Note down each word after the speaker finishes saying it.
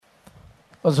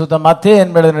பரிசுத்த மத்தேயு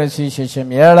என்பவருடைய சுவிசேஷம்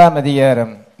 7ஆம்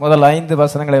அதிகாரம் முதல் 5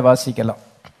 வசனங்களை வாசிக்கலாம்.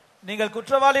 நீங்கள்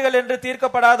குற்றவாளிகள் என்று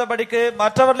தீர்க்கப்படாதபடிக்கு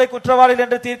மற்றவர்களை குற்றவாளிகள்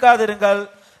என்று தீர்க்காதிருங்கள்.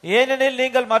 ஏனெனில்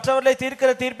நீங்கள் மற்றவர்களை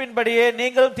தீர்க்கிற தீர்ப்பின்படியே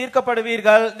நீங்களும்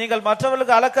தீர்க்கப்படுவீர்கள். நீங்கள்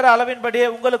மற்றவர்களுக்கு அளக்கிற அளவின்படியே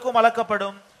உங்களுக்கும்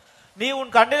அளக்கப்படும். நீ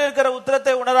உன் கண்ணில் இருக்கிற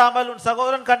உத்திரத்தை உணராமல் உன்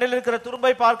சகோதரன் கண்ணில் இருக்கிற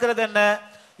துரும்பை பார்க்கிறது என்ன?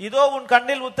 இதோ உன்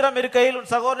கண்ணில் உத்திரம் இருக்கையில்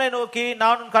உன் சகோதரனை நோக்கி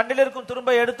நான் உன் கண்ணில் இருக்கும்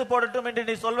துரும்பை எடுத்து போடட்டும் என்று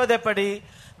நீ சொல்வதெப்படி?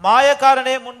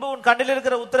 மாயக்காரனே, முன்பு உன் கண்ணில்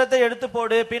இருக்கிற உத்திரத்தை எடுத்து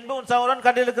போடு, பின்பு உன் சகோதரன்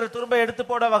கண்ணில் இருக்கிற துரும்பை எடுத்து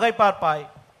போட வகை பார்ப்பாய்.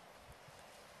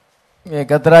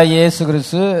 கர்த்தராகிய இயேசு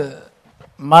கிறிஸ்து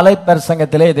மலை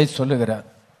பிரசங்கத்திலே இதை சொல்லுகிறார்.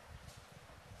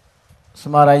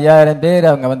 சுமார் 5000 பேர்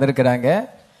அவங்க வந்திருக்கிறாங்க.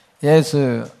 இயேசு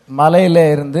மலையில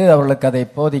இருந்து அவர்களுக்கு அதை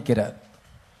போதிக்கிறார்.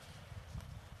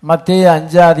 மத்தேயு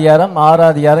 5ஆம் அதிகாரம்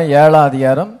 6ஆம் அதிகாரம் 7ஆம்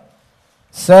அதிகாரம்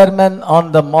சர்மன்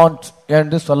ஆன் த மவுண்ட்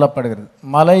என்று சொல்லப்படுகிறது.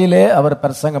 மலையிலே அவர்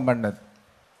பிரசங்கம் பண்ணது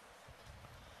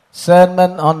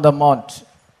சர்மன் ஆன் த மவுண்ட்.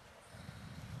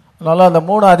 அதனால அந்த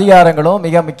 3 அதிகாரங்களும்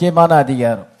மிக முக்கியமான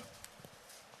அதிகாரம்.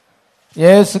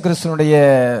 இயேசு கிறிஸ்துனுடைய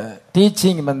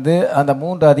டீச்சிங் அந்த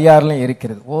 3 அதிகாரங்களும்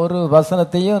இருக்கிறது. ஒரு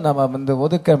வசனத்தையும் நம்ம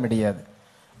ஒதுக்க முடியாது.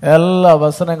 எல்லா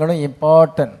வசனங்களும்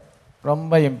இம்பார்ட்டன்ட்,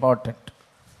 ரொம்ப இம்பார்ட்டன்ட்.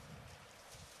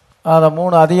 அந்த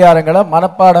 3 அதிகாரங்களை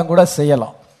மனப்பாடம் கூட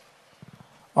செய்யலாம்.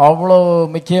 அவ்வளோ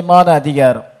முக்கியமான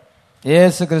அதிகாரம்.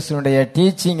 இயேசு கிறிஸ்துனுடைய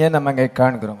டீச்சிங்கை நம்ம அங்கே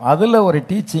காண்கிறோம். அதில் ஒரு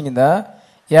டீச்சிங் தான்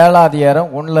 7ஆம் அதிகாரம்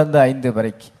 1லேருந்து 5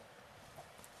 வரைக்கும்.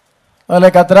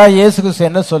 அதில் கர்த்தராகிய இயேசு கிறிஸ்து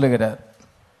என்ன சொல்லுகிறார்?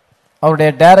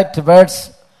 அவருடைய டைரக்ட் வேர்ட்ஸ்,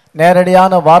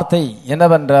 நேரடியான வார்த்தை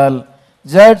என்னவென்றால்,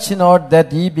 judge not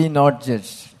that ye be not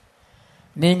judged.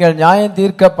 நீங்கள் நியாயம்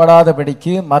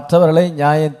தீர்க்கப்படாதபடிக்கு மற்றவர்களை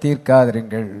நியாயம்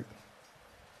தீர்க்காதிருங்கள்.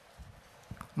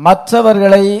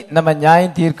 மற்றவர்களை நம்ம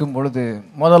நியாயம் தீர்க்கும் பொழுது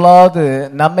முதலாவது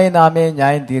நம்மை நாமே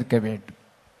நியாயம் தீர்க்க வேண்டும்.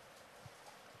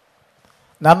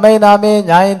 நம்மை நாமே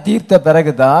நியாயம் தீர்த்த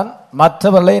பிறகுதான்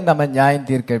மற்றவர்களை நம்ம நியாயம்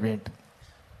தீர்க்க வேண்டும்.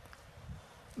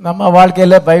 நம்ம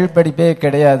வாழ்க்கையில பைபிள் படிப்பே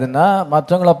கிடையாதுன்னா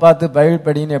மற்றவங்களை பார்த்து பைபிள்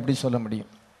படின்னு எப்படி சொல்ல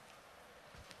முடியும்?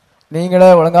 நீங்களே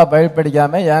ஒழுங்கா பைபிள்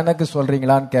படிக்காம எனக்கு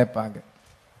சொல்றீங்களான்னு கேட்பாங்க.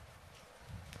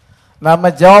 நம்ம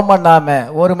ஜெபம் பண்ணாம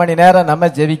 1 மணி நேரம் நம்ம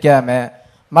ஜெபிக்காம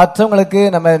மற்றவங்களுக்கு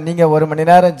நீங்க 1 மணி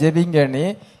நேரம் ஜெபிங்கன்னு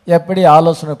எப்படி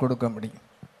ஆலோசனை கொடுக்க முடியும்?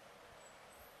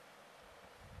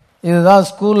 இதுதான்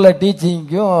ஸ்கூல்ல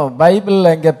டீச்சிங்கும்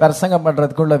பைபிள்ல இங்க பிரசங்கம்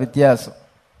பண்றதுக்குள்ள வித்தியாசம்.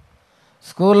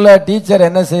 ஸ்கூல்ல டீச்சர்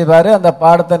என்ன செய்வாரு? அந்த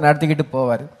பாடத்தை நடத்திக்கிட்டு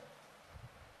போவாரு.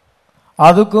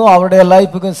 அதுக்கும் அவருடைய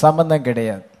லைஃபுக்கும் சம்பந்தம்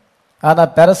கிடையாது. ஆனா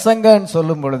பிரசங்கன்னு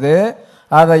சொல்லும் பொழுது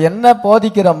அதை என்ன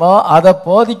போதிக்கிறோமோ அதை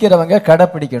போதிக்கிறவங்க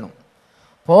கடைப்பிடிக்கணும்.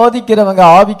 போதிக்கிறவங்க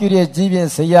ஆவிக்குரிய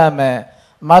ஜீவியம் செய்யாம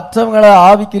மற்றவங்களை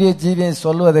ஆவிக்குரிய ஜீவியம்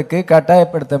சொல்வதற்கு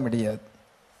கட்டாயப்படுத்த முடியாது.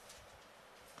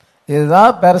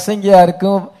 இதுதான்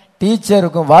பிரசங்கியாருக்கும்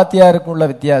டீச்சருக்கும் வாத்தியாருக்கும் உள்ள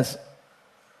வித்தியாசம்.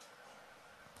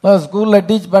 ஸ்கூல்ல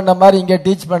டீச் பண்ண மாதிரி இங்க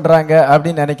டீச் பண்றாங்க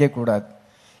அப்படின்னு நினைக்க கூடாது.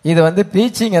 இது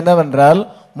டீச்சிங் என்னவென்றால்,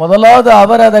 முதலாவது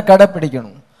அவர் அதை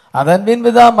கடைப்பிடிக்கணும். அதன்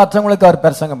பின்புதான் மற்றவங்களுக்கு அவர்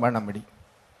பிரசங்கம் பண்ண முடியும்.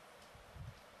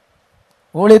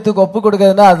 ஊழியத்துக்கு ஒப்பு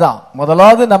கொடுக்கறதுன்னா அதுதான்.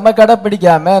 முதலாவது நம்ம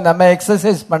கடைப்பிடிக்காம நம்ம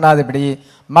எக்ஸசைஸ் பண்ணாதபடி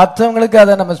மற்றவங்களுக்கு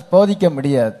அதை நம்ம போதிக்க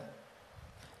முடியாது.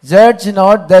 Judge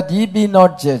not that ye be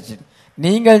not judged.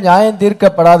 நீங்கள் நியாயம்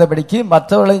தீர்க்கப்படாதபடிக்கு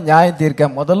மற்றவர்களை நியாயம் தீர்க்க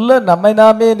முதல்ல நம்மை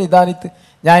நாமே நிதானித்து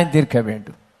நியாயம் தீர்க்க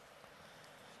வேண்டும்.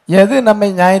 எது நம்மை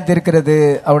நியாயம் தீர்க்கிறது?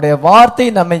 அவருடைய வார்த்தை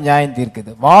நம்மை நியாயம்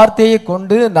தீர்க்குது. வார்த்தையை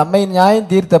கொண்டு நம்மை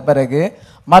நியாயம் தீர்த்த பிறகு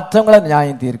மற்றவங்களை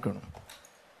நியாயம் தீர்க்கணும்.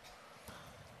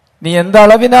 நீ எந்த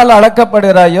அளவினால்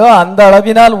அளக்கப்படுகிறாயோ அந்த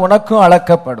அளவினால் உனக்கும்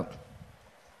அளக்கப்படும்.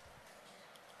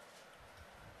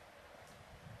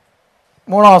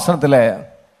 3ஆம் வசனத்துல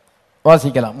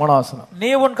வாசிக்கலாம். 3ஆம் வசனம். நீ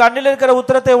உன் கண்ணில் இருக்கிற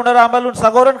உத்திரத்தை உணராமல் உன்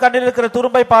சகோதரன் கண்ணில் இருக்கிற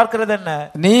துரும்பை பார்க்கிறது என்ன?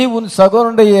 நீ உன்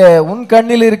சகோதரனுடைய உன்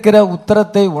கண்ணில் இருக்கிற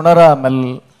உத்திரத்தை உணராமல்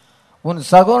உன்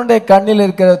சகோதரனுடைய கண்ணில்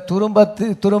இருக்கிற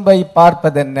துரும்பை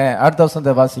பார்ப்பதென்ன? அடுத்த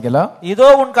வசனத்தை வாசிக்கலாம். இதோ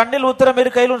உன் கண்ணில் உத்திரம்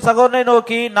இருக்கையில் உன் சகோதரனை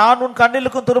நோக்கி நான் உன்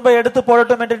கண்ணிலுக்கும் துரும்பை எடுத்து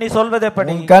போடட்டும் என்று நீ சொல்வது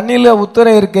எப்படி? உன் கண்ணில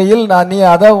உத்திரம் இருக்கையில் நீ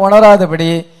அதை உணராதபடி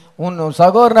உன்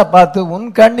சகோதரனை பார்த்து உன்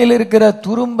கண்ணில் இருக்கிற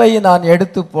துரும்பை நான்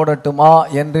எடுத்து போடட்டுமா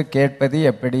என்று கேட்பது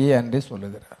எப்படி என்று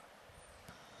சொல்லுகிறார்.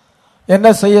 என்ன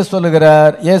செய்ய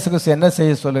சொல்லுகிறார்? இயேசு கிறிஸ்து என்ன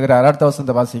செய்ய சொல்லுகிறார்? அடுத்த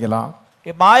வசனத்தை வாசிக்கலாம்.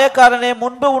 மாயக்காரனே,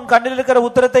 முன்பு உன் கண்ணில் இருக்கிற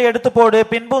உத்திரத்தை எடுத்து போடு,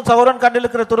 பின்பு உன் சகோதரன் கண்ணில்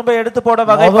இருக்கிற துரும்பை எடுத்து போட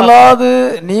வகை. முதலாவது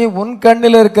நீ உன்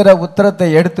கண்ணில் இருக்கிற உத்திரத்தை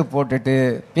எடுத்து போட்டுட்டு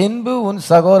பின்பு உன்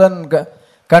சகோதரன்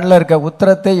கண்ணில் இருக்க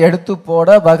உத்திரத்தை எடுத்து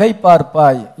போட வகை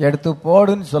பார்ப்பாய். எடுத்து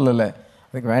போடுன்னு சொல்லல,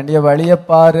 அதுக்கு வேண்டிய வழியை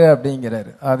பாரு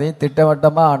அப்படிங்கிறாரு. அதையும்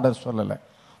திட்டவட்டமா ஆண்டவர் சொல்லல.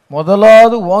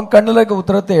 முதலாவது உன் கண்ணில் இருக்க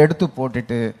உத்திரத்தை எடுத்து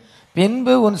போட்டுட்டு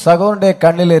பின்பு உன் சகோதரனுடைய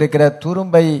கண்ணில் இருக்கிற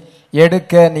துரும்பை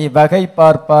எடுக்க நீ வகை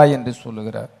பார்ப்பாய் என்று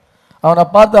சொல்லுகிறார். அவனை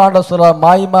பார்த்து ஆண்டவர் சொல்றார்,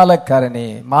 மாய்மாலக்காரனே,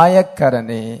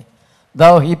 மாயக்காரனே,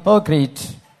 thou hypocrite.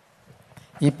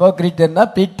 ஹிப்போக்ரிட் என்ன?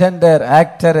 பிரிட்டெண்டர்,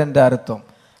 ஆக்டர் என்ற அர்த்தம்.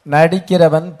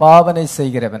 நடிக்கிறவன், பாவனை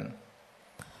செய்கிறவன்.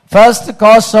 First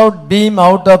cast out beam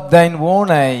out of thine own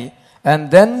eye, and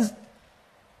then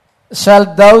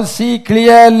shalt thou see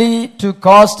clearly to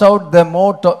cast out the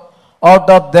mote out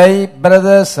of thy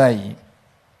brother's eye.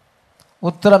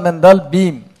 உத்திரம் என்றால்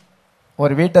பீம்.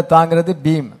 ஒரு வீட்டை தாங்கிறது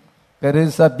பீம்.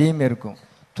 பெருசா beam இருக்கும்.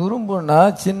 துரும்புன்னா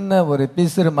சின்ன ஒரு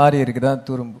பிசுறு மாதிரி இருக்குதான்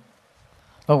துரும்பு.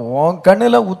 உன்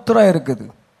கண்ணுல உத்திரம் இருக்குது,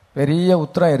 பெரிய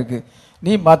உத்திரம் இருக்கு,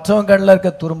 நீ மற்றவன் கண்ணில் இருக்க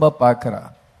துரும்ப பார்க்கிறா.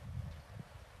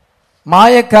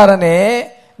 மாயக்காரனே,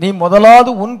 நீ முதலாவது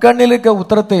உன் கண்ணில் இருக்க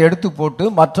உத்தரத்தை எடுத்து போட்டு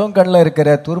மற்றவன் கண்ணில் இருக்கிற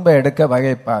துரும்பை எடுக்க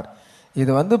வகைப்பார்.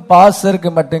 இது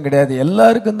பாஸ்டருக்கு மட்டும் கிடையாது,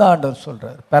 எல்லாருக்கும் தான் ஆண்டவர்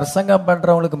சொல்றார். பிரசங்கம்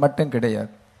பண்றவங்களுக்கு மட்டும்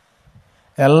கிடையாது,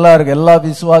 எல்லாருக்கும், எல்லா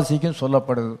விசுவாசிக்கும்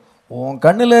சொல்லப்படுது. உன்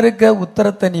கண்ணில் இருக்க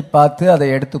உத்தரத்தை நீ பார்த்து அதை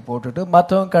எடுத்து போட்டுட்டு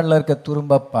மற்றவன் கண்ணில் இருக்க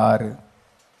துரும்ப பாரு.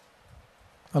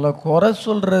 அதில் குறை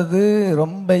சொல்றது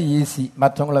ரொம்ப ஈஸி,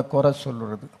 மற்றவங்களை குறை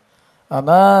சொல்றது.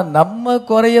 ஆனா நம்ம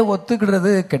குறைய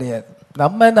ஒத்துக்கிறது கிடையாது.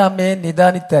 நாமே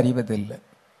நிதானித்து அறிவதில்லை.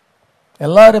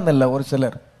 எல்லாரும் இல்லை, ஒரு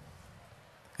சிலர்.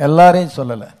 எல்லாரையும்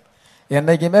சொல்லலை.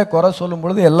 என்னைக்குமே குறை சொல்லும்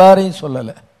பொழுது எல்லாரையும்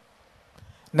சொல்லலை.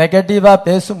 நெகட்டிவா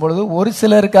பேசும் பொழுது ஒரு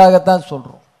சிலருக்காகத்தான்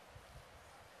சொல்றோம்.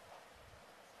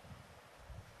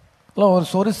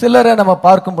 ஒரு சிலரை நம்ம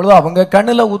பார்க்கும் பொழுது அவங்க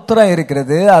கண்ணுல உத்தரம்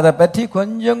இருக்கிறது, அதை பற்றி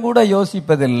கொஞ்சம் கூட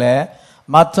யோசிப்பதில்லை.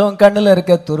 மற்றவங்க கண்ணுல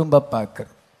இருக்க துரும்ப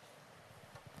பார்க்கறது.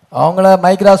 அவங்கள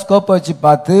மைக்ரோஸ்கோப் வச்சு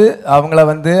பார்த்து அவங்கள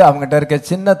அவங்ககிட்ட இருக்க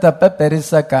சின்ன தப்பை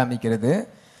பெருசா காமிக்கிறது.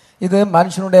 இது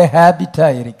மனுஷனுடைய ஹேபிட்டா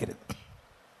இருக்கிறது.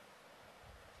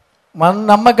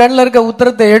 நம்ம கண்ணில் இருக்க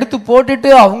உத்தரத்தை எடுத்து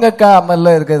போட்டுட்டு அவங்க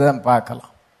கண்ணில் இருக்கிறத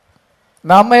பார்க்கலாம்.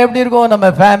 நம்ம எப்படி இருக்கோம், நம்ம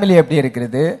ஃபேமிலி எப்படி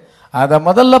இருக்கிறது, அதை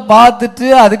முதல்ல பார்த்துட்டு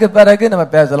அதுக்கு பிறகு நம்ம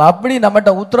பேசலாம். அப்படி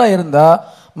நம்மகிட்ட உத்தரம் இருந்தா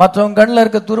மற்றவங்க கண்ணில்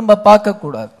இருக்க துரும்ப பார்க்க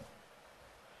கூடாது.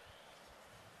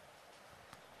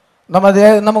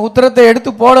 நம்ம உத்தரத்தை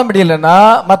எடுத்து போட முடியலன்னா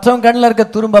மற்றவங்க கண்ணில் இருக்க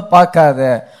துரும்ப பார்க்காத.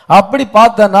 அப்படி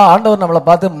பார்த்தனா ஆண்டவர் நம்மளை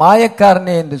பார்த்து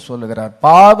மாயக்காரனே என்று சொல்லுகிறார்,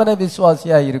 பாவன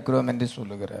விசுவாசியா இருக்கிறோம் என்று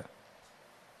சொல்லுகிறார்.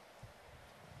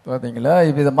 பாத்தீங்களா?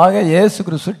 இவ்விதமாக இயேசு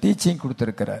கிறிஸ்து டீச்சிங்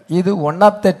கொடுத்திருக்கிறார். இது ஒன்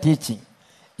ஆஃப் த டீச்சிங்.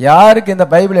 யாருக்கு இந்த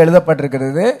பைபிள்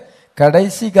எழுதப்பட்டிருக்கிறது?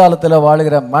 கடைசி காலத்துல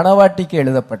வாழுகிற மனவாட்டிக்கு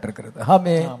எழுதப்பட்டிருக்கிறது.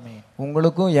 ஆமே,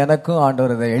 உங்களுக்கும் எனக்கும்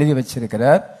ஆண்டவர் இதை எழுதி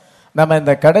வச்சிருக்கிறார். நம்ம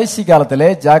இந்த கடைசி காலத்திலே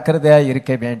ஜாக்கிரதையா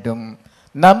இருக்க வேண்டும்.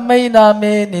 நம்மை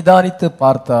நாமே நிதானித்து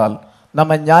பார்த்தால்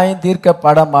நம்ம நியாயம்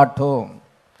தீர்க்கப்பட மாட்டோம்.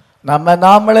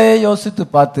 நாமளே யோசித்து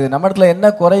பார்த்து நம்ம இடத்துல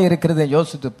என்ன குறை இருக்கிறது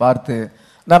யோசித்து பார்த்து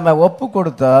நம்ம ஒப்பு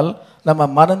கொடுத்தால் நம்ம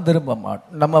மனம் திரும்ப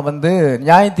மாட்டோம். நம்ம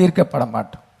நியாயம் தீர்க்கப்பட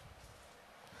மாட்டோம்.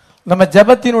 நம்ம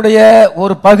ஜெபத்தினுடைய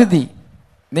ஒரு பகுதி.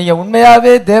 நீங்க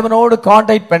உண்மையாவே தேவனோடு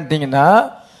கான்டாக்ட் பண்ணிட்டீங்கன்னா,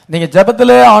 நீங்க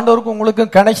ஜெபத்துல ஆண்டவருக்கும்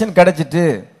உங்களுக்கும் கனெக்ஷன் கிடைச்சிட்டு,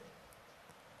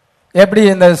 எப்படி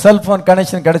இந்த செல்போன்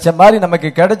கனெக்ஷன் கிடைச்ச மாதிரி நமக்கு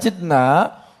கிடைச்சிட்டுனா,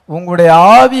 உங்களுடைய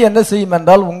ஆவி என்ன செய்யும்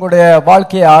என்றால் உங்களுடைய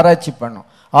வாழ்க்கையை ஆராய்ச்சி பண்ணும்.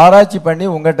 ஆராய்ச்சி பண்ணி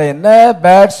உங்கள்கிட்ட என்ன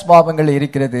பேட் ஸ்வாபங்கள்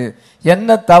இருக்கிறது,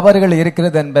 என்ன தவறுகள்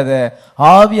இருக்கிறது என்பதை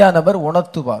ஆவியானவர்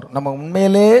உணர்த்துவார். நம்ம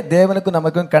உண்மையிலே தேவனுக்கும்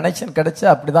நமக்கும் கனெக்ஷன் கிடைச்சா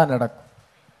அப்படிதான் நடக்கும்.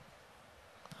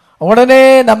 உடனே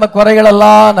நம்ம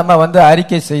குறைகளெல்லாம் நம்ம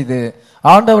அறிக்கை செய்து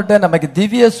ஆண்டவர்கிட்ட நமக்கு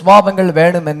திவ்ய ஸ்வாபங்கள்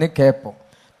வேணும்னு கேட்போம்.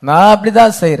 நான்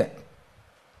அப்படிதான் செய்யறேன்.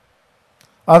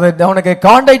 அது உனக்கு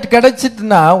கான்டாக்ட்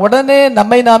கிடைச்சிட்டுனா உடனே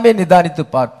நம்மை நாமே நிதானித்து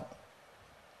பார்ப்போம்.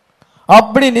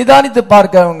 அப்படி நிதானித்து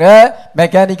பார்க்கவங்க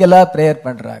மெக்கானிக்கலா பிரேயர்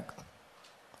பண்றாங்க.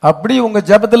 அப்படி உங்க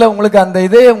ஜெபத்துல உங்களுக்கு அந்த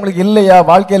இதே உங்களுக்கு இல்லையா,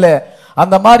 வாழ்க்கையில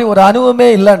அந்த மாதிரி ஒரு அனுபவமே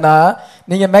இல்லைன்னா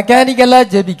நீங்க மெக்கானிக்கலா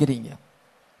ஜெபிக்கிறீங்க.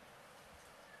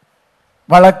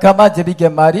 வழக்கமா ஜெபிக்க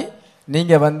மாதிரி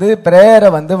நீங்க பிரேயரை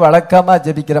வழக்கமா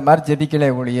ஜெபிக்கிற மாதிரி ஜெபிக்கல,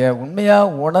 ஒழிய உண்மையா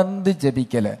உணர்ந்து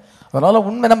ஜெபிக்கல. அதனால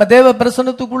உண்மை நம்ம தேவ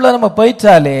பிரசன்னத்துக்குள்ள நம்ம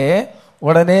போயிட்டாலே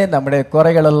உடனே நம்முடைய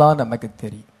குறைகள் எல்லாம் நமக்கு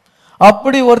தெரியும்.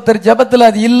 அப்படி ஒருத்தர் ஜெபத்துல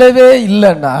அது இல்லவே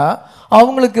இல்லைன்னா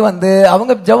அவங்களுக்கு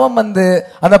அவங்க ஜெபம்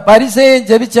அந்த பரிசையை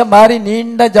ஜெபிச்ச மாதிரி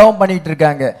நீண்ட ஜெபம் பண்ணிட்டு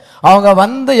இருக்காங்க.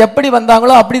 அவங்க எப்படி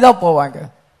வந்தாங்களோ அப்படிதான் போவாங்க.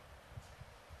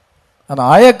 ஆனா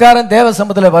ஆயக்காரன் தேவ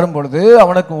சமூகத்தில் வரும் பொழுது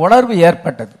அவனுக்கு உணர்வு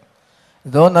ஏற்பட்டது.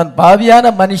 இதோ நான் பாவியான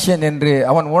மனுஷன் என்று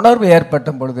அவன் உணர்வு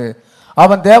ஏற்பட்ட பொழுது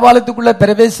அவன் தேவாலயத்துக்குள்ள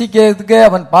பிரவேசிக்கிறதுக்கு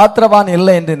அவன் பாத்திரவான்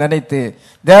இல்லை என்று நினைத்து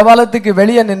தேவாலயத்துக்கு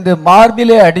வெளியே நின்று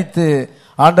மார்பிலே அடித்து,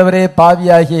 ஆண்டவரே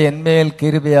பாவியாகிய என்மேல்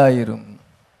கிருபையாயிரும்,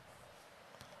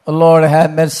 Lord have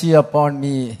mercy upon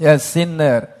me a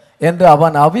sinner என்று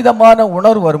அவன் அவிதமான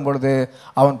உணர்வு வரும் பொழுது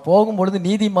அவன் போகும் பொழுது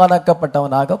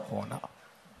நீதிமானாக்கப்பட்டவனாக போனான்.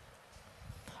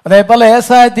 அதே போல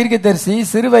ஏசாயா தீர்க்கதரிசி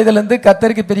சிறு வயதிலிருந்து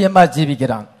கர்த்தருக்கு பிரியமா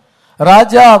ஜீவிக்கிறான்.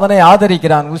 ராஜா அவனை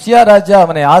ஆதரிக்கிறான். உசியா ராஜா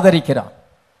அவனை ஆதரிக்கிறான்.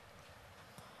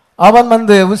 அவன்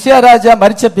உசியா ராஜா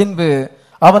மரிச்ச பின்பு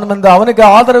அவன் அவனுக்கு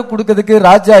ஆதரவு கொடுக்கிறதுக்கு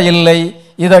ராஜா இல்லை,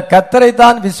 இத கர்த்தரை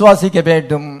தான் விசுவாசிக்க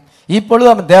வேண்டும். இப்பொழுது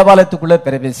அவன் தேவாலயத்துக்குள்ள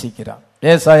பிரவேசிக்கிறான்.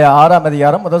 ஏசாயா 6ஆம்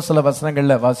அதிகாரம் முதல் சில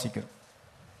வசனங்கள்ல வாசிக்கிறோம்.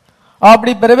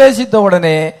 அப்படி பிரவேசித்த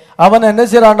உடனே அவன் என்ன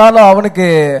செய்யறானாலும் அவனுக்கு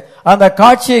அந்த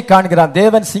காட்சியை காண்கிறான்.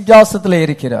 தேவன் சிங்காசனத்துல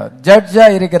இருக்கிறார், ஜட்ஜா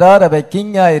இருக்கிறார், அவர்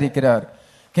கிங்கா இருக்கிறார்.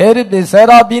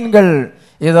 சேராபீன்கள்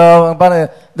இதோ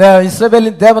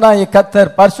இஸ்ரவேலின் தேவனாய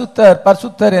கர்த்தர் பரிசுத்தர்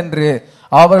பரிசுத்தர் என்று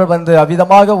அவர்கள்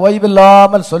அவிதமாக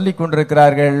ஓய்வில்லாமல் சொல்லிக்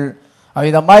கொண்டிருக்கிறார்கள்.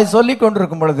 அவிதமாய் சொல்லிக்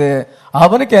கொண்டிருக்கும் பொழுது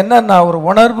அவனுக்கு என்னன்னா ஒரு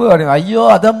உணர்வு, ஐயோ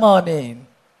அதமானேன்,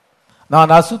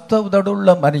 நான் அசுத்த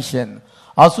உதடுள்ள மனுஷன்,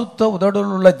 அசுத்த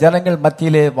உதடுள்ள ஜனங்கள்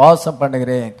மத்தியிலே வாசம்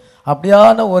பண்ணுகிறேன்.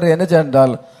 அப்படியான ஒரு என்ன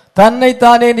என்றால்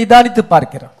தன்னைத்தானே நிதானித்து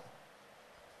பார்க்கிறான்.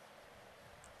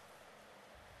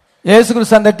 இயேசு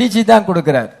கிறிஸ்து அந்த டீச்சிங் தான்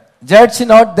கொடுக்கிறார். Judge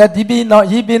not that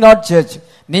ye be not judged.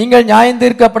 நீங்கள் நியாயம்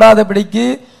தீர்க்கப்படாதபடிக்கு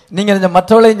நீங்கள்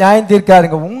மற்றவர்களை நியாயம்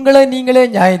தீர்க்காருங்க, உங்களை நீங்களே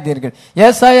நியாயம் தீர்க்க.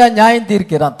 ஏசாயா நியாயம்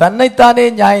தீர்க்கிறான், தன்னைத்தானே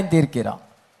நியாயம் தீர்க்கிறான்.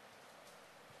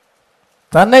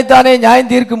 தன்னைத்தானே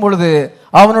நியாயம் தீர்க்கும் பொழுது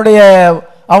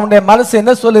அவனுடைய மனசு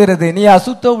என்ன சொல்லுகிறது? நீ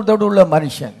அசுத்த உதடு உள்ள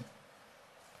மனுஷன்,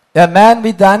 a man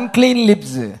with unclean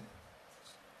lips.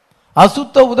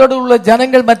 அசுத்த உதடு உள்ள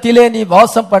ஜனங்கள் மத்தியிலே நீ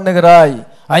வாசம் பண்ணுகிறாய்,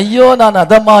 ஐயோ நான்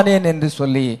அதமானேன் என்று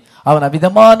சொல்லி அவன்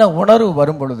அவிதமான உணர்வு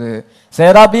வரும் பொழுது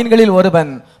சேராபீன்களில் ஒருவன்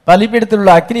பலிபீடத்தில்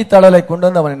உள்ள அக்னி தழலை கொண்டு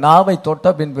வந்து அவன் நாவை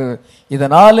தொட்ட பின்பு,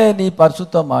 இதனாலே நீ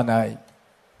பரிசுத்தமானாய்,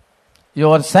 யூ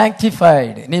ஆர்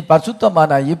சாங்டிஃபைடு, நீ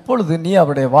பரிசுத்தமானாய், இப்பொழுது நீ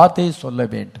அவருடைய வார்த்தையை சொல்ல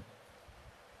வேண்டும்.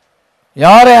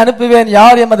 யாரை அனுப்புவேன்,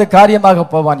 யார் எமது காரியமாக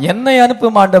போவான், என்னை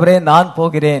அனுப்பும் ஆண்டவரே நான்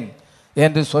போகிறேன்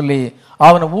என்று சொல்லி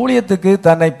அவன் ஊழியத்துக்கு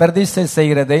தன்னை பிரதிஷ்டை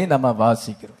செய்கிறதை நம்ம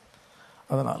வாசிக்கிறோம்.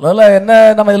 அதனால என்ன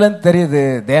நம்ம இதுல தெரியுது,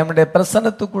 தேவனுடைய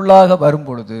பிரசன்னத்துக்குள்ளாக வரும்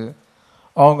பொழுது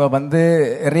அவங்க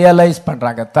ரியலைஸ்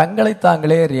பண்றாங்க, தங்களை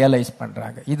தாங்களே ரியலைஸ்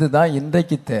பண்றாங்க. இதுதான்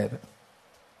இன்றைக்கு தேவை.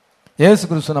 இயேசு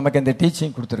கிறிஸ்து நமக்கு இந்த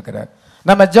டீச்சிங் கொடுத்திருக்கிறார்.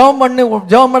 நம்ம ஜெபம்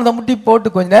பண்ண முட்டி போட்டு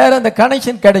கொஞ்ச நேரம் அந்த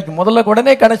கனெக்ஷன் கிடைக்கும். முதல்ல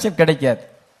உடனே கனெக்ஷன் கிடைக்காது.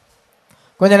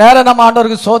 கொஞ்ச நேரம் நம்ம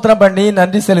ஆண்டவருக்கு ஸ்தோத்திரம் பண்ணி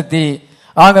நன்றி செலுத்தி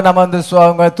அவங்க நம்ம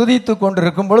அவங்க துதித்து கொண்டு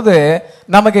இருக்கும் பொழுது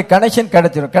நமக்கு கனெக்ஷன்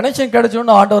கிடைச்சிடும். கனெக்ஷன்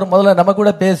கிடைச்சோன்னு ஆண்டவர் முதல்ல நம்ம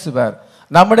கூட பேசுவார்.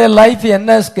 நம்முடைய லைஃப்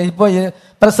என்ன, இப்போ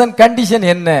பிரசன்ட் கண்டிஷன்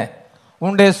என்ன,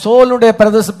 உன்னுடைய சோலுடைய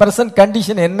பிரசன்ட்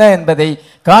கண்டிஷன் என்ன என்பதை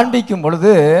காண்பிக்கும்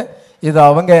பொழுது இது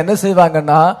அவங்க என்ன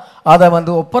செய்வாங்கன்னா அதை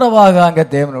ஒப்புரவாகாங்க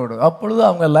தேவனோடு. அப்பொழுது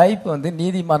அவங்க லைஃப்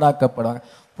நீதிமானாக்கப்படுவாங்க.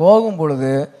 போகும்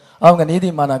பொழுது அவங்க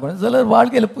நீதிமானாக்கணும். சிலர்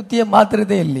வாழ்க்கையில புத்திய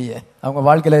மாத்துறதே இல்லையே, அவங்க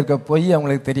வாழ்க்கையில இருக்க பொய்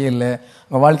அவங்களுக்கு தெரியல,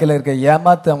 அவங்க வாழ்க்கையில இருக்க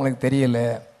ஏமாத்து அவங்களுக்கு தெரியல,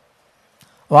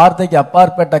 வார்த்தைக்கு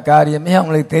அப்பாற்பட்ட காரியமே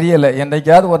அவங்களுக்கு தெரியல.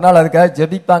 என்னைக்காவது ஒரு நாள் அதுக்காக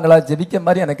ஜெபிப்பாங்களா, ஜெபிக்க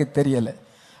மாதிரி எனக்கு தெரியல.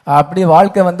 அப்படி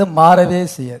வாழ்க்கை மாறவே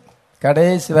செய்யாது,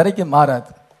 கடைசி வரைக்கும்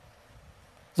மாறாது.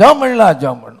 ஜெபம் பண்ணலாம்,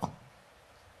 ஜெபம் பண்ணும்.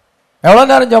 எவ்வளவு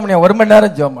நேரம் ஜெபம் பண்ண? 1 மணி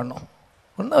நேரம் ஜெபம் பண்ணும்.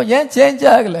 ஒன்றும் ஏன் சேஞ்ச்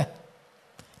ஆகல?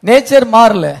 நேச்சர்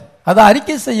மாறல, அதை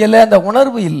அறிக்கை செய்யல, அந்த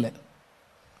உணர்வு இல்லை.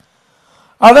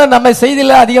 அதான் நம்ம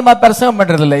செய்தியில அதிகமா பிரசங்கம்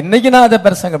பண்றது இல்லை. இன்னைக்கு நான் அதை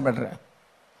பிரசங்கம் பண்றேன்.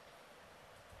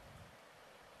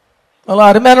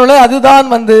 அருமையான அதுதான்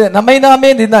நம்மை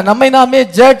நாமே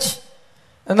ஜட்ஜ்,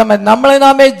 நம்மளை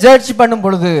நாமே ஜட்ஜ் பண்ணும்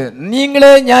பொழுது நீங்களே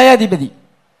நியாயாதிபதி.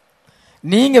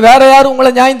 நீங்க வேற யாரும்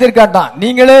உங்களை நியாயம் தீர்க்காட்டான்,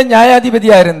 நீங்களே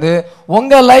நியாயாதிபதியா இருந்து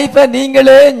உங்க லைஃப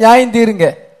நீங்களே நியாயம் தீருங்க.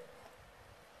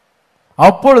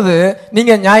 அப்பொழுது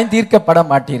நீங்க நியாயம் தீர்க்கப்பட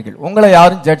மாட்டீர்கள், உங்களை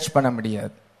யாரும் ஜட்ஜ் பண்ண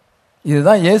முடியாது.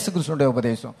 இதுதான் இயேசு கிறிஸ்துவினுடைய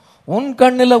உபதேசம். உன்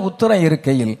கண்ணுல உத்தரம்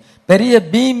இருக்கையில் பெரிய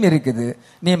பீம் இருக்குது,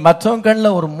 நீ மற்றவங்க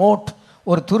கண்ணுல ஒரு மோட்,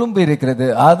 ஒரு துரும்பு இருக்கிறது,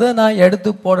 அதை நான்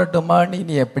எடுத்து போடட்டுமா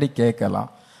நீ எப்படி கேட்கலாம்?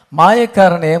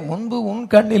 மாயக்காரனே, முன்பு உன்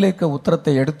கண்ணில் இருக்க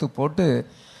உத்தரத்தை எடுத்து போட்டு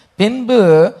பின்பு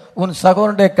உன்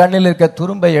சகோதரனுடைய கண்ணில் இருக்க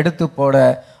துரும்பை எடுத்து போட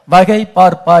வகை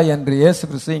பார்ப்பா என்று இயேசு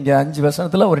கிறிஸ்து இங்க 5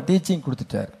 வசனத்துல ஒரு டீச்சிங்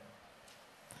கொடுத்துட்டார்.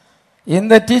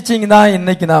 இந்த டீச்சிங் தான்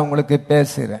இன்னைக்கு நான் உங்களுக்கு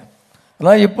பேசுறேன்.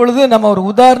 இப்பொழுது நம்ம ஒரு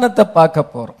உதாரணத்தை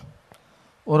பார்க்க போறோம்.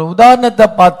 ஒரு உதாரணத்தை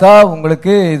பார்த்தா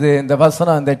உங்களுக்கு இது இந்த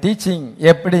வசனம், இந்த டீச்சிங்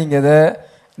எப்படிங்கிறத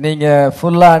நீங்க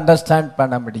ஃபுல்லா அண்டர்ஸ்டாண்ட்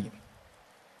பண்ண முடியும்.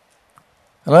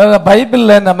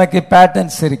 பைபிள்ல நமக்கு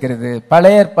பேட்டர்ன்ஸ் இருக்கிறது,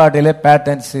 பழைய ஏற்பாடுல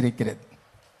பேட்டர்ன்ஸ் இருக்கிறது,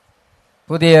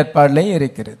 புதிய ஏற்பாடுலையும்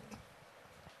இருக்கிறது.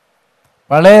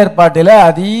 பழைய ஏற்பாட்டில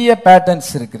அதிக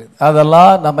பேட்டர்ன்ஸ் இருக்கிறது,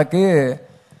 அதெல்லாம் நமக்கு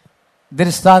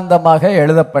திருஷ்டாந்தமாக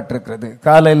எழுதப்பட்டிருக்கிறது.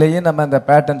 காலையிலேயே நம்ம அந்த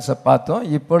பேட்டர்ன்ஸை பார்த்தோம்.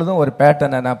 இப்பொழுதும் ஒரு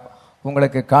பேட்டர்னை நான்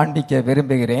உங்களுக்கு காண்பிக்க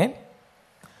விரும்புகிறேன்.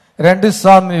 2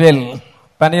 சாமுவேல்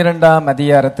 12ஆம்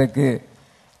அதிகாரத்துக்கு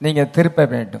நீங்க திருப்ப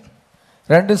வேண்டும்.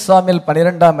 2 சாமுவேல்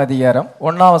 12ஆம் அதிகாரம்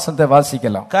 1ஆம் வசனத்தை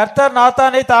வாசிக்கலாம். கர்த்தர்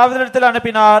நாத்தானை தாவீதிடத்தில்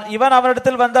அனுப்பினார். இவன்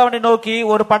அவனிடத்தில் வந்து அவனை நோக்கி,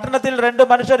 ஒரு பட்டணத்தில் 2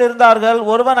 மனுஷர் இருந்தார்கள்,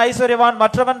 ஒருவன் ஐஸ்வர்யவான்,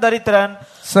 மற்றவன் தரித்திரன்.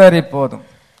 சரி, போதும்.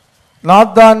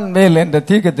 நாத்தான் மேல் என்ற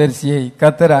தீர்க்கதரிசியை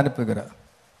கர்த்தர் அனுப்புகிறார்.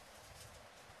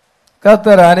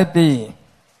 கர்த்தர் அனுப்பி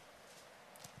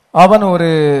அவன்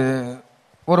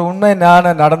ஒரு உண்மை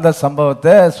நடந்த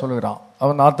சம்பவத்தை சொல்லுகிறான்.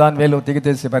 அவன் நாத்தான் மேல் ஒரு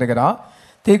தீர்க்கதரிசி வருகிறான்.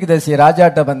 தீர்க்கதரிசி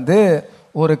ராஜாட்ட வந்து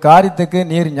ஒரு காரியத்துக்கு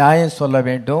நீர் நியாயம் சொல்ல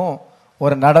வேண்டும்,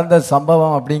 ஒரு நடந்த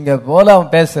சம்பவம் அப்படிங்கிற போல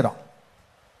அவன் பேசுறான்.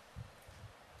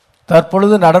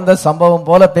 தற்பொழுது நடந்த சம்பவம்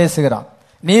போல பேசுகிறான்.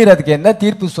 நீர் அதுக்கு என்ன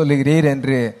தீர்ப்பு சொல்லுகிறீர்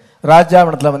என்று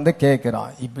ராஜாவிடத்துல வந்து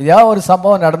கேட்கிறான். இப்படியா ஒரு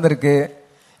சம்பவம் நடந்திருக்கு,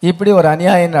 இப்படி ஒரு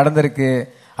அநியாயம் நடந்திருக்கு,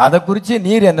 அதை குறித்து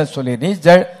நீர் என்ன சொல்லி, நீ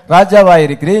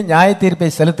ராஜாவாயிருக்கிறீர், நியாய தீர்ப்பை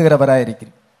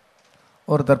செலுத்துகிறவராயிருக்கிறீர்.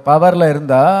 ஒருத்தர் பவர்ல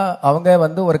இருந்தா அவங்க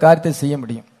வந்து ஒரு காரியத்தை செய்ய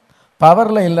முடியும்,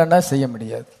 பவர்ல இல்லைன்னா செய்ய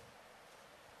முடியாது.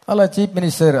 அல்ல சீஃப்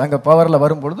மினிஸ்டர் அங்க பவர்ல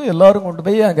வரும்பொழுது எல்லாரும் கொண்டு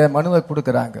போய் அங்க மனுவை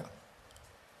கொடுக்கறாங்க.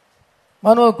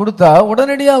 மனுவை கொடுத்தா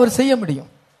உடனடியாக அவர் செய்ய முடியும்,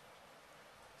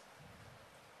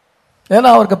 ஏன்னா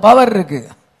அவருக்கு பவர் இருக்கு.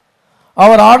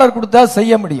 அவர் ஆர்டர் கொடுத்தா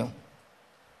செய்ய முடியும்,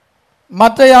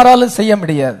 மற்ற யாராலும் செய்ய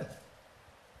முடியாது.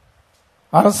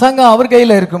 அரசாங்கம் அவர்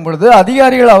கையில் இருக்கும் பொழுது,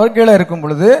 அதிகாரிகள் அவர் கையில் இருக்கும்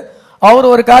பொழுது அவர்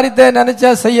ஒரு காரியத்தை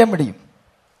நினைச்சா செய்ய முடியும்.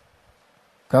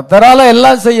 கர்த்தரால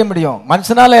எல்லாம் செய்ய முடியும்,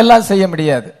 மனுஷனால எல்லாம் செய்ய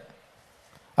முடியாது.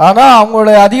 ஆனா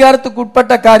அவங்களுடைய அதிகாரத்துக்கு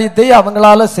உட்பட்ட காரியத்தை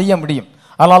அவங்களால செய்ய முடியும்.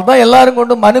 அதனால தான் எல்லாரும்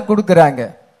கொண்டு மனு கொடுக்கறாங்க.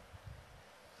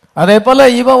 அதே போல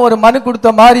இவன் ஒரு மனு கொடுத்த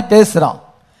மாதிரி பேசுறான்.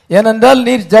 ஏனென்றால்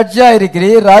நீர் ஜட்ஜா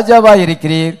இருக்கிறீர், ராஜாவா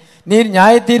இருக்கிறீர், நீர்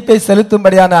நியாய தீர்ப்பை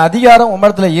செலுத்தும்படியான அதிகாரம்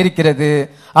உம்மிடத்துல இருக்கிறது,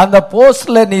 அந்த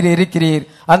போஸ்ட்ல நீர் இருக்கிறீர்,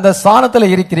 அந்த ஸ்தானத்துல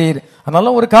இருக்கிறீர்.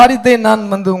 அதனால ஒரு காரியத்தை நான்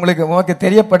வந்து உனக்கு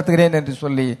தெரியப்படுத்துகிறேன் என்று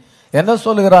சொல்லி என்ன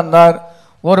சொல்லுகிறான்,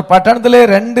 ஒரு பட்டணத்திலே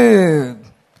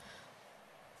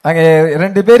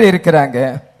ரெண்டு பேர் இருக்கிறாங்க.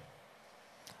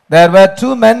 There were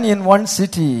two men in one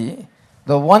city,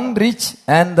 the one rich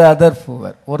and the other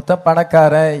poor. ஒருத்தன்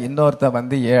பணக்காரன், இன்னொருத்தன்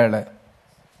வந்து ஏழை.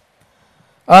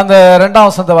 அந்த இரண்டாம்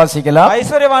வசனத்தை வாசிக்கலாம்.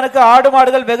 ஐஸ்வர்யவானுக்கு ஆடு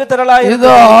மாடுகள் வெகு திரளாய்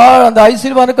இதோ அந்த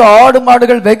ஐஸ்வர்யவானுக்கு ஆடு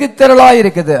மாடுகள் வெகு திரளாய்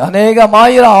இருக்குது.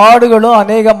 அநேகமாயிரம் ஆடுகளும்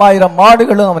அநேகமாயிரம்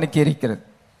மாடுகளும் அவனுக்கு இருக்கிறது.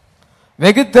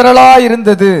 வெகு திரளாய்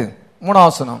இருந்தது. மூணாம்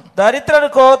வசனம்.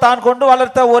 தரித்திரனுக்கோ தான் கொண்டு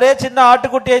வளர்த்த ஒரே சின்ன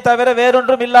ஆட்டுக்குட்டியை தவிர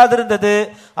வேறொன்றும் இல்லாதிருந்தது.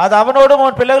 அது அவனோடும்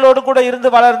அவன் பிள்ளைகளோடும் கூட இருந்து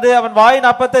வளர்ந்து அவன் வாயின்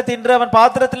அப்பத்தை தின்று அவன்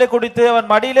பாத்திரத்திலே குடித்து அவன்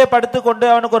மடியிலே படுத்துக் கொண்டு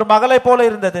அவனுக்கு ஒரு மகளை போல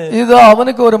இருந்தது. இதோ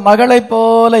அவனுக்கு ஒரு மகளை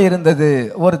போல இருந்தது.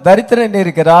 ஒரு தரித்திரன்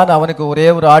இருக்கிறான், அவனுக்கு ஒரே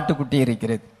ஒரு ஆட்டுக்குட்டி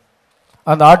இருக்கிறது.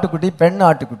 அந்த ஆட்டுக்குட்டி பெண்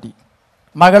ஆட்டுக்குட்டி,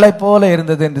 மகளை போல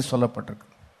இருந்தது என்று சொல்லப்பட்டிருக்கு.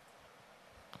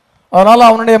 அதனால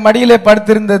அவனுடைய மடியிலே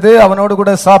படுத்திருந்தது, அவனோடு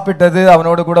கூட சாப்பிட்டது,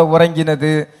 அவனோடு கூட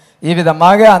உறங்கினது.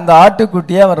 இவ்விதமாக அந்த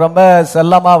ஆட்டுக்குட்டியை அவன் ரொம்ப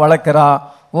செல்லமா வளர்க்கிறான்.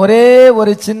 ஒரே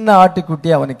ஒரு சின்ன ஆட்டுக்குட்டி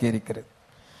அவனுக்கு இருக்கிறது.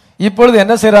 இப்பொழுது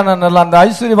என்ன செய்யறான், அந்த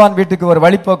ஐஸ்வர்யவான் வீட்டுக்கு ஒரு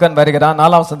வழிப்போக்கன் வருகிறான்.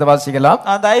 4ஆம் வசனத்தை வாசிக்கலாம்.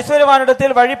 அந்த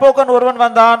ஐஸ்வர்யவானிடத்தில் வழிப்போக்கன் ஒருவன்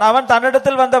வந்தான். அவன்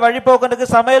தன்னிடத்தில் வந்த வழிப்போக்கனுக்கு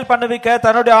சமையல் பண்ணுவிக்க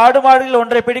தன்னுடைய ஆடு மாடுகளில்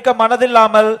ஒன்றை பிடிக்க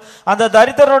மனதில்லாமல் அந்த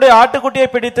தரித்திரனுடைய ஆட்டுக்குட்டியை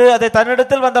பிடித்து அதை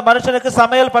தன்னிடத்தில் வந்த மனுஷனுக்கு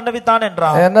சமையல் பண்ணுவித்தான்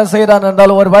என்றான். என்ன செய்யறான்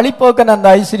என்றால், ஒரு வழிப்போக்கன்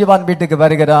அந்த ஐஸ்வர்யவான் வீட்டுக்கு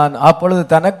வருகிறான். அப்பொழுது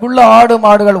தனக்குள்ள ஆடு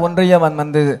மாடுகள் ஒன்றையே அவன்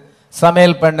வந்து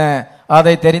சமையல் பண்ண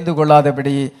அதை தெரிந்து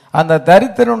கொள்ளாதபடி அந்த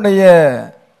தரித்திரனுடைய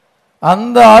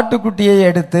அந்த ஆட்டுக்குட்டியை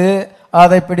எடுத்து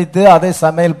அதை பிடித்து அதை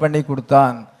சமையல் பண்ணி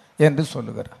கொடுத்தான் என்று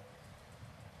சொல்லுகிறார்.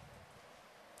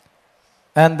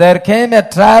 And there came a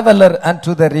traveler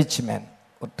unto the rich man.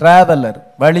 traveler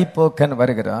வழிப்போக்கன்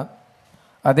வருகிறான்.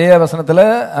 அதே வசனத்துல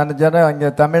அந்த ஜன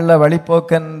அங்க தமிழ்ல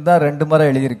வழிப்போக்கன் தான் 2 முறை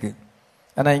எழுதியிருக்கு,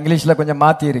 ஆனா இங்கிலீஷ்ல கொஞ்சம்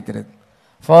மாத்தி இருக்கிறது.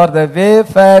 For the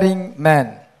wayfaring man,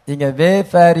 இங்க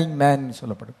wayfaring man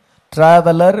சொல்லப்படும்.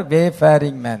 traveler,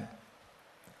 wayfaring man.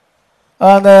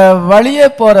 அந்த வழியே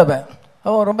போறவன்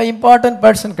அவன் ரொம்ப இம்பார்ட்டன்ட்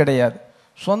பர்சன் கிடையாது,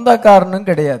 சொந்தக்காரனும்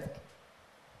கிடையாது.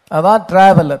 அதான்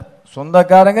டிராவலர்.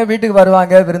 சொந்தக்காரங்க வீட்டுக்கு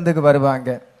வருவாங்க, விருந்துக்கு வருவாங்க,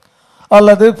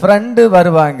 அல்லது ஃப்ரெண்டு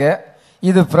வருவாங்க.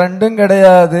 இது ஃப்ரெண்டும்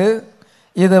கிடையாது,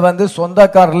 இது வந்து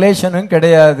சொந்தக்கார ரிலேஷனும்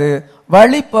கிடையாது.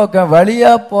 வழிபோக்க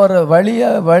வழியா போற வழி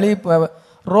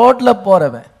ரோட்ல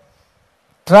போறவன்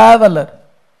டிராவலர்,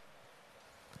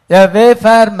 a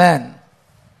wayfarer man.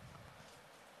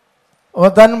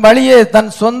 தன் வழியே தன்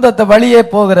சொந்த வழியே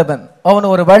போகிறவன் அவன்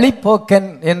ஒரு வழிபோக்கன்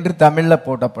என்று தமிழ்ல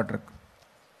போட்டப்பட்டிருக்கு.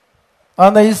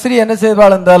 அந்த இஸ்ரீ என்ன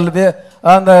செய்வாள் என்றால்,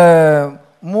 அந்த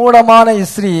மூடமான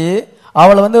இஸ்ரீ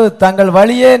அவள் வந்து தங்கள்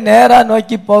வழியே நேரா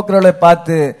நோக்கி போக்குறவளை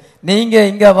பார்த்து நீங்க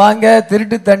இங்க வாங்க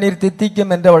திருட்டு தண்ணீர்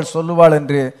தித்திக்கும் என்று அவள் சொல்லுவாள்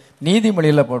என்று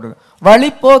நீதிமொழியில போட்டு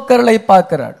வழிபோக்கர்களை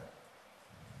பார்க்கிறாள்.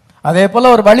 அதே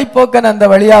போல ஒரு வழிபோக்கன் அந்த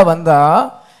வழியா வந்தா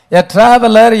a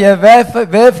traveler, a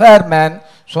wayfarer man,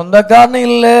 சொந்தக்காரனும்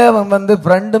இல்லை, அவன் வந்து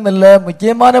ஃப்ரெண்டும் இல்லை,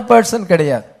 முக்கியமான பர்சன்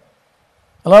கிடையாது.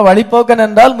 அதாவது வழிபோக்கன்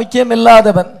என்றால் முக்கியம்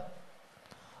இல்லாதவன்,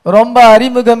 ரொம்ப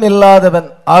அறிமுகம் இல்லாதவன்.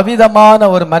 அவிதமான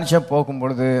ஒரு மனுஷன் போகும்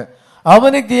பொழுது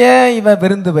அவனுக்கு ஏன் இவன்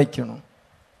விருந்து வைக்கணும்?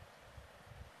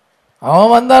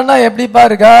 அவன் வந்தான்னா எப்படிப்பா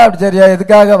இருக்கா, அப்படி சரியா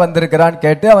எதுக்காக வந்திருக்கிறான்னு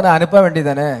கேட்டு அவனை அனுப்ப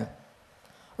வேண்டியதானே.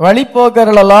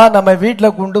 வழிபோக்கர்களெல்லாம் நம்ம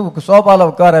வீட்டில் கொண்டு சோபால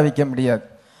உட்கார வைக்க முடியாது.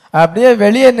 அப்படியே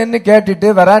வெளியே நின்று கேட்டுட்டு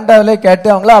வராண்டாவிலே கேட்டு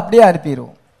அவங்கள அப்படியே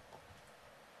அனுப்பிடுவோம்.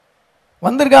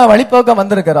 வந்திருக்கான், வழிபோக்க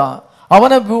வந்திருக்கிறான்,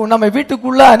 அவனை நம்ம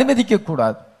வீட்டுக்குள்ள அனுமதிக்க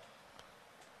கூடாது.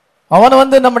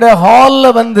 அவனை நம்முடைய ஹால்ல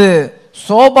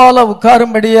சோபால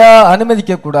உட்காரும்படியா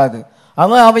அனுமதிக்க கூடாது.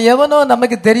 அவன் எவனோ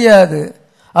நமக்கு தெரியாது,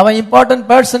 அவன் இம்பார்ட்டன்ட்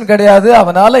பர்சன் கிடையாது,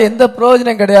 அவனால எந்த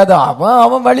பிரயோஜனம் கிடையாது.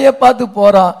 அவன் வழியை பார்த்து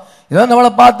போறான், ஏதோ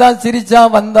நம்மளை பார்த்தான்,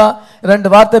 சிரிச்சான், வந்தான்,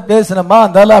 2 வார்த்தை பேசினோமா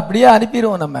அந்தால அப்படியே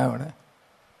அனுப்பிடுவோம். நம்ம அவனை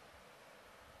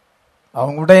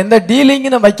அவங்கள்ட்ட எந்த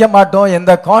டீலிங்கும் வைக்க மாட்டோம்,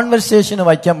 எந்த கான்வர்சேஷனும்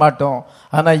வைக்க மாட்டோம்.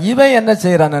 ஆனா இவன் என்ன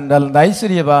செய்யறான் என்றால், இந்த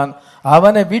ஐஸ்வர்யவான்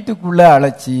அவனை வீட்டுக்குள்ள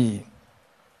அழைச்சி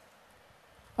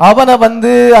அவனை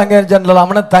அங்க ஜெனரல்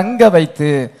அவனை தங்க வைத்து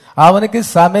அவனுக்கு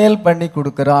சமையல் பண்ணி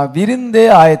கொடுக்கறான், விருந்தே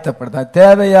ஆயத்தப்படுத்தான்.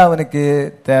 தேவையா? அவனுக்கு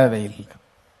தேவையில்லை.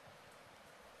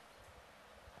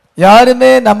 யாருமே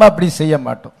நம்ம அப்படி செய்ய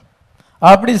மாட்டோம்.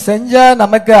 அப்படி செஞ்சா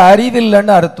நமக்கு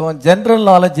அறிவில்லைன்னு அர்த்தம், ஜெனரல்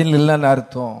நாலேஜ் இல்லைன்னு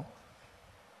அர்த்தம்.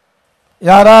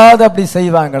 யாராவது அப்படி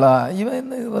செய்வாங்களா? இவன்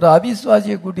ஒரு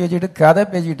அவிசுவாசியை கூட்டி வச்சுட்டு கதை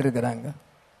பேசிட்டு இருக்கிறாங்க,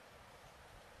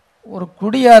 ஒரு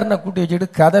குடியாரனை கூட்டி வச்சுட்டு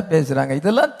கதை பேசுறாங்க.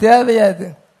 இதெல்லாம் தேவையாது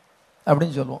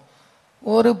அப்படின்னு சொல்லுவோம்.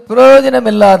 ஒரு பிரயோஜனம்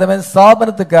இல்லாதவன்,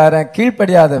 ஸ்தாபனத்துக்காரன்,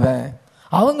 கீழ்ப்படியாதவன்,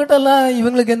 அவங்ககிட்ட எல்லாம்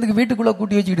இவங்களுக்கு எதுக்கு வீட்டுக்குள்ள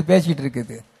கூட்டி வச்சுக்கிட்டு பேசிட்டு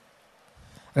இருக்குது?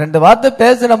 2 வார்த்தை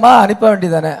பேசணுமா அனுப்ப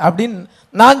வேண்டியதானே அப்படின்னு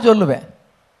நான் சொல்லுவேன்.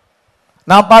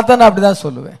 நான் பார்த்தா அப்படிதான்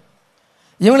சொல்லுவேன்.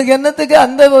 இவங்களுக்கு என்னத்துக்கு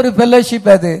அந்த ஒரு ஃபெல்லோஷிப்?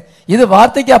 அது இது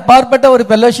வார்த்தைக்கு அப்பாற்பட்ட ஒரு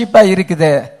ஃபெல்லோஷிப்பா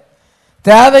இருக்குது,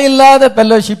 தேவையில்லாத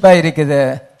ஃபெல்லோஷிப்பா இருக்குது.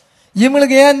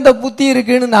 இவங்களுக்கு ஏன் இந்த புத்தி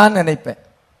இருக்குன்னு நான் நினைப்பேன்.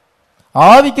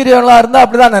 ஆவிக்குரியவங்களா இருந்தா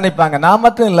அப்படிதான் நினைப்பாங்க. நான்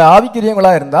மட்டும் இல்ல,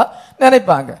 ஆவிக்குரியவங்களா இருந்தா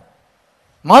நினைப்பாங்க,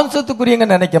 மாம்சத்துக்குரியவங்க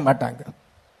நினைக்க மாட்டாங்க.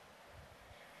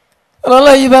 அதனால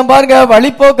இவன் பாருங்க,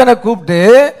 வழிபோக்கனை கூப்பிட்டு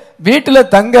வீட்டுல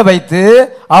தங்க வைத்து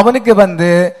அவனுக்கு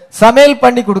சமையல்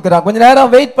பண்ணி கொடுக்கறான். கொஞ்ச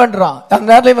நேரம் வெயிட் பண்றான்.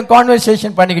 அந்த நேரத்தில் இவன்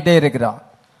கான்வர்சேஷன் பண்ணிக்கிட்டே இருக்கிறான்.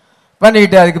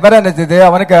 பண்ணிக்கிட்டு அதுக்கு பிறகு என்னது,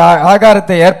 அவனுக்கு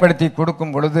ஆகாரத்தை ஏற்படுத்தி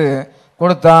கொடுக்கும் பொழுது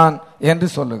கொடுத்தான் என்று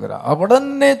சொல்லுகிறான்.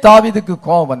 உடனே தாவீதுக்கு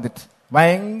கோபம் வந்துட்டு,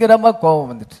 பயங்கரமா கோபம்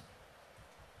வந்துட்டு.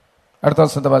 அடுத்த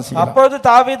வசனத்தை வாசிக்கலாம். அப்பொழுது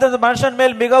தாவீது அந்த மனுஷன்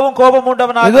மேல் மிகவும் கோபம்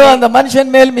உண்டவனாக, இதோ அந்த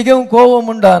மனுஷன் மேல் மிகவும் கோபம்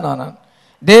உண்டானான்.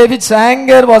 David's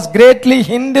anger was greatly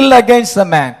kindled against the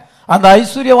man. அந்த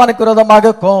ஐஸ்வர்யவானுக்கு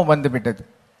விரோதமாக கோபம் வந்து விட்டது.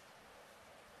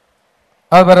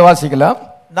 அது வாசிக்கலாம்.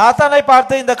 நாத்தானை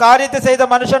பார்த்து, இந்த காரியத்தை செய்த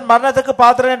மனுஷன் மரணத்துக்கு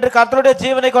பாத்திரன் என்று கர்த்தருடைய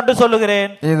ஜீவனை கொண்டு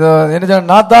சொல்லுகிறேன். இது என்ன,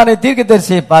 நாத்தானை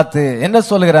தீர்க்கதரிசியை பார்த்து என்ன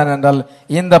சொல்லுகிறான் என்றால்,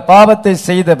 இந்த பாவத்தை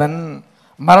செய்தவன்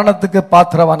மரணத்துக்கு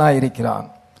பாத்திரவனாய் இருக்கிறான்.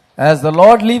 As the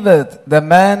Lord liveth, the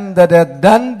man that hath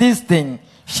done this thing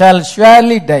shall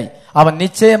surely die. அவன்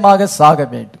நிச்சயமாக சாக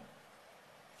வேண்டும்.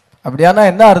 அப்படியானா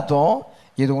என்ன அர்த்தம்?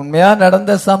 இது உண்மையா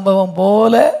நடந்த சம்பவம்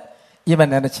போல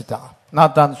இவன் நினைச்சிட்டான்.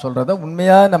 நாத்தான் சொல்றத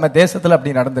உண்மையா நம்ம தேசத்துல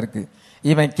அப்படி நடந்திருக்கு.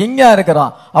 இவன் கிங்கா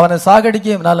இருக்கிறான், அவனை சாகடிக்க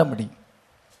இவனால முடியும்.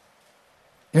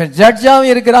 இவன்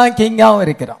ஜட்ஜாவும் இருக்கிறான், கிங்காவும்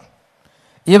இருக்கிறான்.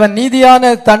 இவன்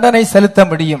நீதியான தண்டனை செலுத்த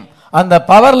முடியும், அந்த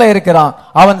பவர்ல இருக்கிறான்.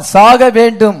 அவன் சாக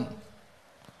வேண்டும்,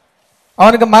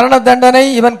 அவனுக்கு மரண தண்டனை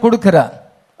இவன் கொடுக்கிறான்.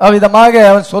 அவ்விதமாக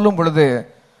அவன் சொல்லும் பொழுது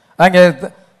அங்கே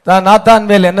நாத்தான்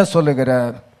மேல் என்ன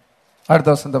சொல்லுகிறார்? அடுத்த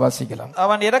வசனத்தை வாசிக்கலாம்.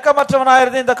 அவன்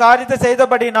இரக்கமற்றவனாயிருந்து இந்த காரியத்தை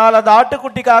செய்தபடினால் அந்த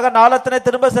ஆட்டுக்குட்டிக்காக நாளத்தினை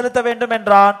திரும்ப செலுத்த வேண்டும்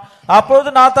என்றான். அப்பொழுது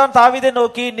நாத்தான் தாவீதை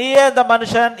நோக்கி, நீயே இந்த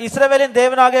மனுஷன், இஸ்ரவேலின்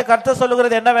தேவனாகிய கர்த்தர்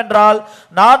சொல்லுகிறது என்னவென்றால்,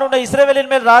 நான் உன்னை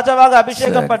இஸ்ரவேலின் மேல் ராஜாவாக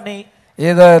அபிஷேகம் பண்ணி.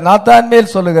 இத நாத்தான்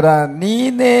மேல் சொல்லுகிறான்,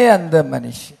 நீனே அந்த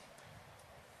மனுஷன்,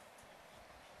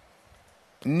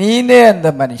 நீனே அந்த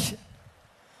மனுஷன்.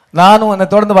 நானும் உன்னை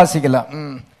தொடர்ந்து வாசிக்கலாம்.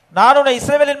 நான் உன்னை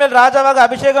இஸ்ரவேலின் மேல் ராஜாவாக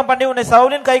அபிஷேகம் பண்ணி உன்னை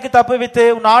சவுலின் கைக்கு தப்புவித்து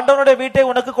உன் ஆண்டவனுடைய வீட்டை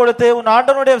உனக்கு கொடுத்து உன்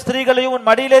ஆண்டவனுடைய ஸ்திரீகளையும் உன்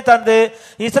மடியிலே தந்து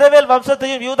இஸ்ரவேல்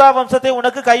வம்சத்தையும் யூதா வம்சத்தையும்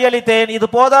உனக்கு கையளித்தேன். இது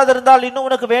போதாதிருந்தால் இன்னும்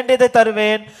உனக்கு வேண்டியதை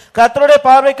தருவேன். கர்த்தருடைய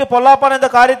பார்வைக்கு பொல்லாப்பான இந்த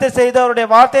காரியத்தை செய்து அவருடைய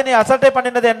வார்த்தையை நீ அசட்டை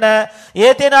பண்ணினது என்ன?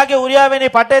 ஏத்தேனாகிய உரியாவை நீ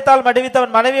பட்டயத்தால் மடிவித்து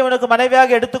அவன் மனைவி அவனுக்கு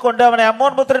மனைவியாக எடுத்துக்கொண்டு அவனை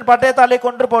அம்மோன் புத்திரன் பட்டயத்தாலே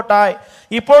கொன்று போட்டாய்.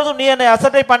 இப்பொழுதும் நீ என்னை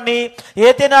அசட்டை பண்ணி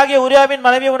ஏத்தேனாகிய உரியாவின்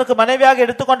மனைவி உனக்கு மனைவியாக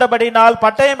எடுத்துக்கொண்டபடினால்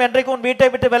பட்டயம் என்றைக்கு உன்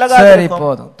வீட்டை விட்டு சரி,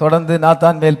 போதும். தொடர்ந்து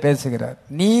நாத்தான் மேல் பேசுகிறார்,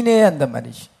 நீனே அந்த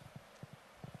மனுஷன்.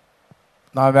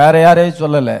 நான் வேற யாரையும்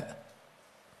சொல்லல,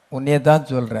 உன்னையே தான்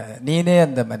சொல்றேன். நீனே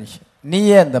அந்த மனுஷன்,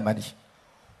 நீயே அந்த மனுஷன்.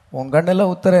 உன் கண்ணுல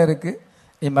உத்தரம் இருக்கு,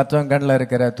 நீ மற்றவன் கண்ணில்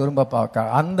இருக்கிற துரும்ப பார்க்க.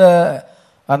 அந்த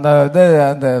அந்த இது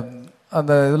அந்த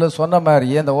அந்த இதுல சொன்ன மாதிரி,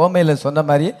 அந்த ஓமையில சொன்ன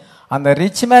மாதிரி, அந்த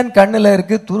ரிச் மேன் கண்ணுல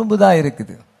இருக்கு, துரும்பு தான்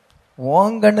இருக்குது.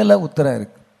 உன் கண்ணுல உத்தரம்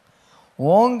இருக்கு.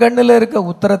 உன் கண்ணுல இருக்க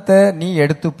உத்தரத்தை நீ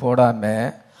எடுத்து போடாம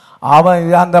அவன்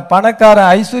அந்த பணக்காரன்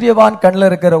ஐஸ்வர்யவான் கண்ணில்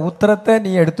இருக்கிற உத்தரத்தை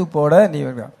நீ எடுத்து போட நீ.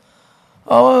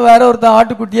 அவன் வேற ஒருத்தன்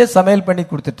ஆட்டுக்குட்டியே சமையல் பண்ணி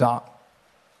கொடுத்துட்டான்.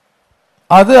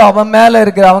 அது அவன் மேல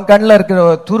இருக்கிற, அவன் கண்ணில் இருக்கிற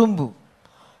துரும்பு.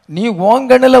 நீ உன்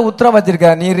கண்ணில் உத்தரம் வச்சிருக்க.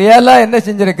 நீ ரியலா என்ன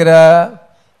செஞ்சிருக்கிற?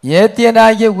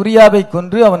 ஏத்தியனாகிய உரியாவை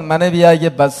கொன்று அவன் மனைவியாகிய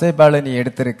பத்சேபாளை நீ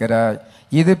எடுத்திருக்கிறாய்.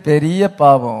 இது பெரிய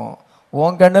பாவம்.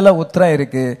 உன் கண்ணில் உத்தரம்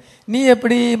இருக்கு. நீ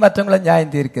எப்படி மற்றவங்களை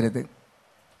நியாயம் தீர்க்கிறது?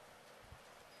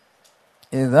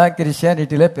 இதுதான்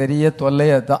கிறிஸ்டியானிட்டியில பெரிய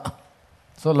தொல்லையே தான்.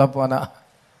 சொல்ல போனா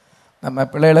நம்ம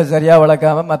பிள்ளைகளை சரியா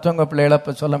வளர்க்காம மற்றவங்க பிள்ளைகளை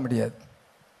சொல்ல முடியாது.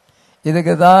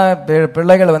 இதுக்கு தான்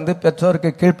பிள்ளைகள் பெற்றோருக்கு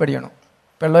கீழ்ப்படியணும்.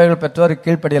 பிள்ளைகள் பெற்றோருக்கு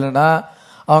கீழ்ப்படியலைன்னா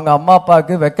அவங்க அம்மா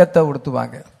அப்பாவுக்கு வெக்கத்தை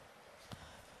உடுத்துவாங்க.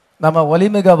 நம்ம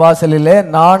ஒலிமிக வாசலிலே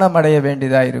நாணம் அடைய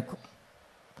வேண்டியதாக இருக்கும்.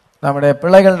 நம்முடைய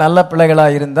பிள்ளைகள் நல்ல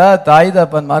பிள்ளைகளாக இருந்தால் தாய்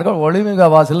தப்பன்மார்கள் ஒலிமிக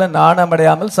வாசலில் நாணம்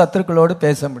அடையாமல் சத்துருக்களோடு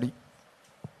பேச முடியும்,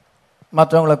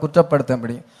 மற்றவங்களை குற்றப்படுத்த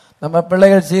முடியும். நம்ம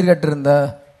பிள்ளைகள் சீர்கட்டு இருந்த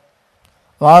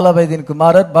வாலவைதின்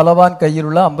குமாரர் பலவான் கையில்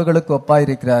உள்ள அம்புகளுக்கு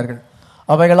ஒப்பாயிருக்கிறார்கள்.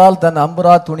 அவைகளால் தன்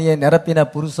அம்புரா துணியை நிரப்பின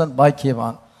புருஷன்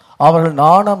பாக்கியவான். அவர்கள்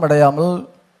நாணம் அடையாமல்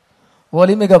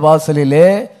ஒலிமிக வாசலிலே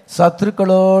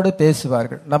சத்துருக்களோடு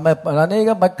பேசுவார்கள். நம்ம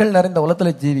அநேக மக்கள் நிறைந்த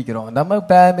உலகத்தில் ஜீவிக்கிறோம். நம்ம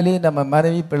ஃபேமிலி, நம்ம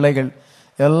மனைவி, பிள்ளைகள்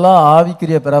எல்லாம்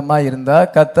ஆவிக்குரிய பிரமா இருந்தா,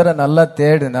 கத்தரை நல்லா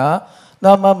தேடுனா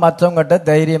நம்ம மற்றவங்ககிட்ட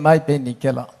தைரியமாய் போய்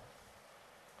நிக்கலாம்.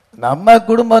 நம்ம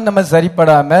குடும்பம் நம்ம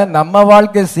சரிப்படாம, நம்ம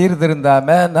வாழ்க்கை சீர்திருந்தாம,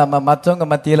 நம்ம மற்றவங்க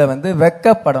மத்தியில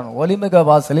வெக்கப்படணும். ஒலிமிக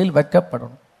வாசலில்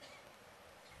வெக்கப்படணும்.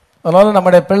 அதனால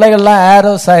நம்முடைய பிள்ளைகள்லாம்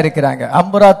ஆரோஸா இருக்கிறாங்க.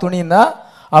 அம்புரா துணின்னா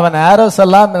அவன் ஆரோஸ்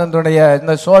எல்லாம்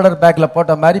இந்த ஷோல்டர் பேக்ல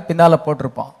போட்ட மாதிரி பின்னால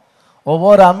போட்டிருப்பான்.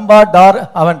 ஒவ்வொரு அம்பா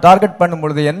அவன் டார்கெட் பண்ணும்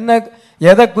பொழுது என்ன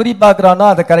எதை குறி பார்க்கிறானோ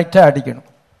அதை கரெக்டா அடிக்கணும்.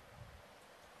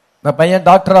 இந்த பையன்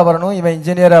டாக்டரா வரணும், இவன்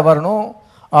இன்ஜினியரா வரணும்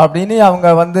அப்படின்னு அவங்க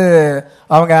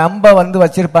அவங்க அம்பை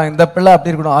வச்சிருப்பாங்க. இந்த பிள்ளை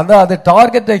அப்படி இருக்கணும். அது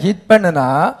டார்கெட்டை ஹிட் பண்ணுனா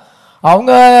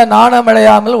அவங்க நாணம்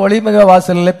அடையாமல் ஒளிமிக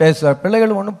வாசலில் பேசுவார்.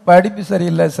 பிள்ளைகள் ஒன்றும் படிப்பு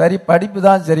சரியில்லை, படிப்பு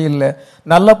தான் சரியில்லை,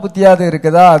 நல்ல புத்தியாவது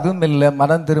இருக்குதா, அதுவும் இல்லை,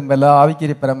 மனம் திரும்பல,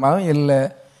 ஆவிக்கிரி பிரமாவும் இல்லை,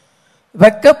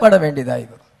 வெக்கப்பட வேண்டியதாகி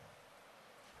வரும்.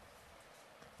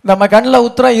 நம்ம கண்ணில்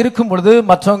உத்தரம் இருக்கும் பொழுது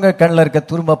மற்றவங்க கண்ணில் இருக்க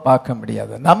துரும்ப பார்க்க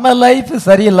முடியாது. நம்ம லைஃப்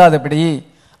சரியில்லாதபடி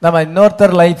நம்ம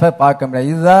இன்னொருத்தர் லைஃபை பார்க்க முடியாது.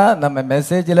 இதுதான் நம்ம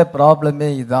மெசேஜில் ப்ராப்ளமே.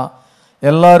 இதுதான்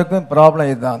எல்லாருக்கும் ப்ராப்ளம்.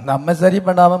 இதுதான் நம்ம சரி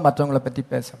பண்ணாமல் மற்றவங்களை பற்றி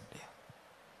பேச முடியாது.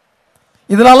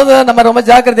 இதனாலதான் நம்ம ரொம்ப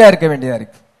ஜாக்கிரதையா இருக்க வேண்டியதா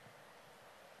இருக்கு.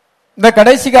 இந்த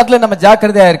கடைசி காலத்துல நம்ம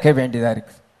ஜாக்கிரதையா இருக்க வேண்டியதா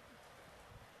இருக்கு.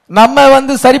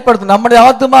 நம்ம சரிப்படுத்தணும். நம்முடைய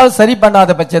ஆத்மாவை சரி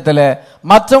பண்ணாத பட்சத்துல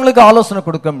மற்றவங்களுக்கு ஆலோசனை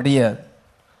கொடுக்க முடியாது,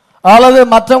 அல்லது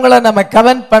மற்றவங்களை நம்ம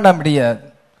கமெண்ட் பண்ண முடியாது.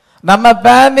 நம்ம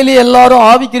ஃபேமிலி எல்லாரும்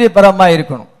ஆவிக்குரிய பரமா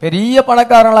இருக்கணும். பெரிய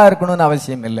பணக்காரங்களா இருக்கணும்னு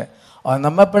அவசியம் இல்லை.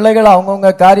 நம்ம பிள்ளைகள்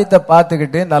அவங்கவுங்க காரியத்தை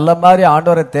பார்த்துக்கிட்டு நல்ல மாதிரி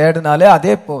ஆண்டவரை தேடினாலே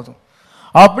அதே போதும்.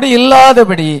 அப்படி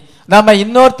இல்லாதபடி நம்ம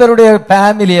இன்னொருத்தருடைய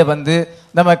ஃபேமிலியை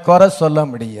நம்ம குறை சொல்ல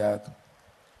முடியாது.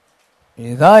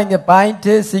 இதுதான் இங்க பாயிண்ட்,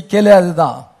 சிக்கலே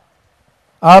அதுதான்.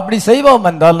 அப்படி செய்வோம்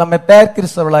என்றால் நம்ம பேர்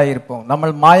கிறிஸ்தவர்களாக இருப்போம்,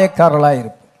 நம்ம மாயக்காரர்களாக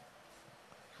இருப்போம்.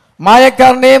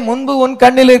 மாயக்காரனே, முன்பு உன்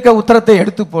கண்ணில் இருக்க உத்தரத்தை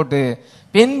எடுத்து போட்டு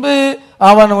பின்பு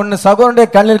அவன் உன் சகோதரனுடைய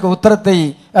கண்ணில் இருக்க உத்தரத்தை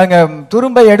அங்க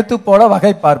துரும்பை எடுத்து போட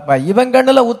வகை பார்ப்பாய். இவன்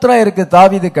கண்ணுல உத்தரம் இருக்கு,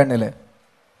 தாவீது கண்ணுல.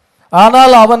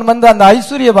 ஆனால் அவன் அந்த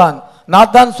ஐஸ்வர்யவான்,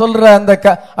 நான் தான் சொல்ற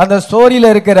அந்த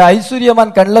ஸ்டோரியில இருக்கிற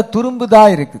ஐஸ்வர்யவான் கண்ணில் துரும்பு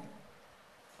தான் இருக்கு.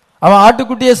 அவன்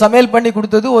ஆட்டுக்குட்டியை சமையல் பண்ணி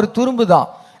கொடுத்தது ஒரு துரும்பு தான்.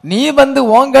 நீ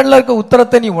உன் கண்ணில் இருக்க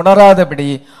உத்தரத்தை நீ உணராதபடி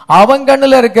அவன்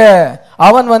கண்ணில் இருக்க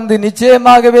அவன்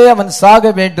நிச்சயமாகவே அவன்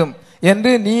சாக வேண்டும்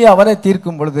என்று நீ அவனை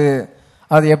தீர்க்கும் பொழுது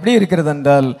அது எப்படி இருக்கிறது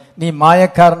என்றால் நீ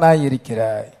மாயக்காரனாய்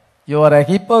இருக்கிறாய். You are a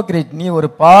hypocrite. நீ ஒரு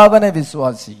பாவன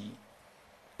விசுவாசி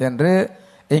என்று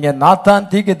இங்க நாத்தான்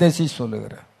தீர்க்கதரிசி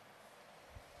சொல்லுகிறார்.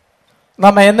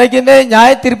 நம்ம என்னைக்குமே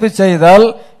நியாய தீர்ப்பு செய்தால்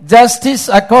justice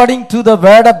according to the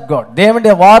word of God,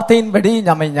 தேவனுடைய வார்த்தையின்படி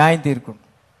நம்ம நியாயம் தீர்க்கணும்.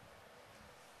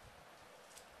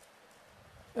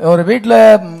 ஒரு வீட்டில்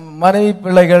மனைவி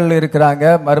பிள்ளைகள் இருக்கிறாங்க,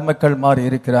 மருமக்கள் மாதிரி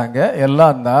இருக்கிறாங்க,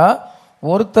 எல்லாம் தான்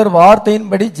ஒருத்தர்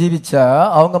வார்த்தையின்படி ஜீவிச்சா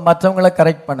அவங்க மற்றவங்களை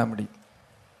கரெக்ட் பண்ண முடியும்.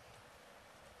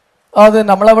 அது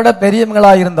நம்மளை விட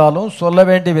பெரியவங்களா இருந்தாலும் சொல்ல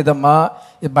வேண்டிய விதமா,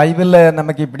 பைபிள்ல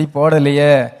நமக்கு இப்படி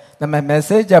போடலையே, நம்ம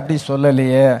மெசேஜ் அப்படி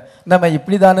சொல்லலையே, நம்ம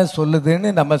இப்படிதானே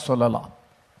சொல்லுதுன்னு நம்ம சொல்லலாம்.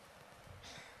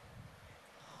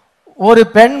 ஒரு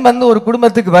பெண் ஒரு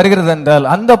குடும்பத்துக்கு வருகிறது என்றால்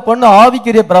அந்த பொண்ணு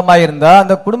ஆவிக்குரிய பிரமா இருந்தா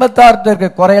அந்த குடும்பத்தார்கிட்ட இருக்க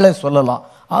குறைகளை சொல்லலாம்.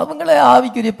 அவங்களே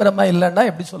ஆவிக்குரிய பிரமா இல்லைன்னா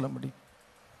எப்படி சொல்ல முடியும்?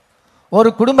 ஒரு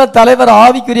குடும்ப தலைவர்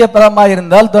ஆவிக்குரிய பிரமா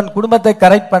இருந்தால் தன் குடும்பத்தை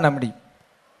கரெக்ட் பண்ண முடியும்,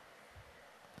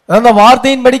 அந்த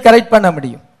வார்த்தையின்படி கரெக்ட் பண்ண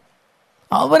முடியும்.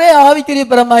 அவரே ஆவிக்குரிய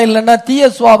பிரமா இல்லைன்னா தீய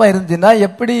சுவாபம் இருந்துச்சுன்னா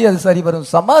எப்படி அது சரி வரும்?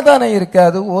 சமாதானம்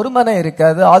இருக்காது, ஒருமனை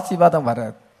இருக்காது, ஆசீர்வாதம்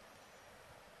வராது.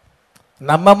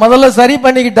 நம்ம முதல்ல சரி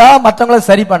பண்ணிக்கிட்டா மற்றவங்களை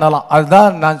சரி பண்ணலாம்.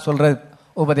 அதுதான் நான் சொல்ற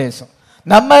உபதேசம்.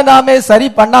 நாமே சரி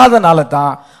பண்ணாதனால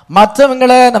தான்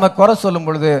மற்றவங்களை நம்ம குறை சொல்லும்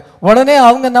பொழுது உடனே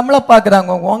அவங்க நம்மளை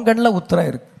பார்க்குறாங்க. உன் கண்ணில் உத்தரம்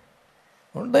இருக்கு,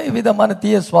 ஒன்றே விதமான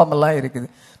தீய சுவாமெல்லாம் இருக்குது,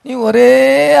 நீ ஒரே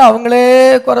அவங்களே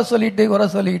குறை சொல்லிட்டு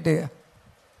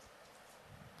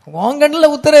உன்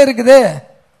கண்ணில் உத்தரம் இருக்குது,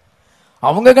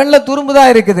 அவங்க கண்ணில் துரும்பு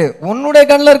தான் இருக்குது. உன்னுடைய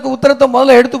கண்ணில் இருக்க உத்தரத்தை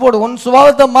முதல்ல எடுத்து போடு, உன்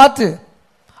சுபாவத்தை மாற்று,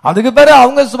 அதுக்கு பிறகு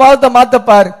அவங்க சுபாவத்தை மாத்த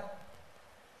பாரு.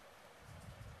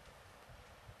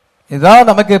 இதுதான்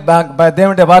நமக்கு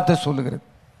தேவனுடைய வார்த்தை சொல்லுகிறது.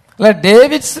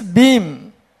 David's beam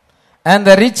and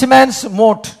the rich man's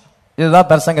mote, இதுதான்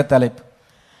பிரசங்க தலைப்பு.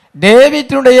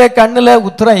 டேவிட்டுடைய கண்ணுல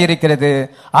உத்தரம் இருக்கிறது,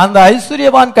 அந்த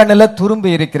ஐஸ்வர்யவான் கண்ணுல துரும்பு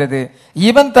இருக்கிறது.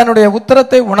 இவன் தன்னுடைய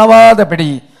உத்தரத்தை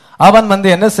உணவாதபடி அவன்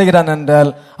என்ன செய்கிறான் என்றால்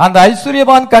அந்த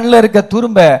ஐஸ்வர்யவான் கண்ணில் இருக்க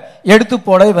துரும்ப எடுத்து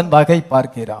போட இவன் வகை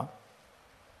பார்க்கிறான்.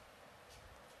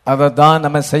 அதான்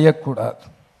நம்ம செய்யக்கூடாது.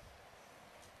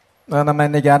 நம்ம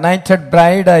இன்னைக்கு அனாயிண்டட்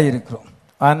பிரைடா இருக்கிறோம்.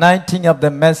 அனாயிண்டிங் ஆஃப் த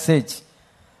மெசேஜ்,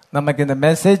 நமக்கு இந்த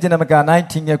மெசேஜ் நமக்கு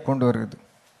அனாயிண்டிங்கை கொண்டு வருது.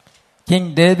 கிங்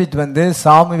டேவிட்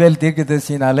சாமுவேல்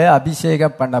தீர்க்கதரிசியினாலே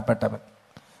அபிஷேகம் பண்ணப்பட்டவன்,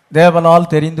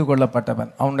 தேவனால் தெரிந்து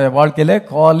கொள்ளப்பட்டவன். அவனுடைய வாழ்க்கையில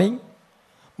காலிங்,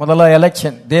 முதல்ல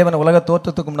எலெக்ஷன். தேவன் உலக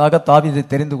தோற்றத்துக்கு முன்னாக தாவீதை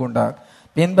தெரிந்து கொண்டார்.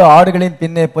 பின்பு ஆடுகளின்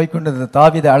பின்னே போய்கொண்டிருந்த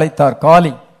தாவீதை அழைத்தார்,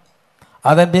 காலிங்.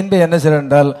 அதன் பின்பு என்ன செய்ய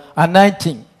என்றால்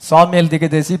அனாயிண்டிங். சாமுவேல்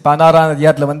தீர்க்கதரிசி 16ஆம்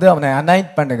அதிகாரத்தில் அவனை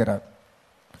அனாயிண்ட் பண்ணுகிறார்.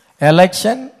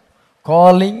 Election,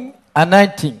 calling,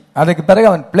 anointing. அதுக்கு பிறகு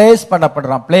அவன் பிளேஸ்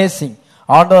பண்ணப்படுறான், பிளேசிங்.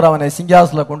 ஆண்டவர் அவனை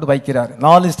சிங்காசனத்தில் கொண்டு வைக்கிறார்.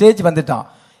 4 ஸ்டேஜ் வந்துட்டான்.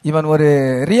 இவன் ஒரு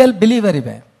ரியல் பிலீவர்.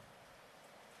 இவன்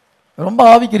ரொம்ப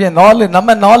ஆவிக்குரிய.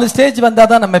 நம்ம 4 ஸ்டேஜ்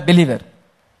வந்தாதான் நம்ம பிலீவர்.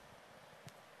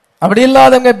 அப்படி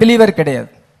இல்லாதவங்க பிலீவர்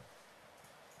கிடையாது.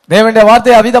 தேவனுடைய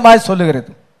வார்த்தை அவிதமாய்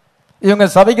சொல்லுகிறது. இவங்க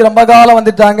சபைக்கு ரொம்ப காலம்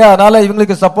வந்துட்டாங்க, அதனால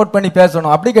இவங்களுக்கு சப்போர்ட் பண்ணி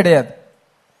பேசணும், அப்படி கிடையாது.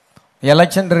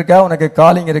 எலெக்ஷன் இருக்கா, உனக்கு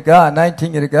காலிங் இருக்கா,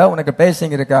 அனாயிண்டிங் இருக்கா, உனக்கு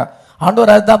பேசிங் இருக்கா,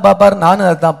 ஆண்டவர் அதுதான் பார்ப்பாரு, நானும்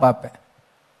அதுதான் பார்ப்பேன்.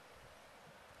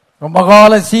 ரொம்ப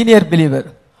கால சீனியர் பிலீவர்,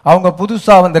 அவங்க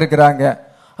புதுசா வந்திருக்கிறாங்க,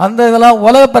 அந்த இதெல்லாம்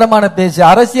உலகப்பரமான பேச்சு,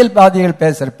 அரசியல்வாதிகள்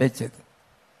பேசுற பேச்சு.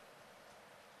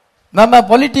 நம்ம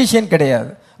பொலிட்டீஷியன்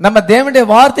கிடையாது. நம்ம தேவனுடைய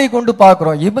வார்த்தையை கொண்டு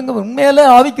பார்க்கிறோம். இவங்க உண்மையில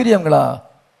ஆவிக்குரியவங்களா?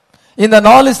 இந்த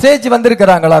 4 ஸ்டேஜ்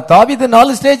வந்திருக்கிறாங்களா? தாவீது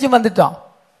 4 ஸ்டேஜ் வந்துட்டான்.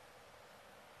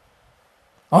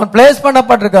 அவன் பிளேஸ்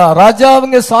பண்ணப்பட்டிருக்கான்,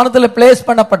 ராஜாவுங்க ஸ்தானத்தில் பிளேஸ்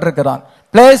பண்ணப்பட்டிருக்கிறான்.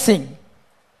 பிளேசிங்.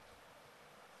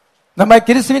 நம்ம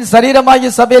கிறிஸ்துவின்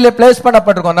சரீரமாகிய சபையில பிளேஸ்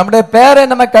பண்ணப்பட்டிருக்கோம். நம்முடைய பேரை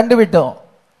நம்ம கண்டுவிட்டோம்.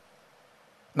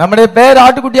 நம்முடைய பேர்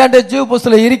ஆட்டுக்குட்டியாண்ட ஜீவ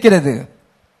புஸ்தகத்தில் இருக்கிறது.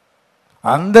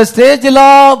 அந்த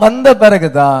ஸ்டேஜ்லாம் வந்த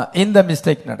பிறகுதான் இந்த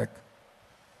மிஸ்டேக் நடக்கு.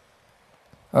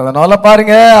 அதனால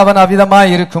பாருங்க, அவன் அவிதமா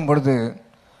இருக்கும் பொழுது,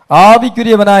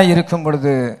 ஆவிக்குரியவனாய் இருக்கும்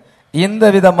பொழுது இந்த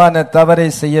விதமான தவறை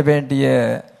செய்ய வேண்டிய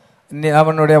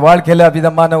அவனுடைய வாழ்க்கையில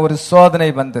அவிதமான ஒரு சோதனை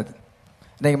வந்தது.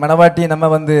 இன்னைக்கு மனவாட்டி நம்ம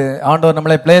ஆண்டவர்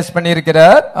நம்மளை பிளேஸ் பண்ணி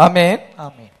இருக்கிறார். ஆமென்,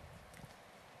 ஆமென்.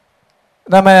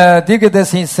 நம்ம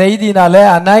தீர்க்கதரிசி செய்தினால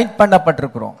அனாயிண்ட்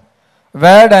பண்ணப்பட்டிருக்கிறோம்.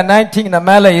 வேர்ட் அனாயிண்டிங் நம்ம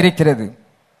மேல இருக்கிறது.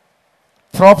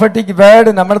 ப்ராஃபட்டிக் வேர்டு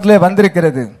நம்மிடத்துல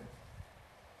வந்திருக்கிறது.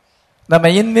 நம்ம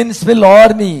இன்வின்சிபிள்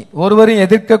ஆர்மி, ஒருவரையும்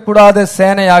எதிர்க்கக்கூடாத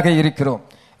சேனையாக இருக்கிறோம்.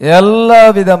 எல்லா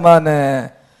விதமான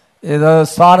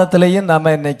ஸ்தானத்திலையும்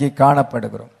நம்ம இன்னைக்கு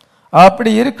காணப்படுகிறோம்.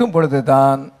 அப்படி இருக்கும்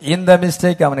பொழுதுதான் இந்த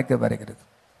மிஸ்டேக் அவனுக்கு வருகிறது.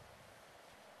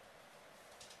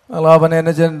 அவன்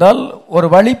என்ன சென்றால் ஒரு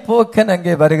வழிபோக்கன்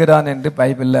அங்கே வருகிறான் என்று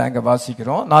பைபிள்ல அங்க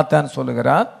வாசிக்கிறோம். நாத்தான்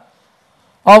சொல்லுகிறான்,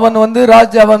 அவன்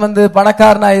அவன்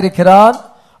பணக்காரனா இருக்கிறான்.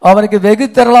 அவனுக்கு வெகு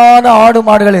திரளான ஆடு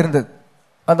மாடுகள் இருந்தது.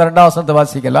 அந்த 2ஆம் வசனத்தை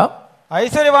வாசிக்கலாம்.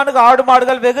 ஐஸ்வர்யவானுக்கு ஆடு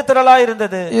மாடுகள் வெகு திரளா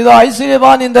இருந்தது. இது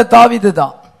ஐஸ்வர்யவான் இந்த தாவீது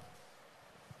தான்.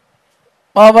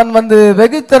 அவன்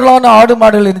வெகு திரளான ஆடு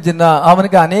மாடுகள் இருந்துச்சுன்னா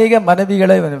அவனுக்கு அநேக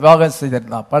மனைவிகளை விவாகம்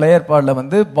செய்திருந்தான். பழைய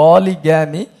ஏற்பாடுல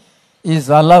polygamy is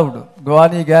allowed,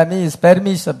 polygamy is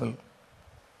permissible.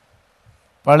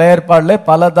 பழைய ஏற்பாடுல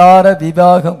பலதார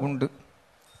விவாகம் உண்டு.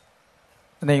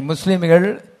 இன்னைக்கு முஸ்லிம்கள்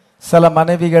சில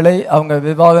மனைவிகளை அவங்க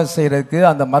விவாகம் செய்யறதுக்கு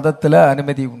அந்த மதத்துல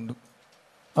அனுமதி உண்டு.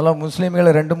 அதெல்லாம் முஸ்லிம்கள்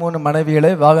 2-3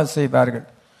 மனைவிகளை விவாகம் செய்வார்கள்.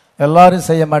 எல்லாரும்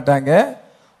செய்ய மாட்டாங்க,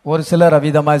 ஒரு சிலர்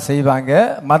அவிதமாக செய்வாங்க.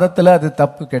 மதத்தில் அது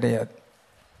தப்பு கிடையாது.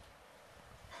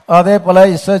 அதே போல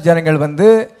இஸ்ரவேல் ஜனங்கள்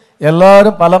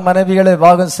எல்லாரும் பல மனைவிகளை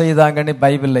விவாகம் செய்தாங்கன்னு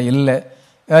பைபிள்ல இல்லை.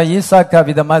 ஈசாக்கு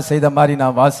அவிதமாக செய்த மாதிரி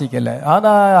நான் வாசிக்கல.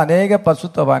 ஆனா அநேக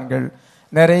பசுத்தவான்கள்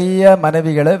நிறைய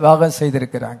மனைவிகளை விவாகம்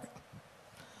செய்திருக்கிறாங்க.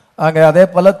 அங்க அதே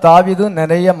போல தாவீதும்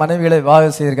நிறைய மனைவிகளை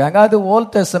விவாகம் செய்திருக்காங்க. அது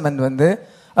ஓல்ட் டெஸ்டமென்ட்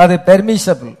அது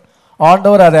பெர்மிசபிள்.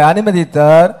 ஆண்டவர் அதை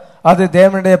அனுமதித்தார். அது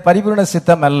தேவனுடைய பரிபூர்ண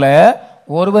சித்தம் அல்ல.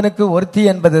 ஒருவனுக்கு ஒருத்தி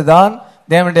என்பதுதான்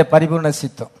தேவனுடைய பரிபூர்ண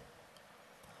சித்தம்.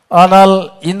 ஆனால்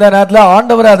இந்த நேரத்தில்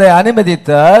ஆண்டவர் அதை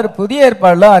அனுமதித்தார். புதிய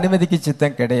ஏற்பாடுல அனுமதிக்கு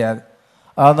சித்தம் கிடையாது.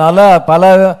 அதனால பல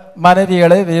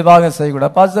மனைவிகளை விவாகம்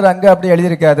செய்யக்கூடாது. பாஸ்டர் அங்க அப்படி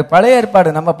எழுதியிருக்காது. பழைய ஏற்பாடு,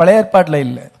 நம்ம பழைய ஏற்பாடுல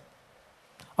இல்லை.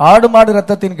 ஆடு மாடு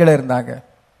ரத்தத்தின் கீழே இருந்தாங்க.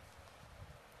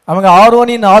 அவங்க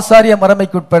ஆரோனின் ஆசாரிய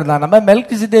முறைமைக்கு உட்படுதான். நம்ம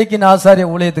மெல்கிசேதேக்கின் ஆசாரிய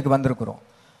ஊழியத்துக்கு வந்திருக்கிறோம்.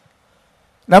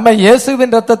 நம்ம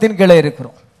இயேசுவின் ரத்தத்தின் கீழே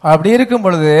இருக்கிறோம். அப்படி இருக்கும்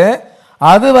பொழுது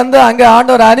அது அங்க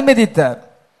ஆண்டவர் அனுமதித்தார்.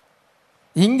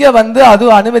 இங்க அது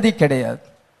அனுமதி கிடையாது.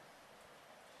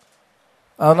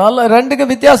 அதனால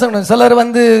ரெண்டுக்கும் வித்தியாசம். சிலர்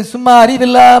சும்மா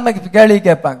அறிவில்லாம கேள்வி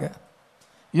கேட்பாங்க,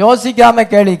 யோசிக்காம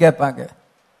கேள்வி கேட்பாங்க.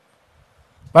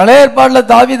 பழைய ஏற்பாடுல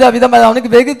தாவீது விதம் அவனுக்கு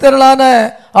வெகு திரளான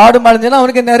ஆடு மாடுனா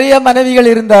அவனுக்கு நிறைய மனைவிகள்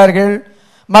இருந்தார்கள்.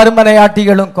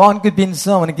 மறுமனையாட்டிகளும்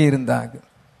கான்குபின்ஸும் அவனுக்கு இருந்தாங்க.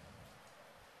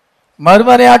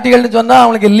 மறுமனையாட்டிகள்னு சொன்னா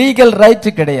அவனுக்கு லீகல் ரைட்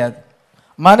கிடையாது.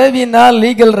 மனைவினா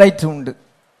லீகல் ரைட் உண்டு,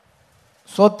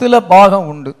 சொத்துல பாகம்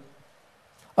உண்டு.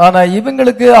 ஆனா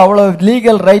இவங்களுக்கு அவ்வளவு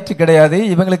லீகல் ரைட் கிடையாது.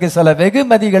 இவங்களுக்கு சில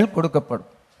வெகுமதிகள் கொடுக்கப்படும்.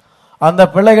 அந்த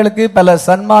பிள்ளைகளுக்கு பல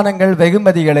சன்மானங்கள்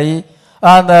வெகுமதிகளை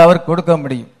அவர் கொடுக்க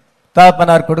முடியும்,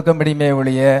 தாப்பனார் கொடுக்க முடியுமே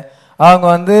ஒழிய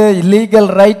அவங்க லீகல்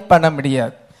ரைட் பண்ண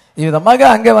முடியாது. இவ்விதமாக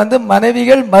அங்க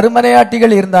மனைவிகள்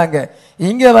மறுமனையாட்டிகள் இருந்தாங்க.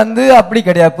 இங்க அப்படி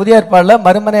கிடையாது. புதிய ஏற்பாடுல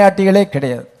மறுமனையாட்டிகளே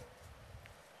கிடையாது.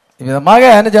 இவ்விதமாக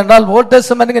என்ன சொன்னால் ஓல்ட்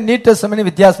டெஸ்டமென்ட்க்கு நியூ டெஸ்டமென்ட்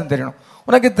வித்தியாசம் தெரியணும்.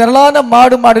 உனக்கு திரளான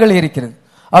மாடுகள் இருக்கிறது,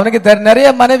 அவனுக்கு நிறைய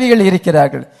மனைவிகள்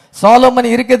இருக்கிறார்கள். சாலமன்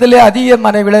இருக்கிறதுலே அதிக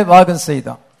மனைவிகளை வாகம்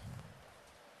செய்தான்.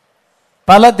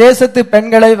 பல தேசத்து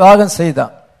பெண்களை வாகம்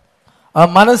செய்தான்.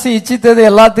 அவன் மனசு இச்சித்தது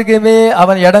எல்லாத்துக்குமே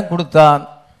அவன் இடம் கொடுத்தான்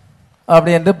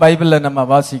அப்படி என்று பைபிள்ல நம்ம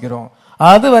வாசிக்கிறோம்.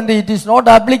 அது it is not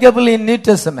applicable in new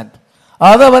testament.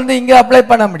 அதை இங்க அப்ளை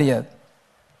பண்ண முடியாது.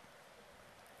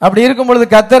 அப்படி இருக்கும் பொழுது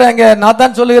கர்த்தர் அங்க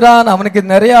நாத்தான் சொல்லுகிறான், அவனுக்கு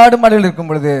நிறைய ஆடு மாடுகள் இருக்கும்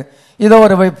பொழுது இதோ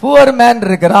ஒரு புவர் மேன்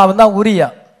இருக்கிறான், அவன் தான் உரியா.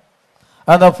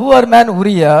 அந்த புவர் மேன்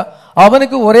உரியா,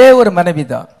 அவனுக்கு ஒரே ஒரு மனைவி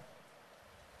தான்.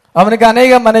 அவனுக்கு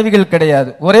அநேக மனைவிகள் கிடையாது,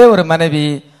 ஒரே ஒரு மனைவி.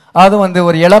 அது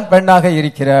ஒரு இளம் பெண்ணாக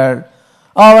இருக்கிறாள்.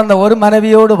 அவன் அந்த ஒரு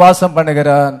மனைவியோடு வாசம்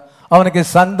பண்ணுகிறான். அவனுக்கு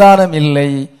சந்தானம் இல்லை.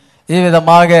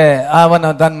 இவ்விதமாக அவன்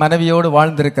தன் மனைவியோடு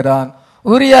வாழ்ந்திருக்கிறான்.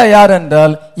 உரியா யார்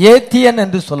என்றால் ஏத்தியன்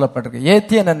என்று சொல்லப்பட்டிருக்கு.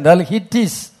 ஏத்தியன் என்றால்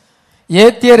ஹிட்டிஸ்.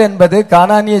 ஏத்தியர் என்பது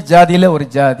கானானிய ஜாதியில ஒரு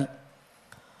ஜாதி.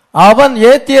 அவன்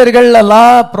ஏத்தியர்கள்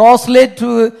எல்லாம் ப்ராஸ்லேட் டு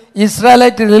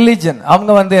இஸ்ரேலைட் ரிலிஜன்.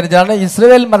 அவங்க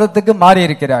இஸ்ரேல் மதத்துக்கு மாறி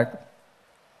இருக்கிறார்கள்.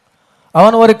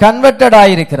 அவன் ஒரு கன்வெர்டட்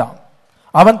ஆயிருக்கிறான்.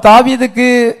 அவன் தாவீதுக்கு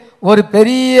ஒரு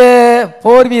பெரிய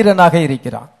போர் வீரனாக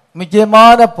இருக்கிறான்.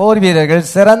 முக்கியமான போர் வீரர்கள்,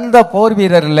 சிறந்த போர்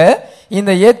வீரர்ல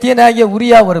இந்த ஏத்தியனாகிய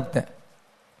உரியா ஒருத்தன்.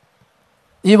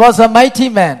 He was a mighty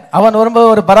man. அவன் ரொம்ப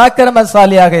ஒரு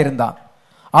பராக்கிரமசாலியாக இருந்தான்.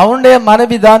 அவனுடைய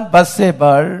மனைவிதான்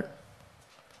பத்சேபாள்.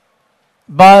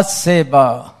 பாத்சேபா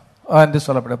என்று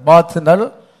சொல்லப்படும். பாத் என்றால்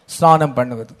ஸ்நானம்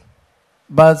பண்ணுவது.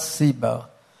 பாத்சேபா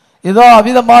இதோ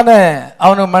அவ்விதமான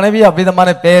அவனுடைய மனைவி அவ்விதமான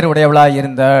பெயர் உடையவளாக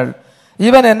இருந்தாள்.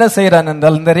 இவன் என்ன செய்யறான்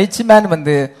என்றால், இந்த ரிச் மேன்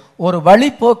ஒரு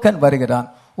வழிபோக்கன் வருகிறான்,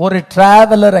 ஒரு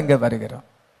டிராவலர் அங்க வருகிறான்.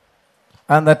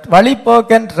 அந்த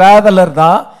வழிபோக்கன் டிராவலர்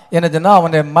தான் என்ன சொன்னா,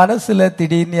 அவனுடைய மனசுல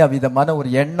திடீர்னு அவ்விதமான ஒரு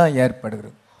எண்ணம்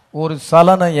ஏற்படுகிறது, ஒரு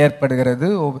சலனம் ஏற்படுகிறது.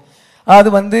 அது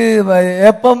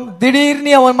எப்ப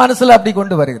திடீர்னு அவன் மனசுல அப்படி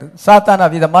கொண்டு வருகிறது. சாத்தான்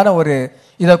அவ்விதமான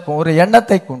ஒரு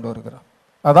எண்ணத்தை கொண்டு வருகிறான்.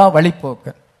 அதான்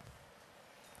வழிபோக்கன்.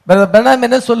 பிரதர்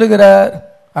என்ன சொல்லுகிறார்,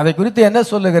 அதை குறித்து என்ன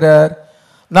சொல்லுகிறார்?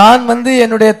 நான்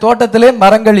என்னுடைய தோட்டத்திலே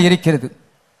மரங்கள் இருக்கிறது.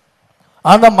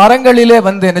 அந்த மரங்களிலே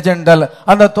என்ன சென்றால்,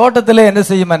 அந்த தோட்டத்திலே என்ன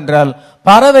செய்யும் என்றால்,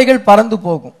 பறவைகள் பறந்து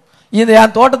போகும். இந்த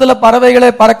என் தோட்டத்துல பறவைகளே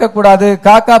பறக்கக்கூடாது,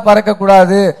 காக்கா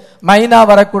பறக்கக்கூடாது, மைனா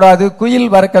வரக்கூடாது, குயில்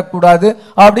வரக்கூடாது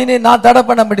அப்படின்னு நான் தடை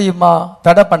பண்ண முடியுமா?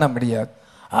 தடை பண்ண முடியாது.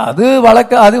 அது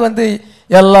வழக்க அது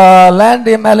எல்லா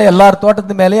லேண்ட் மேல எல்லார்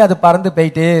தோட்டத்து மேலேயும் அது பறந்து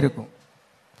போயிட்டே இருக்கும்.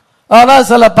 ஆனா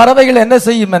சில பறவைகள் என்ன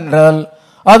செய்யும் என்றால்,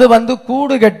 அது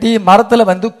கூடு கட்டி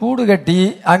மரத்துல கூடு கட்டி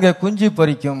அங்க குஞ்சு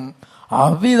பொரிக்கும்.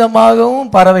 அவ்விதமாகவும்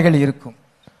பறவைகள் இருக்கும்.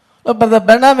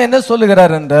 பெண்ணாம் என்ன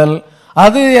சொல்லுகிறார் என்றால்,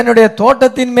 அது என்னுடைய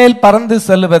தோட்டத்தின் மேல் பறந்து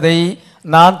செல்வதை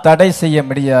நான் தடை செய்ய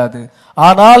முடியாது.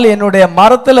 ஆனால் என்னுடைய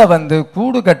மரத்துல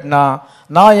கூடு கட்டினா,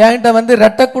 நான் என்கிட்ட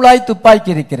ரெட்டை குழாய்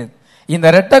துப்பாக்கி இருக்கிறது. இந்த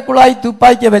ரெட்டை குழாய்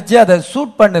துப்பாக்கியை வச்சு அதை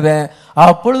ஷூட் பண்ணுவேன்,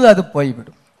 அப்பொழுது அது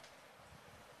போய்விடும்.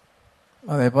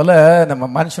 அதே போல நம்ம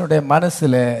மனுஷனுடைய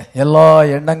மனசுல எல்லா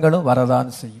எண்ணங்களும் வரதான்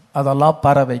செய்யும். அதெல்லாம்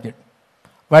பறவைகள்,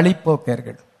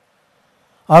 வழிப்போக்கர்கள்.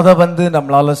 அதை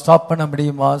நம்மளால ஸ்டாப் பண்ண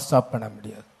முடியுமா? ஸ்டாப் பண்ண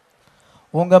முடியாது.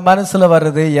 உங்க மனசுல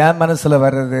வர்றது, என் மனசுல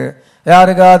வர்றது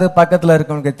யாருக்காவது பக்கத்துல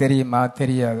இருக்கவங்களுக்கு தெரியுமா?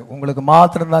 தெரியாது. உங்களுக்கு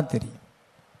மாத்திரம்தான் தெரியும்.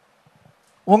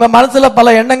 உங்க மனசுல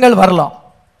பல எண்ணங்கள் வரலாம்,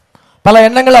 பல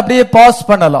எண்ணங்கள் அப்படியே பாஸ்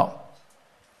பண்ணலாம்.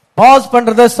 பாஸ்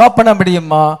பண்றதை ஸ்டாப் பண்ண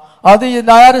முடியுமா? அது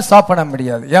யாரும் ஸ்டாப் பண்ண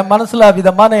முடியாது. என் மனசுல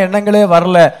விதமான எண்ணங்களே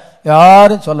வரல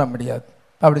யாரும் சொல்ல முடியாது.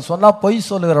 அப்படி சொன்னா பொய்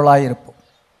சொல்லுகிறவளா இருப்போம்.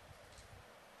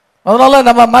 அதனால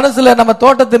நம்ம மனசுல நம்ம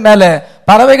தோட்டத்து மேல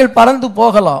பறவைகள் பறந்து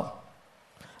போகலாம்,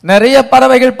 நிறைய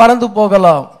பறவைகள் பறந்து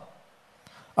போகலாம்,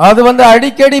 அது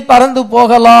அடிக்கடி பறந்து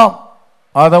போகலாம்,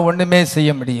 அதை ஒண்ணுமே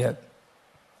செய்ய முடியாது.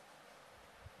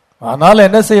 அதனால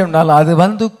என்ன செய்யணும்னாலும்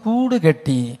அது கூடு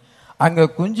கட்டி அங்க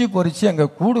குஞ்சு பொறிச்சு அங்க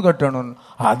கூடு கட்டணும்,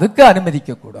 அதுக்கு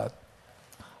அனுமதிக்க கூடாது.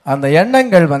 அந்த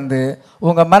எண்ணங்கள்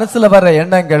உங்க மனசுல வர்ற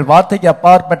எண்ணங்கள், வார்த்தைக்கு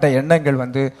அப்பாற்பட்ட எண்ணங்கள்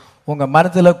உங்க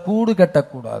மனசுல கூடு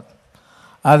கட்டக்கூடாது.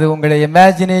 அது உங்களுடைய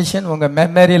இமேஜினேஷன், உங்க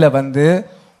மெமரியில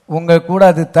உங்க கூட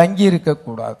அது தங்கி இருக்க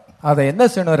கூடாது. அதை என்ன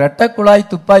செய்யணும்? ரெட்டை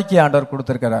குழாய் துப்பாக்கி ஆண்டவர்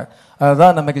கொடுத்திருக்கிறார்.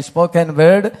 அதுதான் நமக்கு spoken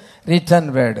word, return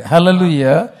word.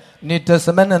 Hallelujah. New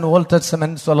testament and old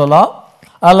testament சொல்லலாம்,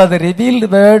 அல்லது revealed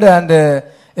word and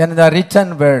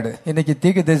written word. இன்னைக்கு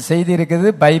தீர்க்கதரிசி செய்தி இருக்குது,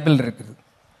 பைபிள் இருக்குது.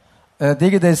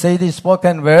 தீர்க்கதரிசி செய்தி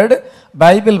spoken word,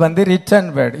 Bible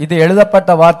written word. இது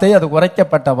எழுதப்பட்ட வார்த்தை, அது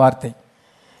உரைக்கப்பட்ட வார்த்தை.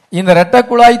 இந்த ரெட்டை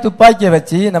குழாய் துப்பாக்கியை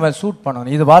வச்சு நம்ம ஷூட்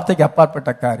பண்ணணும். இது வார்த்தைக்கு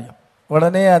அப்பாற்பட்ட காரியம்.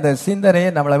 உடனே அந்த சிந்தனையை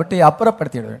நம்மளை விட்டு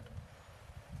அப்புறப்படுத்திட வேண்டும்.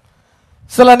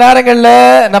 சில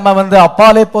நேரங்களில் நம்ம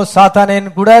அப்பாலே போ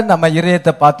சாத்தானேன்னு கூட நம்ம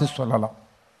இதயத்தை பார்த்து சொல்லலாம்.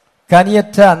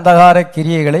 கனியற்ற அந்தகார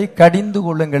கிரியைகளை கடிந்து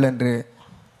கொள்ளுங்கள் என்று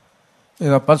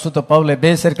பரிசுத்த பவுல்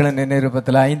எபேசியர்களின்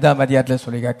நிருபத்தில் 5ஆம் அதிகாரத்தில்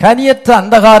சொல்லுகிறார். கனியற்ற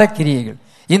அந்தகார கிரியைகள்,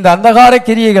 இந்த அந்தகார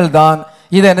கிரியைகள் தான்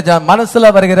இது என்ன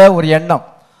மனசுல வருகிற ஒரு எண்ணம்.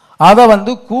 அதை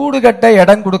கூடு கட்ட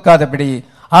இடம் கொடுக்காதபடி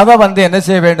அதை என்ன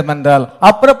செய்ய வேண்டும் என்றால்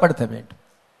அப்புறப்படுத்த வேண்டும்.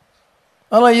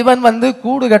 இவன்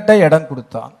கூடு கட்ட இடம்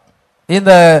கொடுத்தான்.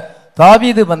 இந்த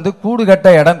தாவீது கூடு கட்ட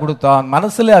இடம் கொடுத்தான்.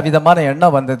 மனசுல அவ்விதமான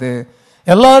எண்ணம் வந்தது.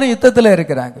 எல்லாரும் யுத்தத்தில்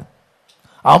இருக்கிறாங்க.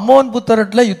 அம்மோன்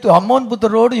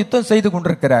புத்தரோடு யுத்தம் செய்து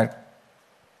கொண்டிருக்கிறார்.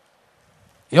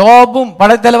 யோபும்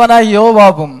படைத்தலைவனாய்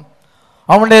யோவாபும்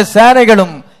அவனுடைய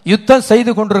சேனைகளும் யுத்தம்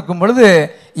செய்து கொண்டிருக்கும் பொழுது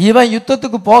இவன்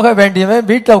யுத்தத்துக்கு போக வேண்டியவன்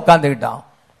வீட்டில் உட்கார்ந்துக்கிட்டான்.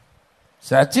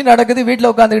 சர்ச்சை நடக்குது,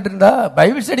 வீட்டில் உட்காந்துக்கிட்டு இருந்தா.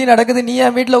 பைபிள் ஸ்டடி நடக்குது, நீ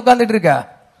ஏன் வீட்டில் உட்காந்துட்டு இருக்க?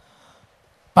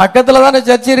 பக்கத்துல தானே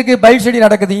சர்ச்சை இருக்கு, பைபிள் ஸ்டடி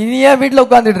நடக்குது, நீ ஏன் வீட்டில்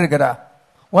உட்காந்துட்டு இருக்கிற?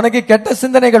 உனக்கு கெட்ட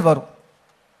சிந்தனைகள் வரும்.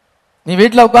 நீ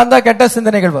வீட்டில் உட்கார்ந்தா கெட்ட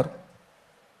சிந்தனைகள் வரும்.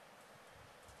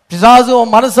 பிசாசு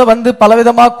உன் மனசை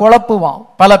பலவிதமா குழப்புவான்.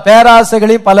 பல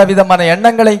பேராசைகளையும் பல விதமான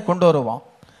எண்ணங்களை கொண்டு வருவான்,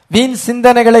 வீண்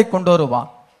சிந்தனைகளை கொண்டு வருவான்.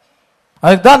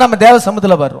 அதுக்குதான் நம்ம தேவ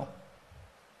சமூகத்துல வர்றோம்.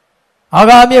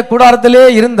 ஆகாமிய கூடாரத்திலே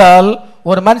இருந்தால்,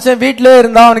 ஒரு மனுஷன் வீட்டிலே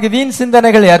இருந்தால் அவனுக்கு வீண்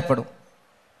சிந்தனைகள் ஏற்படும்.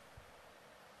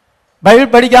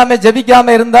 பைபிள் படிக்காம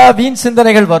ஜெபிக்காம இருந்தா வீண்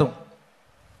சிந்தனைகள் வரும்.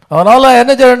 அதனால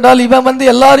என்ன செய்யறால், இவன்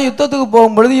எல்லாரும் யுத்தத்துக்கு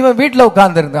போகும் பொழுது இவன் வீட்டில்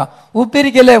உட்கார்ந்து இருந்தான்.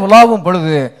 உப்பிரிக்கையில உலாவும்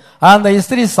பொழுது அந்த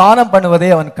ஸ்திரீ ஸ்நானம் பண்ணுவதை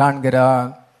அவன் காண்கிறான்.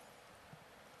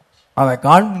 அவன்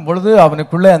காணும் பொழுது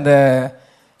அவனுக்குள்ள அந்த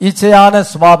இச்சையான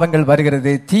சுபாவங்கள்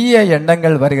வருகிறது, தீய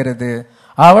எண்ணங்கள் வருகிறது.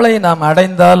 அவளை நாம்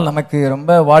அடைந்தால் நமக்கு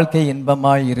ரொம்ப வாழ்க்கை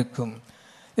இன்பமாய் இருக்கும்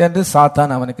என்று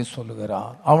சாத்தான் அவனுக்கு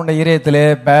சொல்லுகிறான். அவனுடைய இதயத்திலே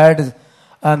பேட்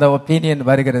அந்த ஒப்பீனியன்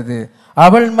வருகிறது.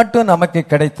 அவள் மட்டும் நமக்கு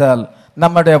கிடைத்தால்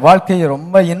நம்முடைய வாழ்க்கை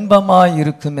ரொம்ப இன்பமாய்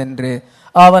இருக்கும் என்று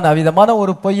அவன் அவ்விதமான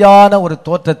ஒரு பொய்யான ஒரு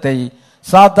தோற்றத்தை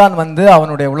சாத்தான்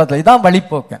அவனுடைய உள்ளத்தில். இதான்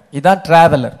வழிபோக்கன், இதான்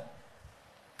டிராவலர்,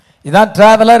 இதான்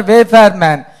டிராவலர், வேஃபேர்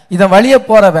மேன். இதை வழிய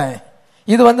போறவன்.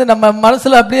 இது நம்ம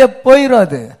மனசுல அப்படியே போயிடும்.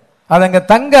 அது அங்க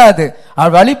தங்காது.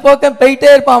 அவன் வழிபோக்கன் போயிட்டே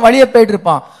இருப்பான், வழிய போயிட்டு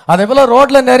இருப்பான். அதே போல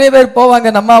ரோட்ல நிறைய பேர் போவாங்க.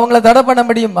 நம்ம அவங்கள தடை பண்ண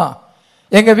முடியுமா?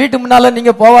 எங்க வீட்டு முன்னால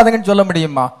நீங்க போவாதங்கன்னு சொல்ல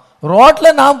முடியுமா? ரோட்ல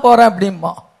நான் போறேன்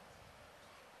அப்படிமா.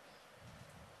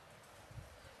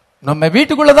 நம்ம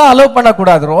வீட்டுக்குள்ளதான் அலோவ்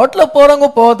பண்ணக்கூடாது. ரோட்ல போறவங்க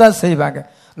போகதான் செய்வாங்க.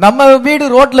 நம்ம வீடு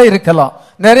ரோட்ல இருக்கலாம்,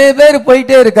 நிறைய பேர்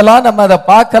போயிட்டே இருக்கலாம், நம்ம அதை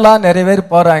பார்க்கலாம், நிறைய பேர்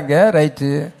போறாங்க,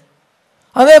 ரைட்டு.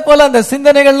 அதே போல அந்த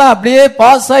சிந்தனைகள்லாம் அப்படியே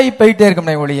பாஸ் ஆகி போயிட்டே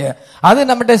இருக்கணும் ஒழிய அது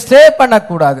நம்மகிட்ட ஸ்டே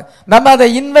பண்ணக்கூடாது. நம்ம அதை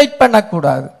இன்வைட்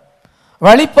பண்ணக்கூடாது.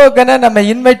 வழிபோக்கனை நம்ம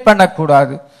இன்வைட்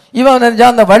பண்ணக்கூடாது. இவன்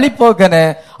அந்த வழிபோக்கனை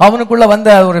அவனுக்குள்ள வந்த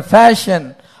ஒரு ஃபேஷன்,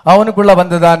 அவனுக்குள்ள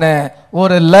வந்ததான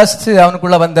ஒரு லஸ்ட்,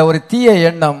 அவனுக்குள்ள வந்த ஒரு தீய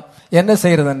எண்ணம் என்ன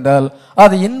செய்யறது என்றால்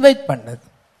அது இன்வைட் பண்ணது.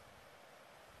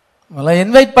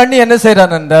 இன்வைட் பண்ணி என்ன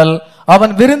செய்யறான் என்றால்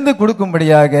அவன் விருந்து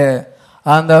கொடுக்கும்படியாக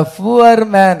அந்த புவர்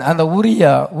மேன், அந்த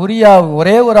உரியா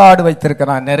ஒரே ஒரு ஆடு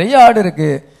வைத்திருக்கிறான். நிறைய ஆடு இருக்கு,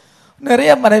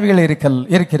 நிறைய மனைவிகள்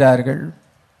இருக்கிறார்கள்.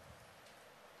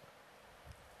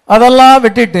 அதெல்லாம்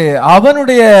விட்டுட்டு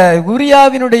அவனுடைய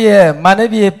உரியாவினுடைய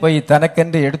மனைவியை போய்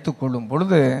தனக்கென்று எடுத்துக்கொள்ளும்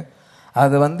பொழுது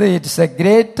அது இட்ஸ் எ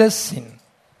கிரேட்டஸ்ட் சின்.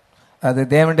 அது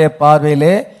தேவனுடைய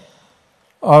பார்வையிலே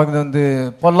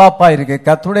பொல்லாப்பா இருக்கு.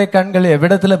 கர்த்தருடைய கண்கள்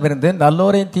எவ்விடத்திலும் இருந்து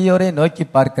நல்லோரையும் தீயோரையும் நோக்கி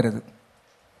பார்க்கிறது.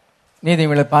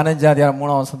 நீதிமொழிகள்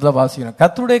 15:3 வாசிக்கணும்.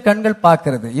 கர்த்தருடைய கண்கள்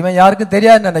பார்க்கிறது. இவன் யாருக்கும்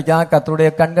தெரியாது நினைக்கான், கர்த்தருடைய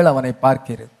கண்கள் அவனை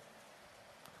பார்க்கிறது.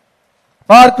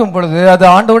 பார்க்கும் பொழுது அது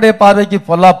ஆண்டவருடைய பார்வைக்கு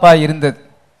பொல்லாப்பா இருந்தது.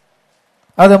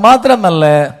 அது மாத்திரமல்ல,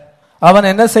 அவன்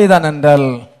என்ன செய்தான் என்றால்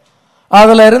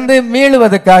அதுல இருந்து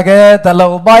மீளுவதற்காக தள்ள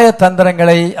உபாய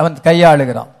தந்திரங்களை அவன்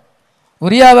கையாளுகிறான்.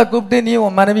 உரியாவை கூப்பிட்டு நீ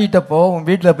உன் மனைவிட்ட போ, உன்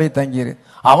வீட்டில் போய் தங்கிரு.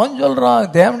 அவன் சொல்றான்,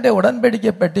 தேவனுடைய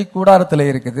உடன்படிக்கை பெட்டி கூடாரத்தில்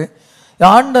இருக்குது,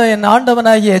 என்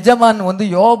ஆண்டவனாகிய எஜமான்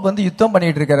யோப் யுத்தம்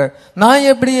பண்ணிட்டு இருக்கிறார், நான்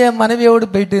எப்படி என் மனைவியோடு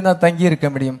போயிட்டு நான் தங்கி இருக்க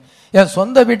முடியும், என்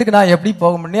சொந்த வீட்டுக்கு நான் எப்படி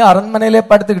போக முடியும்? அரண்மனையிலே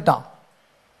படுத்துக்கிட்டான்.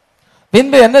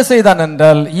 பின்பு என்ன செய்தான்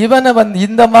என்றால், இவனை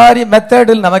இந்த மாதிரி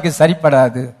மெத்தடில் நமக்கு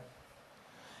சரிப்படாது,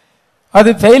 அது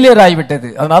ஃபெயிலியர் ஆகிவிட்டது.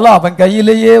 அதனால அவன்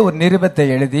கையிலேயே ஒரு நிருபத்தை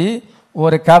எழுதி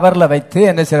ஒரு கவர்ல வைத்து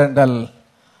என்ன செய்யறால்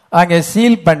அங்கே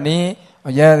சீல் பண்ணி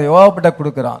யோபிட்ட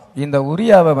கொடுக்கிறான். இந்த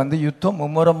உரியாவை யுத்தம்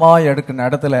மும்முரமா எடுக்கிற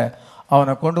இடத்துல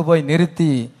அவனை கொண்டு போய் நிறுத்தி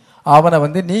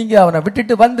அவனை நீங்க அவனை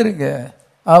விட்டுட்டு வந்துருங்க,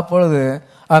 அப்பொழுது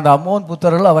அந்த அம்மோன்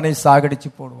புத்திரர்கள் அவனை சாகடிச்சு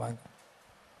போடுவாங்க.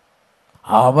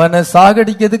 அவனை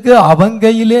சாகடிக்கிறதுக்கு அவன்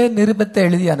கையிலே நிருபத்தை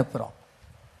எழுதி அனுப்புறான்.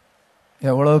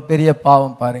 எவ்வளவு பெரிய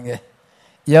பாவம் பாருங்க,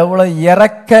 எவ்வளவு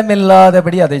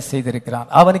இரக்கமில்லாதபடி அதை செய்திருக்கிறான்.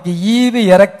 அவனுக்கு ஈவு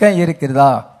இரக்கம்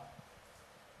இருக்கிறதா?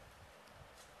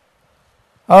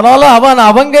 அதனால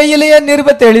அவன் கையிலேயே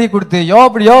நிருபத்தை எழுதி கொடுத்து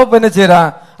யோப் என்ன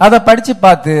செய்யறான், அதை படிச்சு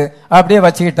பார்த்து அப்படியே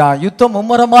வச்சுக்கிட்டான். யுத்தம்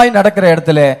மும்முரமாய் நடக்கிற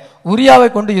இடத்துல உரியாவை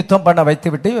கொண்டு யுத்தம் பண்ண வைத்து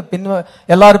விட்டு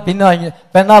எல்லாரும்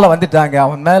பெண்ணால வந்துட்டாங்க.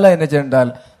 அவன் மேல என்ன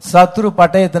செய்தால் சத்ரு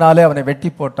பட்டயத்தினாலே அவனை வெட்டி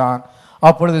போட்டான்.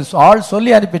 அப்பொழுது ஆள்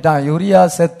சொல்லி அனுப்பிட்டான், உரியா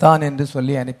செத்தான் என்று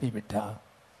சொல்லி அனுப்பிவிட்டான்.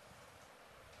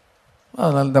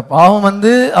 இந்த பாவம்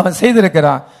அவன்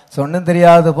செய்திருக்கிறான், சொன்னும்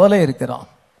தெரியாத போல இருக்கிறான்.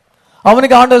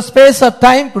 அவனுக்கு ஆண்டவர் ஸ்பேஸ் ஆஃப்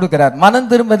டைம் கொடுக்கிறார், மனம்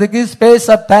திரும்பதுக்கு ஸ்பேஸ்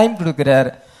ஆஃப் டைம் கொடுக்கிறார்.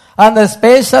 அந்த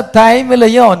ஸ்பேஸ் ஆஃப்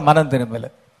டைம்லயும் அவன் மனம் திரும்பல.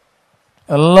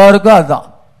 எல்லாருக்கும் அதுதான்.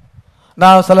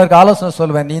 நான் சிலருக்கு ஆலோசனை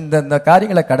சொல்லுவேன், நீ இந்த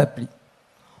காரியங்களை கடைப்பிடி,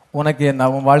 உனக்கு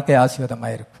உன் வாழ்க்கை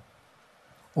ஆசீர்வாதமாயிருக்கும்,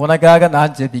 உனக்காக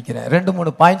நான் ஜெபிக்கிறேன்.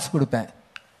 2-3 பாயிண்ட்ஸ் கொடுப்பேன்.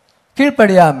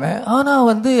 கீழ்ப்படியாம ஆனா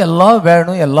எல்லாம்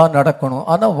வேணும், எல்லாம் நடக்கணும்,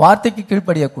 ஆனா வார்த்தைக்கு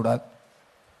கீழ்ப்படியக்கூடாது.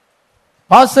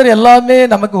 பாஸ்டர் எல்லாமே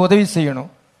நமக்கு உதவி செய்யணும்,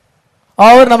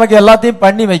 அவர் நமக்கு எல்லாத்தையும்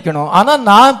பண்ணி வைக்கணும், ஆனா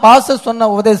நான் பாஸ்டர் சொன்ன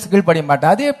உபதேச கீழ்ப்படிய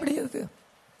மாட்டேன். அது எப்படி? அது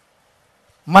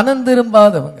மனம்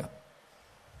திரும்பாதவங்க.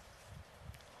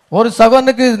 ஒரு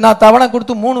சகோதரனுக்கு நான் தவணை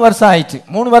கொடுத்து 3 வருஷம் ஆயிடுச்சு,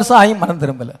 3 வருஷம் ஆகி மனம்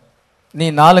திரும்பல. நீ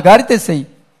 4 காரியத்தை செய்,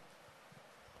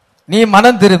 நீ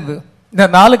மனம் திரும்பு, இந்த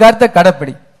 4 காரியத்தை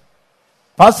கடைப்பிடி.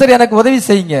 பாஸ்டர் எனக்கு உதவி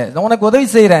செய்யுங்க, உனக்கு உதவி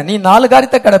செய்யறேன், நீ 4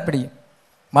 காரியத்தை கடைப்பிடி.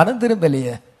 மனம்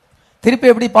திரும்பலையே, திருப்பி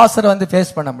எப்படி பாஸ்டர்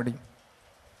ஃபேஸ் பண்ண முடியும்?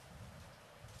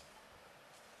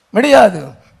 முடியாது.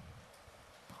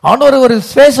 ஆண்டவர் ஒரு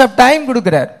ஸ்பேஸ் ஆஃப் டைம்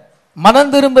கொடுக்கிறார்,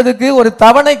 மனம் திரும்பதுக்கு ஒரு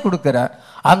தவணை கொடுக்கிறார்.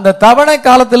 அந்த தவணை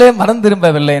காலத்திலே மனம்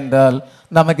திரும்பவில்லை என்றால்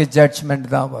நமக்கு ஜட்ஜ்மெண்ட்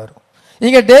தான் வரும்.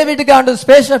 இங்க டேவிட்டுக்கு ஆண்டவர்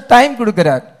ஸ்பேஸ் ஆஃப் டைம்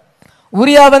கொடுக்கிறார்.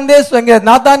 உரியா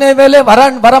நாத்தான்வேலே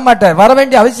வர மாட்டார், வர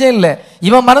வேண்டிய அவசியம் இல்லை.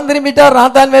 இவன் மனம் திரும்பிட்டார்,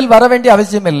 நாத்தான்வேல் வர வேண்டிய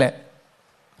அவசியம் இல்லை.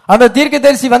 அந்த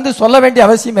தீர்க்கதரிசி சொல்ல வேண்டிய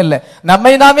அவசியம் இல்லை.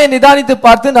 நம்மை நாமே நிதானித்து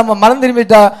பார்த்து நம்ம மனம்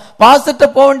திரும்பிட்டா பாஸ்டர்ட்ட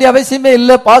போக வேண்டிய அவசியமே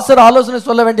இல்லை, பாஸ்டர் ஆலோசனை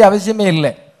சொல்ல வேண்டிய அவசியமே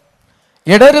இல்லை.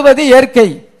 இடறுவது இயற்கை.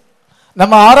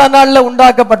 நம்ம 6ஆம் நாள்ல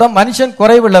உண்டாக்கப்பட்ட மனுஷன்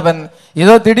குறைவுள்ளவன்.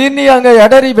 ஏதோ திடீர்னு அங்க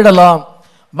இடறி விடலாம்.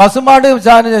 பசுமாடு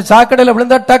சாக்கடையில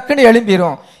விழுந்தா டக்குன்னு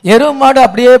எழும்பிரும், எருவு மாடு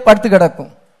அப்படியே படுத்து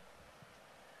கிடக்கும்.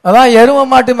 அதான் எருவ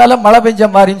மாட்டு மேல மழை பெஞ்ச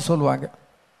மாதிரின்னு சொல்லுவாங்க.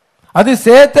 அது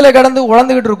சேத்துல கிடந்து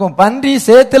உழந்துகிட்டு இருக்கும், பன்றி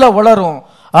சேத்துல உளரும்.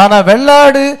 ஆனா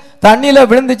வெள்ளாடு தண்ணியில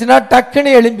விழுந்துச்சுன்னா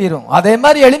டக்குன்னு எழும்பிரும். அதே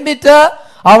மாதிரி எழும்பிட்டா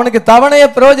அவனுக்கு தவணைய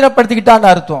பிரயோஜனப்படுத்திக்கிட்டான்னு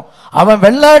அர்த்தம். அவன்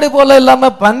வெள்ளாடு போல இல்லாம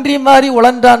பன்றி மாதிரி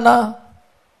உழன்றான்னா,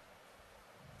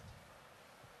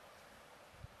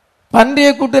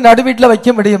 பன்றியை கூட்டு நடுவீட்டுல வைக்க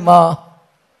முடியுமா?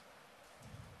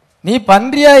 நீ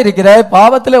பன்றியா இருக்கிறாய்,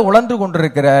 பாவத்திலே உழன்று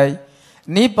கொண்டிருக்கிறாய்,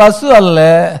 நீ பசு அல்ல.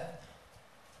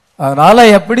 அதனால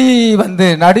எப்படி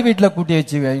நடுவீட்டுல கூட்டி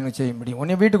வச்சு செய்ய முடியும்?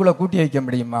 உன்னை வீட்டுக்குள்ள கூட்டி வைக்க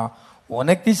முடியுமா?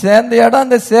 உனக்கு சேர்ந்த இடம்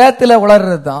அந்த சேத்துல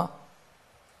உளர்றது தான்.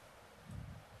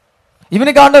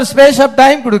 இவனுக்கு ஆண்டவர் ஸ்பேஸ் ஆஃப்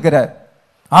டைம் கொடுக்கிறார்,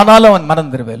 ஆனாலும் அவன்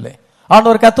மனம் திரும்பவில்லை.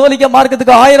 ஆண்டவர் கத்தோலிக்க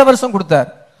மார்க்கத்துக்கு 1000 வருஷம் கொடுத்தார்,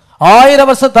 1000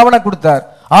 வருஷம் தவணை கொடுத்தார்,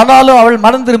 ஆனாலும் அவள்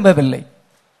மனம் திரும்பவில்லை.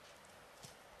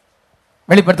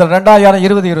 வெளிப்படுத்தல்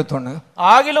 2020-21.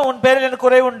 ஆகிலும் உன் பேரில் எனக்கு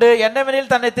குறை உண்டு, என்னவெனில்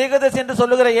தன்னை தீர்க்கதரிசி என்று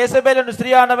சொல்லுகிற ஏசபேல் என்னும்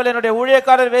ஸ்திரீயானவள் என்னுடைய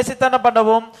ஊழியக்காரர் வேசித்தனம்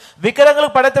பண்ணவும்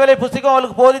விக்கிரங்களுக்கு படைத்தவளை புசிக்கும்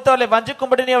அவளுக்கு போதித்தவளை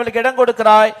வஞ்சிக்கும்படி நீ அவளுக்கு இடம்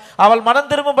கொடுக்கிறாய். அவள் மனம்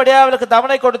திரும்பும்படியாக அவளுக்கு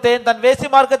தவணை கொடுத்தேன், தன் வேசி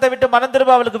மார்க்கத்தை விட்டு மனம்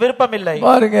திரும்ப அவளுக்கு விருப்பம் இல்லை.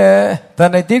 பாருங்க,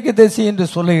 தன்னை தீர்க்கதரிசி என்று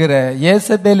சொல்லுகிற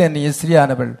ஏசபேல் என்னும்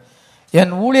ஸ்திரீயானவள்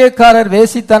என் ஊழியக்காரர்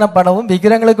வேசித்தனம் பண்ணவும்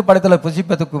விக்கிரங்களுக்கு படைத்தவளை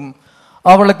புசிப்பதற்கும்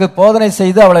அவளுக்கு போதனை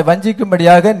செய்து அவளை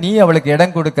வஞ்சிக்கும்படியாக நீ அவளுக்கு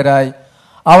இடம் கொடுக்கிறாய்.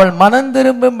 அவள் மனம்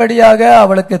திரும்பும்படியாக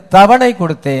அவளுக்கு தவணை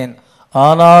கொடுத்தேன்,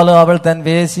 ஆனாலும் அவள் தன்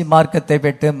வேசி மார்க்கத்தை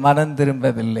விட்டு மனம்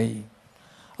திரும்பவில்லை.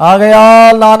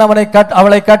 ஆகையால் நான்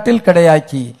அவளை கட்டில்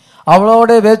கடையாக்கி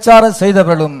அவளோட வேச்சாரம்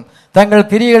செய்தவர்களும் தங்கள்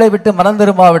கிரியைகளை விட்டு மனம்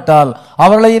திரும்பாவிட்டால்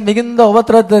அவர்களை மிகுந்த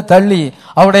உபத்திரத்தை தள்ளி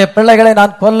அவருடைய பிள்ளைகளை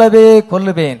நான்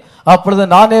கொல்லுவேன். அப்பொழுது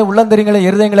நானே உள்ளந்தரிங்களை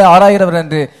இருதயங்களை ஆராய்கிறவர்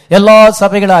என்று எல்லா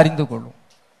சபைகளும் அறிந்து கொள்ளும்.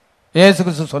 இயேசு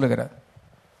கிறிஸ்து சொல்லுகிறார்,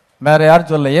 வேற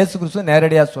யாரும் சொல்ல. இயேசு கிறிஸ்து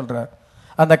நேரடியா சொல்றார்.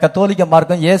 அந்த கத்தோலிக்க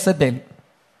மார்க்கம் ஏசபேல்,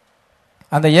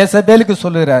 அந்த ஏசபேலுக்கு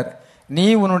சொல்லுகிறார், நீ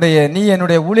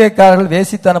என்னுடைய ஊழியக்காரர்கள்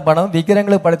வேசித்தன பணம்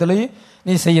விக்கிரங்களை படைத்தலையும்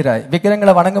நீ செய்கிறாய்,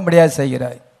 விக்கிரங்களை வணங்கும்படியாக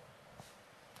செய்கிறாய்.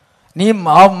 நீ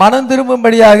மனம்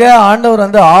திரும்பும்படியாக ஆண்டவர்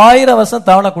 1000 வருஷம்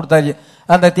தவணை கொடுத்தாரு.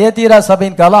 அந்த தேத்தீரா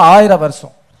சபையின் காலம் 1000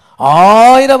 வருஷம்.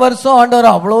 1000 வருஷம் ஆண்டவர்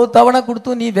அவ்வளவு தவணை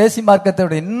கொடுத்து நீ வேசி மார்க்கத்தை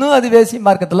விட இன்னும் அது வேசி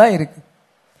மார்க்கத்துல இருக்கு.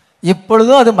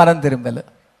 இப்பொழுதும் அது மனம் திரும்பல.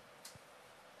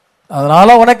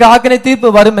 அதனால உனக்கு ஆக்கினை தீர்ப்பு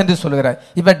வரும் என்று சொல்லுகிறார்.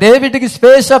 இப்ப டேவிட்டுக்கு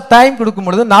ஸ்பேஸ் ஆஃப் டைம் கொடுக்கும்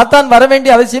பொழுது நாத்தான் வர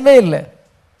வேண்டிய அவசியமே இல்லை.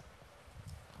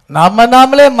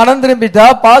 நாமளே மனம் திரும்பிட்டா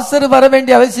பாஸ்டர் வர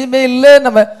வேண்டிய அவசியமே இல்லை.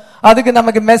 அதுக்கு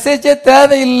நமக்கு மெசேஜே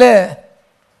தேவையில்லை.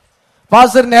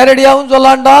 பாஸ்டர் நேரடியாகவும்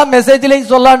சொல்லாண்டாம்,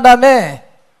 மெசேஜ்லையும் சொல்லாண்டாமே.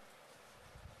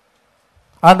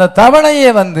 அந்த தவணையை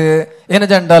என்ன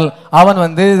சென்றால் அவன்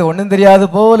இது ஒன்னும் தெரியாது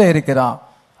போல இருக்கிறான்.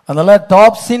 அதனால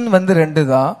டாப் சின் 2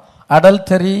 தான்,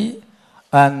 அடல்டரி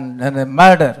அண்ட்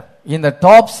மர்டர். இந்த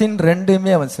டாப் சின்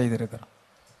 2மே அவன் செய்திருக்கிறான்.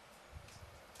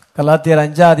 கலாத்தியர்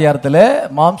 5ஆம் அதிகாரத்தில்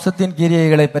மாம்சத்தின்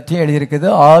கிரியைகளை பற்றி எழுதியிருக்குது,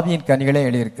 ஆவியின் கனிகளை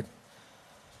எழுதியிருக்குது.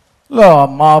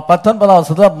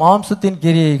 19 மாம்சத்தின்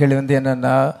கிரியைகள்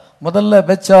என்னன்னா, முதல்ல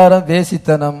விபச்சாரம்,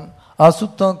 வேசித்தனம்,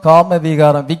 அசுத்தம், காம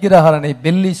விகாரம், விக்கிரகாரணை,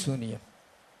 பெல்லி சூனியம்,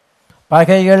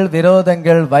 பகைகள்,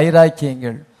 விரோதங்கள்,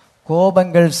 வைராக்கியங்கள்,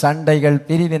 கோபங்கள், சண்டைகள்,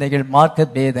 பிரிவினைகள், மார்க்க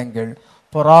பேதங்கள்,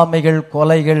 பொறாமைகள்,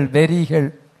 கொலைகள், வெறிகள்,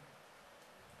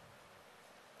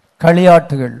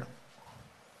 களியாட்டுகள்,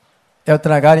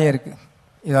 எத்தனை காரியம் இருக்கு.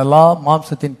 இதெல்லாம்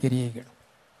மாம்சத்தின் கிரியைகள்.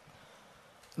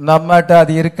 நம்மகிட்ட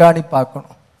அது இருக்கான்னு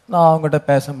பார்க்கணும். நான் அவங்ககிட்ட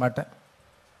பேச மாட்டேன்.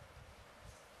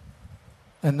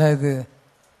 என்ன இது,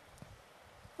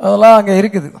 அதெல்லாம் அங்க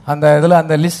இருக்குது, அந்த இதுல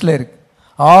அந்த லிஸ்ட்ல இருக்கு.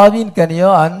 ஆவின் கனியோ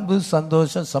அன்பு,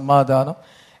 சந்தோஷம், சமாதானம்,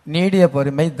 நீடிய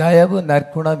பொறுமை, தயவு,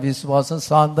 நற்குணம், விசுவாசம்,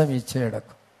 சாந்தம், இச்சை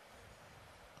அடக்கம்.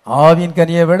 ஆவின்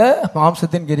கனியை விட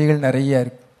மாம்சத்தின் கிரிகள் நிறைய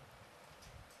இருக்கு.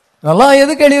 அதெல்லாம்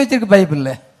எதுக்கு எழுதி வச்சிருக்கு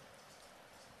பைபிள்ல?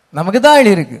 நமக்கு தான்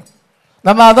எழுதி இருக்கு.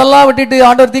 நம்ம அதெல்லாம் விட்டுட்டு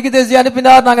ஆண்டவர் தீர்க்கதரிசி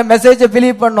அனுப்பினார், நாங்க மெசேஜை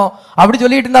பிலீவ் பண்ணோம் அப்படி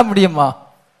சொல்லிட்டு இருந்தா முடியுமா?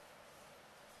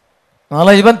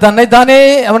 அதனால இவன் தன்னைத்தானே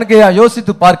அவனுக்கு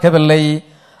யோசித்து பார்க்கவில்லை.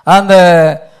 அந்த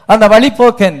அந்த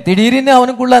வழிபோக்கன் திடீர்னு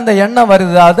அவனுக்குள்ள அந்த எண்ணம்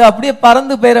வருது, அது அப்படியே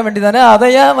பறந்து போயிட வேண்டியதானே.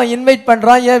 அதையே அவன் இன்வைட்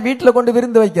பண்றான், ஏன் வீட்டுல கொண்டு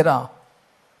விருந்து வைக்கிறான்?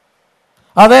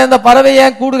 அதை அந்த பறவை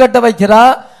ஏன் கூடு கட்ட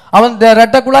வைக்கிறான்? அவன்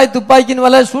ரெட்ட குழாய் துப்பாக்கின்னு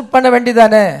வல ஷூட் பண்ண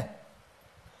வேண்டியதானே.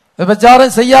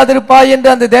 விபச்சாரம் செய்யாதிருப்பாய் என்று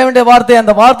அந்த தேவனுடைய வார்த்தை,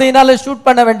 அந்த வார்த்தையினால ஷூட்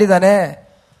பண்ண வேண்டியதானே.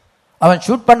 அவன்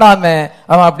ஷூட் பண்ணாம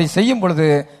அவன் அப்படி செய்யும் பொழுது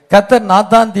கர்த்தர்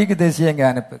நாத்தான் தீர்க்கதரிசியை அங்க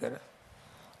அனுப்புகிறார்.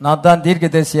 நாத்தான்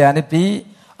தீர்க்கதரிசியை அனுப்பி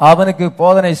அவனுக்கு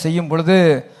போதனை செய்யும் பொழுது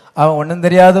அவன் ஒன்றும்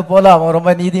தெரியாது போல, அவன்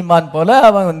ரொம்ப நீதிமான் போல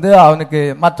அவன் அவனுக்கு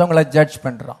மற்றவங்களை ஜட்ஜ்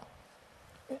பண்றான்.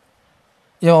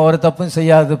 இவன் ஒரு தப்பும்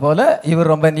செய்யாது போல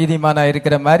இவர் ரொம்ப நீதிமானா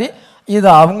இருக்கிற மாதிரி இது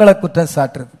அவங்கள குற்றம்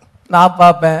சாட்டுறது. நான்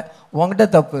பார்ப்பேன், உங்ககிட்ட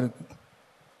தப்பு இருக்கு,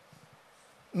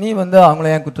 நீ அவங்கள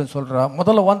ஏன் குற்றம் சொல்றா?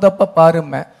 முதல்ல உன் தப்ப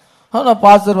பாருமே. ஆனா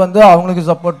பாஸ்டர் அவங்களுக்கு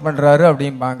சப்போர்ட் பண்றாரு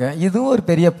அப்படிம்பாங்க. இதுவும் ஒரு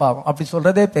பெரிய பாவம். அப்படி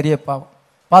சொல்றதே பெரிய பாவம்.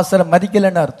 பாஸ்டரை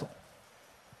மதிக்கலன்னு அர்த்தம்.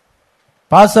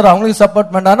 பாஸ்டர் அவங்களுக்கு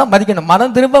சப்போர்ட் பண்ணானா மதிக்கணும்.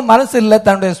 மனம் திரும்ப மனசு இல்லை,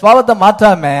 தன்னுடைய சுபாவத்தை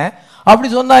மாற்றாம அப்படி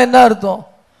சொன்னா என்ன அர்த்தம்?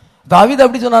 தாவீது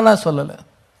அப்படி சொன்னா சொல்லல.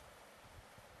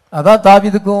 அதான்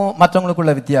தாவீதுக்கும்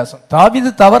மற்றவங்களுக்குள்ள வித்தியாசம். தாவீது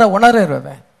தவற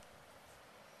உணர்றவன்,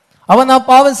 அவன் நான்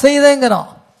பாவம் செய்தேங்கிறான்.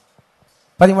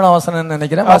 13ஆம் வசனம்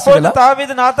நினைக்கிறேன்.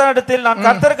 தாவீது நாத்தானிடத்தில் நான்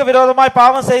கர்த்தருக்கு விரோதமாய்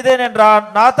பாவம் செய்தேன் என்றான்.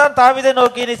 நாத்தான் தாவீதை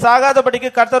நோக்கி, நீ சாகாதபடிக்கு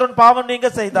கர்த்தரின் பாவம் நீங்க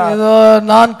செய்தார்.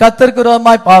 நான் கர்த்தருக்கு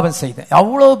விரோதமாய் பாவம் செய்தேன்.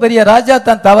 அவ்வளவு பெரிய ராஜா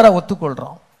தன் தவற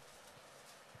ஒத்துக்கொள்றான்.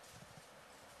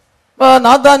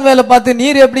 நாத்தான் மேல பார்த்து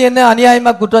நீர் எப்படி என்ன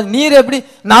அநியாயமா குற்றம், நீர் எப்படி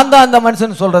நான் தான் அந்த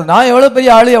மனுஷன் சொல்றது, நான் எவ்வளவு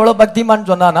பெரிய ஆளு எவ்வளவு பக்திமான்னு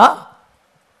சொன்னானா?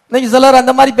 இன்னைக்கு சிலர்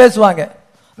அந்த மாதிரி பேசுவாங்க.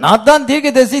 நாத்தான்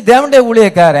தீர்க்கதரிசி, தேவனுடைய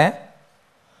ஊழியக்காரன்,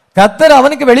 கர்த்தர்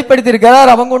அவனுக்கு வெளிப்படுத்தி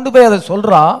இருக்கிறார், அவன் கொண்டு போய் அதை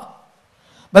சொல்றான்.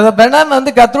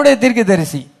 கர்த்தருடைய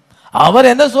தீர்க்கதரிசி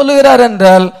அவர் என்ன சொல்லுகிறார்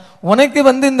என்றால், உனக்கு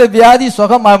இந்த வியாதி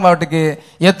சுகமாட்டுக்கு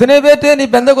எத்தனை பேர்ட்டு நீ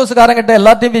பெந்தகோஸ்துக்காரங்கிட்ட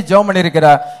எல்லாத்தையும் போய் ஜெபம் பண்ணி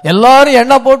இருக்கிறா, எல்லாரும்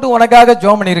எண்ணெய் போட்டு உனக்காக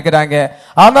ஜெபம் பண்ணி இருக்கிறாங்க.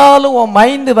 ஆனாலும் உன்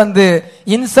மைண்ட்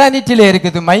இன்சானிட்டியில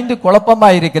இருக்குது, மைண்ட் குழப்பமா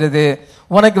இருக்கிறது,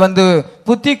 உனக்கு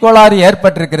புத்தி கோளாறு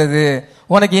ஏற்பட்டிருக்கிறது,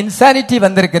 உனக்கு இன்சானிட்டி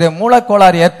வந்திருக்குது,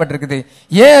 மூலக்கோளாறு ஏற்பட்டிருக்குது.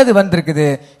 ஏன் அது வந்திருக்குது?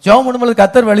 ஜெபம் பண்ணும்போது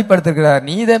கர்த்தர் வெளிப்படுத்திருக்கிறார்,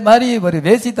 நீ இதே மாதிரி ஒரு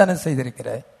வேசித்தனம்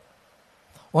செய்திருக்கிறாய்.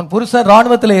 உன் புருஷன்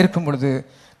ராணுவத்தில் இருக்கும் பொழுது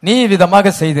நீ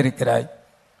விதமாக செய்திருக்கிறாய்.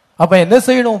 அப்ப என்ன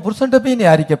செய்யணும்? புருஷன்ட்ட போய் நீ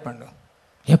அறிக்கை பண்ணு.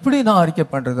 எப்படி நான் அறிக்கை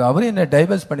பண்றது? அவரு என்ன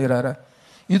டைவர்ஸ் பண்ணிடுறாரு?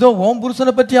 இதோ ஓம்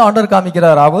புருஷனை பற்றி ஆண்டவர்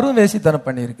காமிக்கிறார், அவரும் வேசித்தனம்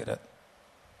பண்ணி இருக்கிறார்.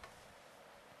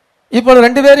 இப்போ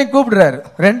 2 பேரையும் கூப்பிடுறாரு.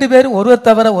 2 பேரும் ஒருவர்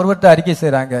தவிர ஒருவர்கிட்ட அறிக்கை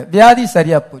செய்யறாங்க, வியாதி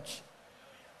சரியா போச்சு.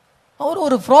 அவர்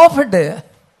ஒரு ப்ராஃபட்,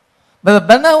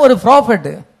 ஒரு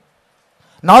ப்ராஃபட்,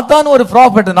 நாத்தான் ஒரு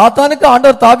ப்ராஃபட். நாத்தானுக்கு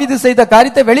ஆண்டவர் தாவீது செய்த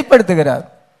காரியத்தை வெளிப்படுத்துகிறார்.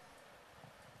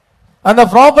 அந்த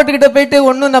ப்ராஃபட் கிட்ட போயிட்டு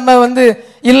ஒன்னும் நம்ம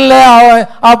இல்ல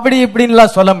அப்படி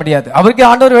இப்படின்லாம் சொல்ல முடியாது. அவருக்கு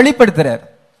ஆண்டவர் வெளிப்படுத்துறார்.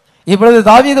 இப்பொழுது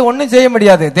தாவீது ஒன்னும் செய்ய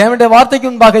முடியாது, தேவனுடைய வார்த்தைக்கு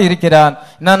முன்பாக இருக்கிறான்.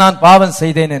 நான் பாவம்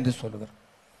செய்தேன் என்று சொல்லுகிறேன்.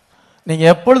 நீங்க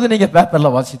எப்பொழுது நீங்க பேப்பர்ல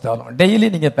வாசித்தாலும், டெய்லி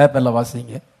நீங்க பேப்பர்ல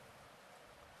வாசிங்க,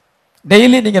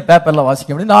 டெய்லி நீங்க பேப்பர்ல வாசிக்க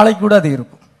முடியும். நாளைக்கு கூட அது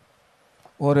இருக்கும்.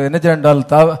 ஒரு என்ன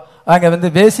சென்றால் அங்க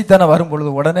வேசித்தனம் வரும் பொழுது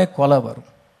உடனே கொலை வரும்.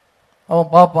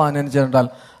 அவன் பார்ப்பான், என்ன சென்றால்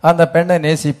அந்த பெண்ணை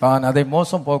நேசிப்பான், அதை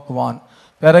மோசம் போக்குவான்.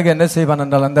 பிறகு என்ன செய்வான்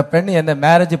என்றால், அந்த பெண் என்ன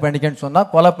மேரேஜ் பண்ணிக்கன்னு சொன்னா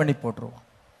கொலை பண்ணி போட்டுருவான்.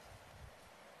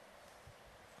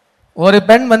 ஒரு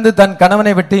பெண் தன்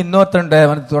கணவனை விட்டு இன்னொருத்தன்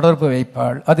தொடர்பு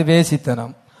வைப்பாள், அது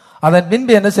வேசித்தனம். அதன்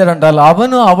பின்பு என்ன செய்யறால்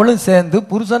அவனும் அவளும் சேர்ந்து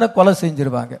புருஷனை கொலை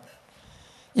செஞ்சிருவாங்க.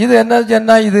 இது என்ன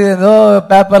சொன்னா, இது ஏதோ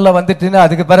பேப்பர்ல வந்துட்டுன்னு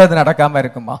அதுக்கு பிறகு அது நடக்காம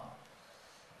இருக்குமா?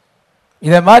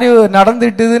 இத மாதிரி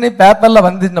நடந்துட்டுன்னு பேப்பர்ல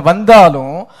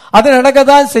வந்தாலும் அது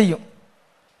நடக்கத்தான் செய்யும்.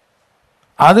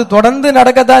 அது தொடர்ந்து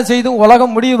நடக்கத்தான் செய்யும்,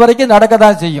 உலகம் முடிவு வரைக்கும்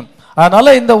நடக்கத்தான் செய்யும்.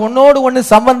 அதனால இந்த ஒன்னோடு ஒண்ணு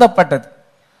சம்பந்தப்பட்டது.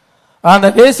 அந்த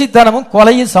வேசித்தனமும்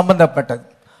கொலையும் சம்பந்தப்பட்டது.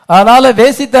 அதனால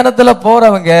வேசித்தனத்துல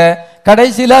போறவங்க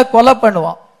கடைசியில கொலை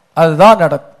பண்ணுவான், அதுதான்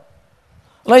நடக்கும்.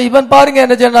 இவன் பாருங்க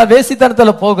என்ன செய்ய,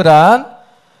 வேசித்தனத்துல போகிறான்.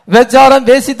 விபச்சாரம்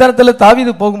வேசித்தனத்துல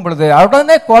தாவீது போகும் பொழுது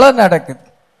உடனே கொலை நடக்குது.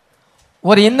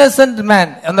 ஒரு இன்னசென்ட்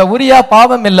மேன், அந்த உரியா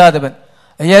பாவம் இல்லாதவன்,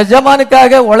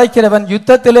 எஜமானுக்காக உழைக்கிறவன்,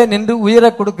 யுத்தத்திலே நின்று உயிரை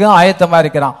கொடுக்க ஆயத்தமா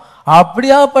இருக்கிறான்.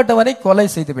 அப்படியாப்பட்டவனை கொலை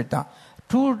செய்து விட்டான்.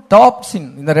 2 டாப்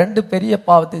சின், இந்த 2 பெரிய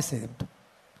பாவத்தை செய்து விட்டான்.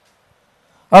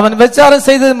 அவன் விபச்சாரம்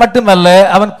செய்தது மட்டுமல்ல,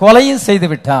 அவன் கொலையும் செய்து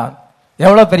விட்டான்.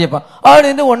 எவ்வளவு பெரிய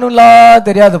அப்படின்னு ஒண்ணும் இல்லா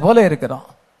தெரியாத போல இருக்கிறான்.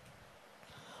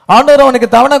 ஆண்டவர் அவனுக்கு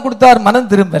தவணை கொடுத்தார்,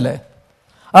 மனம் திரும்பல.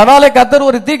 அதனால கர்த்தர்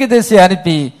ஒரு தீர்க்கதரிசியை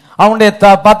அனுப்பி அவனுடைய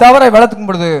தவறை வளர்த்துக்கும்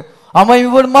பொழுது, அவன்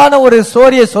இவ்வளமான ஒரு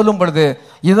ஸ்டோரியை சொல்லும் பொழுது,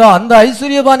 இதோ அந்த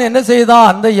ஐஸ்வர்யவான் என்ன செய்தான்,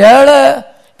 அந்த ஏழை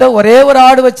ஒரே ஒரு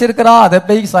ஆடு வச்சிருக்கிறான், அதை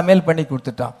போய் சமையல் பண்ணி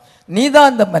கொடுத்துட்டான். நீதான்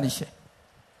அந்த மனுஷன்,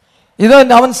 இதோ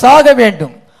அவன் சாக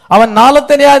வேண்டும், அவன்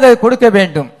நாளத்தனையா அதை கொடுக்க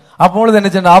வேண்டும். அப்பொழுது என்ன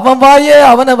செய்ய, அவன் வாயே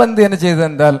அவனை என்ன செய்து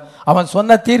என்றால், அவன்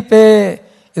சொன்ன தீர்ப்பே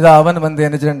இதை அவன்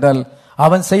என்ன சென்றால்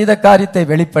அவன் செய்த காரியத்தை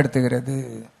வெளிப்படுத்துகிறது.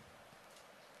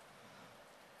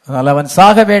 அதனால அவன்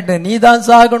சாக வேண்டும், நீ தான்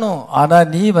சாகணும். ஆனா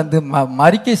நீ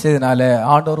மறிக்கை செய்தனால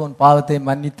ஆண்டவர் உன் பாவத்தை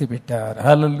மன்னித்து விட்டார்.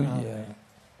 ஹல்லேலூயா.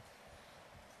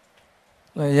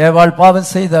 ஏவாள்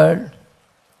பாவம் செய்தாள்,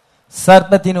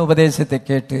 சர்ப்பத்தின் உபதேசத்தை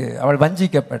கேட்டு அவள்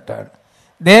வஞ்சிக்கப்பட்டாள்.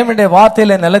 தேவனுடைய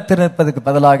வார்த்தையில நிலைத்திருப்பதற்கு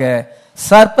பதிலாக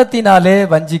சர்ப்பத்தினாலே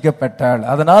வஞ்சிக்கப்பட்டாள்.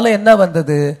 அதனால என்ன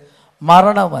வந்தது,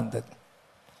 மரணம் வந்தது.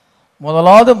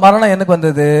 முதலாவது மரணம் எனக்கு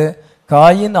வந்தது,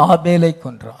 காயின் ஆபேலை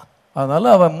கொன்றான். அதனால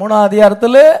அவன் 3ஆம்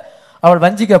அதிகாரத்துல அவள்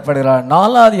வஞ்சிக்கப்படுகிறாள்,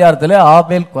 4ஆம் அதிகாரத்துல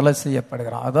ஆபேல் கொலை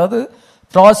செய்யப்படுகிறான். அதாவது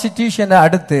ப்ராஸ்டிடியூஷனை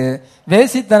அடுத்து,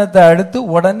 வேசித்தனத்தை அடுத்து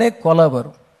உடனே கொலை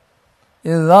வரும்.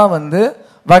 இதுதான்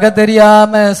வகை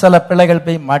தெரியாம சில பிள்ளைகள்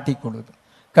போய் மாட்டிக்கொள்ளுது.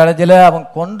 கடைசியில அவன்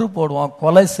கொன்று போடுவான்,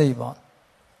 கொலை செய்வான்.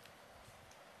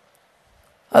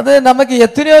 அது நமக்கு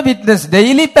எத்தனையோ விட்னஸ்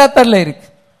டெய்லி பேப்பர்ல இருக்கு,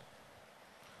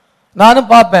 நானும்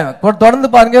பார்ப்பேன். தொடர்ந்து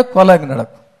பாருங்க, கொலை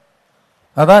நடக்கும்,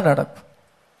 அதான் நடக்கும்.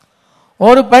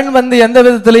 ஒரு பெண் எந்த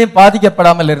விதத்திலையும்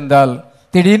பாதிக்கப்படாமல் இருந்தால்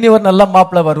திடீர்னு ஒரு நல்ல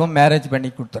மாப்பிள்ளை வரும், மேரேஜ் பண்ணி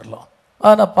கொடுத்துடலாம்.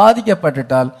 ஆனா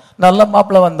பாதிக்கப்பட்டுட்டால் நல்ல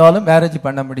மாப்பிள்ளை வந்தாலும் மேரேஜ்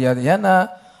பண்ண முடியாது. ஏன்னா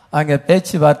அங்க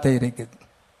பேச்சுவார்த்தை இருக்குது,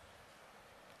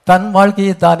 தன்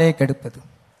வாழ்க்கையை தானே கெடுப்பது.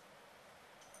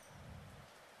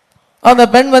 அந்த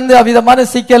பெண் அவ்விதமான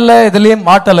சிக்கல்ல இதுலயும்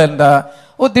மாட்டல இருந்தா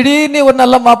திடீர்னு ஒரு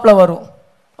நல்ல மாப்பிள்ளை வரும்,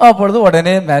 அப்பொழுது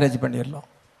உடனே மேரேஜ் பண்ணிடலாம்.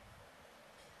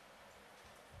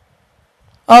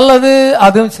 அல்லது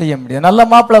அதுவும் செய்ய முடியாது, நல்ல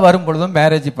மாப்பிள்ளை வரும் பொழுதும்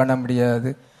மேரேஜ் பண்ண முடியாது.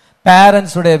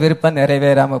 பேரண்ட்ஸ் உடைய விருப்பம்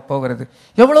நிறைவேறாம போகிறது.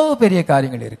 எவ்வளவு பெரிய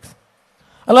காரியங்கள் இருக்கு.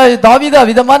 அல்ல தாவீது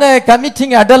விதமான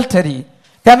committing adultery,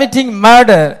 committing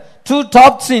murder, 2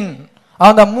 top சின்,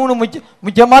 அந்த 3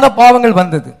 முக்கியமான பாவங்கள்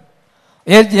வந்தது.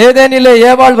 ஏதேனிலே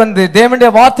ஏவாள் தேவனுடைய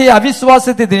வார்த்தையை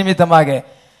அவிசுவாசத்தை நிமித்தமாக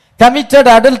கமிட்டட்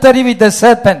அடல்டரி வித் தி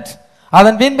சர்பென்ட்.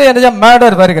 அதன் பின்பு என்ன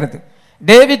மர்டர் வருகிறது.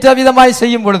 டேவிட் அவிதமாய்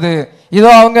செய்யும் பொழுது இதோ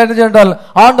அவங்க என்ன சொன்னால்,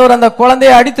 ஆண்டவர் அந்த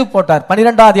குழந்தையை அடித்து போட்டார்.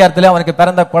 12ஆம் அதிகாரத்தில் அவனுக்கு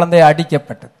பிறந்த குழந்தையை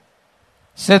அடிக்கப்பட்டது,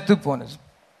 செத்து போனது.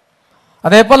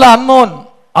 அதே போல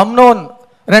அம்னோன்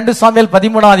 2 சாமுவேல்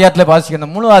 13ஆம் அதிகாரத்தில்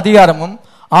வாசிக்கணும். முழு அதிகாரமும்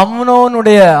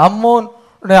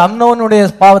அம்னோனுடைய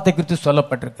பாவத்தை குறித்து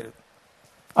சொல்லப்பட்டிருக்கிறது.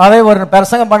 அதை ஒரு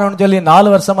பிரசங்கம் பண்ணணும்னு சொல்லி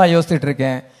 4 வருஷமா யோசிச்சுட்டு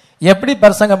இருக்கேன். எப்படி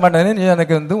பிரசங்கம் பண்ணதுன்னு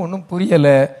எனக்கு ஒன்றும் புரியல.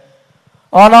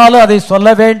 ஆனாலும் அதை சொல்ல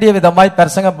வேண்டிய விதமாய்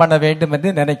பிரசங்கம் பண்ண வேண்டும் என்று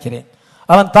நினைக்கிறேன்.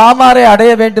 அவன் தாமாரை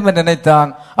அடைய வேண்டும் என்று நினைத்தான்.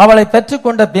 அவளை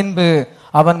பெற்றுக்கொண்ட பின்பு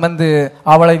அவன்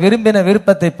அவளை விரும்பின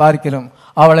விருப்பத்தை பார்க்கிலும்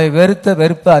அவளை வெறுத்த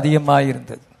வெறுப்பு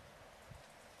அதிகமாயிருந்தது.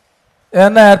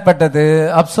 என்ன ஏற்பட்டது?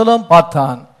 அப்சலோம்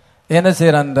பார்த்தான். என்ன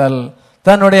செய்யறான் என்றால்,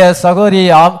 தன்னுடைய சகோதரி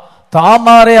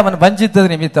தாமாரை அவன் வஞ்சித்தது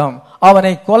நிமித்தம்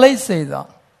அவனை கொலை செய்தான்.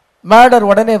 மர்டர்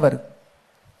உடனே வருது.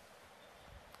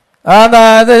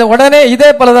 உடனே இதே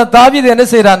போலதான் தாவீது என்ன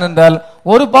செய்யறான் என்றால்,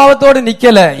 ஒரு பாவத்தோடு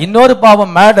நிக்கல, இன்னொரு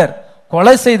பாவம் மர்டர்,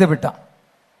 கொலை செய்து விட்டான்.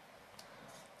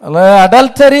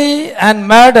 adultery and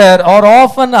murder are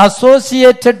often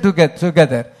associated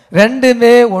together.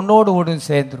 ரெண்டுமே ஒன்னோடு ஒன்று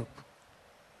சேர்ந்துரும்.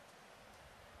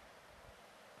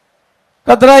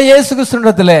 கர்த்தராகிய இயேசு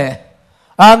கிறிஸ்துவிடத்திலே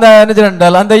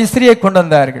அந்த ஸ்திரியை கொண்டு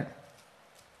வந்தார்கள்.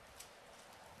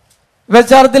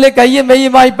 விபச்சாரத்திலே கையும்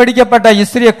மெய்யுமாய் பிடிக்கப்பட்ட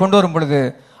ஸ்திரியை கொண்டு வரும் பொழுது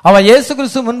அவன் இயேசு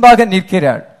கிறிஸ்து முன்பாக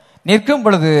நிற்கிறாள். நிற்கும்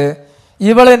பொழுது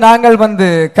இவளை நாங்கள்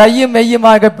கையும்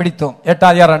மெய்யுமாக பிடித்தோம்.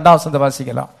 8:2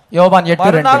 வாசிக்கலாம். யோவான் 8:2.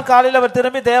 மறுநாள் காலையில் அவர்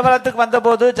திரும்பி தேவாலயத்துக்கு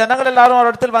வந்தபோது ஜனங்கள் எல்லாரும்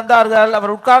அவரிடத்தில் வந்தார்கள்.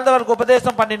 அவர் உட்கார்ந்தவருக்கு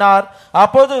உபதேசம் பண்ணினார்.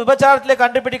 அப்போது விபச்சாரத்திலே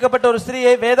கண்டுபிடிக்கப்பட்ட ஒரு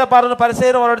ஸ்திரியை வேதபாரகரும்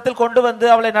பரிசேயரும் அவரிடத்தில் கொண்டு வந்து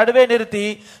அவளை நடுவே நிறுத்தி,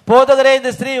 போதகரே,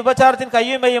 இந்த ஸ்திரீ விபச்சாரத்தின்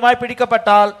கையும் மெய்யுமாய்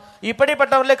பிடிக்கப்பட்டால்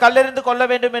இப்படிப்பட்டவர்களை கல்லெறிந்து கொள்ள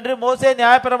வேண்டும் என்று மோசே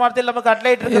நியாயப்பிரமாணத்தில் நமக்கு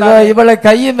கட்டளையிட்டிருக்கிறார். இவளை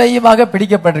கையும் மெய்யுமாக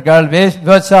பிடிக்கப்பட்டிருக்கிறாள்,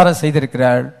 விபச்சாரம்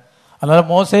செய்திருக்கிறாள். அதனால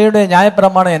மோசேயுடைய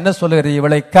நியாயப்பிரமாணம் என்ன சொல்லுகிறது?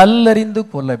 இவளை கல்லெறிந்து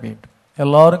கொள்ள வேண்டும்,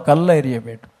 எல்லாரும் கல்ல எறிய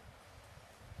வேண்டும்.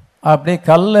 அப்படி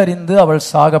கல்லறிந்து அவள்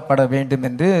சாகப்பட வேண்டும்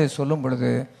என்று சொல்லும் பொழுது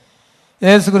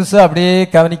இயேசு கிறிஸ்து அப்படியே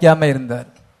கவனிக்காம இருந்தார்.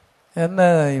 என்ன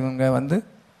இவங்க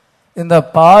இந்த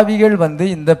பாவிகள்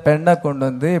இந்த பெண்ணை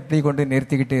கொண்டு இப்படி கொண்டு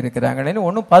நிறுத்திக்கிட்டு இருக்கிறாங்கன்னு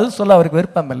ஒன்றும் பதில் சொல்ல அவருக்கு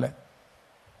விருப்பம் இல்லை.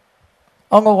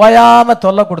 அவங்க ஓயாம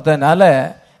தொல்லை கொடுத்ததுனால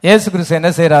இயேசு கிறிஸ்து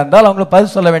என்ன செய்யறார் என்றால் அவங்களுக்கு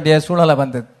பதில் சொல்ல வேண்டிய சூழ்நிலை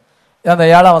வந்தது. அந்த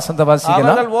 7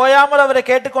 வாசிக்கலாம். ஓயாமல் அவரை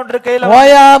கேட்டுக்கொண்டிருக்கையில்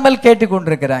ஓயாமல்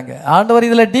கேட்டுக்கொண்டிருக்கிறாங்க. ஆண்டவர்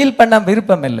இதுல டீல் பண்ண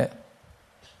விருப்பம் இல்லை.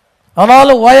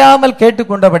 ஆனாலும் ஓயாமல்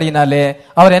கேட்டுக்கொண்டபடினாலே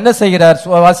அவர் என்ன செய்கிறார்?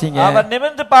 வாசிங்க. அவர்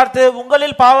நிமிர்ந்து பார்த்து,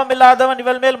 உங்களில் பாவம் இல்லாதவன்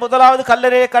இவள் மேல் முதலாவது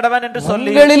கல்லெறிய கடவன் என்று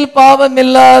சொல்லி. உங்களில் பாவம்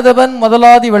இல்லாதவன்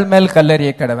முதலாவது இவள் மேல்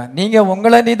கல்லெறிய கடவன். நீங்க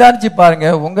உங்களை நிதானிச்சு பாருங்க.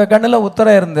 உங்க கண்ணுல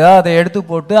உத்தரம் இருந்தா அதை எடுத்து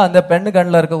போட்டு அந்த பெண்ணு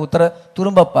கண்ணுல இருக்க உத்தர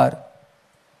துரும்ப பாரு.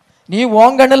 நீ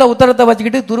உன் கண்ணுல உத்தரத்தை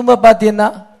வச்சுக்கிட்டு துரும்ப பாத்தீன்னா,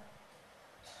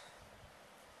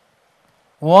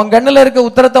 உன் கண்ணுல இருக்க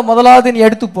உத்தரத்தை முதலாவது நீ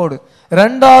எடுத்து போடு,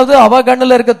 ரெண்டாவது அவ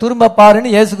கண்ணுல இருக்க துரும்ப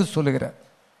பாருன்னு இயேசுக்கு சொல்லுகிறார்.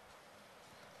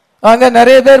 அங்க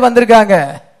நிறைய பேர் வந்திருக்காங்க,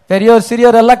 பெரியோர்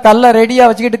சிறியோர் எல்லாம் கல்ல ரெடியா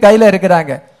வச்சுக்கிட்டு கையில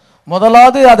இருக்கிறாங்க.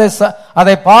 முதலாவது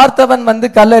அதை பார்த்தவன்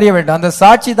கல்லறிய வேண்டும். அந்த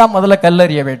சாட்சி தான் முதல்ல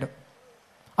கல்லறிய வேண்டும்.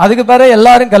 அதுக்கு பிறகு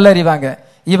எல்லாரும் கல்லறிவாங்க.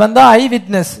 இவன் தான் ஐ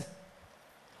விட்னஸ்.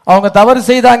 அவங்க தவறு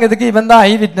செய்தாங்கிறதுக்கு இவன் தான்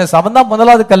ஐ விட்னஸ். அவன் தான்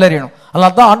முதலாவது கல்லறியணும்.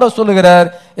 அதனால தான் ஆண்டவர் சொல்லுகிறார்,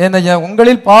 என்ன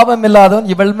உங்களில் பாவம் இல்லாதவன்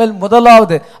இவள் மேல்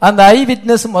முதலாவது. அந்த ஐ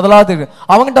விட்னஸ் முதலாவது.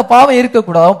 அவங்கிட்ட பாவம்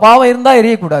இருக்கக்கூடாது. அவன் பாவம் இருந்தா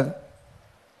எரியக்கூடாது.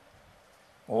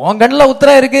 உன் கண்ணுல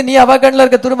உத்தரம் இருக்கு, நீ அவ கண்ணுல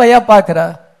இருக்க துரும்ப ஏன் பாக்குற?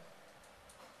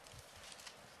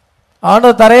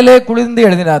 ஆண்டவர் தரையிலே குளிர்ந்து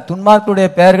எழுதினார், துன்மார்க்குடைய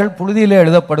பெயர்கள் புழுதியிலே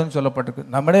எழுதப்படும் சொல்லப்பட்டிருக்கு.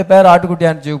 நம்முடைய பெயர்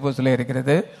ஆட்டுக்குட்டியான ஜீவபோஸ்ல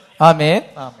இருக்கிறது. ஆமே.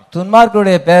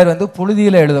 துன்மார்க்குடைய பெயர்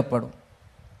புழுதியில எழுதப்படும்.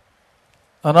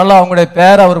 அதனால அவங்களுடைய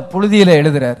பேர் அவர் புழுதியில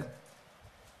எழுதுறாரு.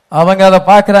 அவங்க அதை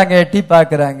பாக்குறாங்க, எட்டி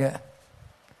பாக்குறாங்க.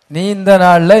 நீ இந்த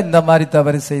நாள்ல இந்த மாதிரி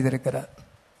தவறு செய்திருக்கிறார்.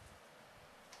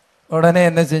 உடனே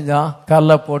என்ன செஞ்சான்?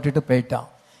 கல்லை போட்டுட்டு போயிட்டான்.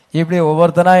 இப்படி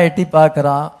ஒவ்வொருத்தனா எட்டி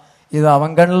பாக்குறான். இது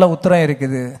அவன் கண்ணுல உத்தரம்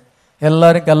இருக்குது.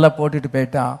 எல்லாரும் கல்லை போட்டுட்டு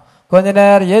போயிட்டான். கொஞ்ச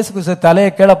நேரம் இயேசு கிறிஸ்து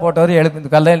தலையை கீழே போட்டவர்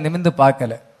எழுப்பி கல்லையில் நிமிந்து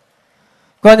பார்க்கல.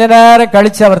 கொஞ்ச நேரம்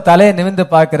கழிச்சு அவர் தலையை நிமிந்து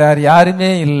பார்க்கிறார்,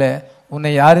 யாருமே இல்லை. உன்னை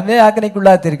யாருமே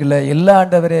ஆக்கினைக்குள்ளாத்திருக்கல. இல்ல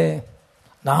ஆண்டவரே,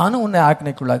 நானும் உன்னை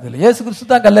ஆக்கினைக்குள்ளாதில்லை. இயேசு கிறிஸ்து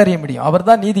தான் கல்லறிய முடியும். அவர்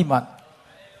தான் நீதிமான்.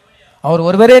 அவர்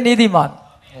ஒருவரே நீதிமான்.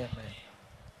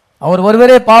 அவர்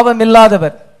ஒருவரே பாவம்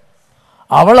இல்லாதவர்.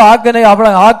 அவளை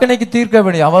ஆக்கினைக்கு தீர்க்க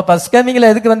முடியும். அவள் ஃபர்ஸ்ட்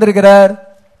கமிங்ல எதுக்கு வந்திருக்கிறார்?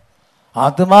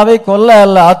 ஆத்மாவை கொல்ல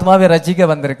அல்ல, ஆத்மாவை ரட்சிக்க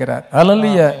வந்திருக்கிறார்.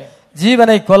 அல்லேலூயா.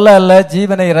 ஜீவனை கொல்ல அல்ல,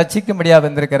 ஜீவனை ரட்சிக்க முடியாது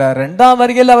வந்திருக்கிறார். 2ஆம்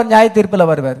வருகையில் அவர் நியாய தீர்ப்பில்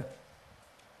வருவார்.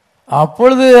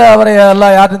 அப்பொழுது அவரை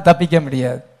எல்லாம் யாரும் தப்பிக்க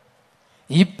முடியாது.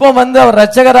 இப்ப அவர்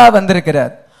ரட்சகரா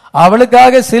வந்திருக்கிறார்.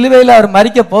 அவளுக்காக சிலுவையில் அவர்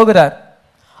மரிக்க போகிறார்.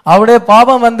 அவளுடைய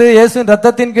பாவம் இயேசுவின்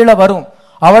ரத்தத்தின் கீழே வரும்.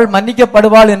 அவள்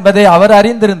மன்னிக்கப்படுவாள் என்பதை அவர்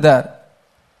அறிந்திருந்தார்.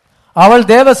 அவள்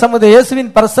தேவ சமூக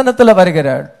இயேசுவின் பிரசன்னத்தில்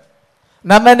வருகிறாள்.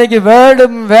 நம்ம இன்னைக்கு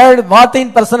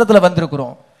வார்த்தையின் பிரசன்னத்தில்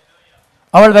வந்திருக்கிறோம்.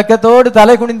 அவள் வெக்கத்தோடு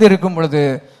தலை குனிந்து இருக்கும் பொழுது,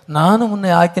 நானும்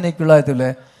உன்னை ஆக்கினைக்குள்ளாதில்லை,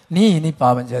 நீ இனி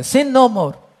பாவம் செய்ய, sin no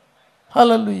more.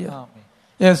 ஹல்லேலூயா.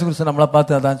 இயேசு கிறிஸ்து நம்மளை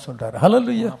பார்த்து அதான் சொல்றாரு.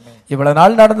 ஹல்லேலூயா. இவ்வளவு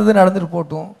நாள் நடந்தது நடந்துட்டு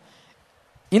போட்டும்,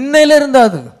 இன்னையில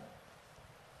இருந்தாது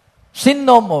sin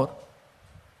no more.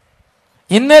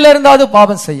 இன்னையில இருந்தாவது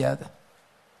பாவம் செய்யாது.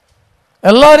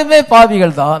 எல்லாருமே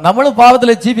பாவிகள் தான், நம்மளும்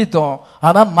பாவத்துல ஜீவித்தோம்.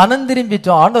 ஆனா மனம்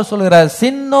திரும்பிட்டோம். ஆண்டவர் சொல்லுகிறார்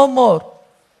sin no more,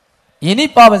 இனி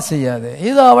பாவம் செய்யாது.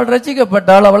 இது அவள்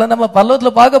ரட்சிக்கப்பட்டால் அவளை நம்ம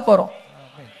பரலோகத்துல பார்க்க போறோம்.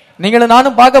 நீங்களும்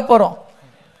நானும் பார்க்க போறோம்.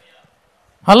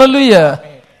 ஹல்லேலூயா.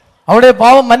 அவருடைய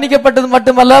பாவம் மன்னிக்கப்பட்டது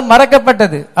மட்டுமல்ல,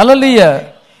 மறக்கப்பட்டது. ஹல்லேலூயா.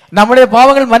 நம்முடைய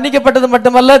பாவங்கள் மன்னிக்கப்பட்டது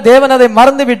மட்டுமல்ல, தேவன் அதை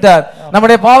மறந்து விட்டார்.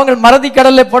 நம்முடைய பாவங்கள் மறதி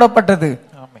கடல்ல போடப்பட்டது.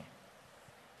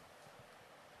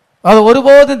 அது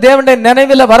ஒருபோதும் தேவனுடைய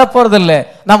நினைவில் வரப்போறதில்லை.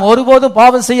 நாம் ஒருபோதும்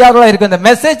பாவம் செய்யாதவர்களா இருக்கு. இந்த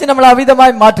மெசேஜ் நம்மளை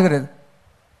அவிதமாய் மாற்றுகிறது.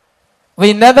 We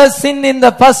never sin in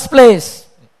the first place.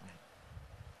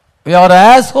 We are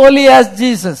as holy as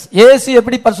Jesus. இயேசு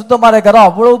எப்படி பரிசுத்தமா இருக்காரோ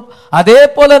அவ்வளவு அதே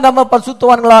போல நம்ம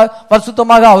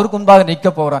பரிசுத்தமாக அவருக்கு முன்பாக நிற்க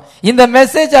போறோம். இந்த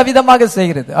மெசேஜ் அவிதமாக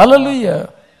செய்கிறது. அல்லேலூயா.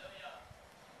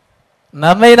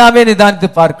 நம்மை நாமே நிதானித்து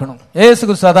பார்க்கணும். இயேசு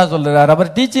கிறிஸ்து அதான் சொல்றார்.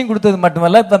 அவர் டீச்சிங் கொடுத்தது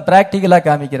மட்டுமல்ல, இப்ப பிராக்டிகலா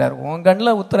காமிக்கிறார். உன்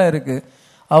கண்ணில் உத்தரம் இருக்கு,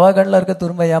 அவ கண்ணில் இருக்க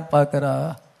துரும்ப ஏன் பார்க்கறா?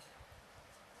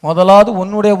 முதலாவது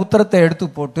உன்னுடைய உத்தரத்தை எடுத்து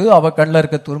போட்டு அவ கண்ணில்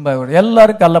இருக்க துரும்ப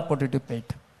எல்லாரும் கல்ல போட்டுட்டு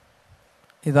போயிட்டு.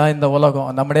 இதான் இந்த உலகம்.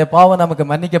 நம்முடைய பாவம் நமக்கு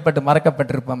மன்னிக்கப்பட்டு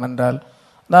மறக்கப்பட்டிருப்போம் என்றால்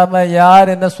நாம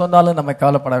யார் என்ன சொன்னாலும் நம்ம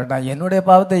கவலைப்பட வேண்டாம். என்னுடைய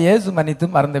பாவத்தை இயேசு மன்னித்து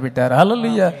மறந்து விட்டார்.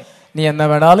 அல்லேலூயா. நீ என்ன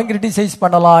வேணாலும் கிரிட்டிசைஸ்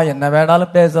பண்ணலாம், என்ன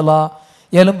வேணாலும் பேசலாம்,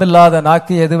 எலும்பில்லாத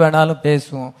நாக்கு எது வேணாலும்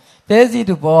பேசும்.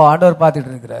 பேசிட்டு போ, ஆண்டவர்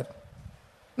பார்த்துட்டு இருக்கிறார்.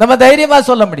 நம்ம தைரியமா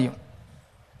சொல்ல முடியும்.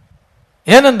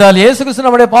 ஏனென்றால் இயேசு கிறிஸ்து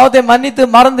நம்முடைய பாவத்தை மன்னித்து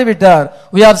மறந்து விட்டார்.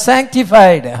 We are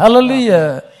sanctified. Hallelujah.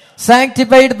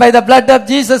 Sanctified by the blood of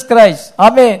Jesus Christ.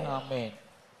 Amen.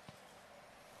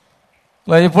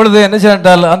 இப்பொழுது என்ன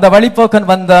சொன்னால், அந்த வழிபோக்கன்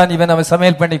வந்தான், இவன் அவன்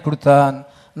சமையல் பண்ணி கொடுத்தான்.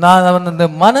 நான் அவன் அந்த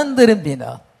மனம்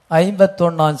திரும்பினான்.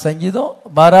 51 சங்கீதம்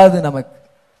வராது நமக்கு.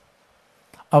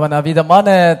 அவன் அவ்விதமான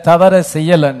தவற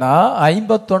செய்யலன்னா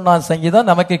 51 சங்கீதம்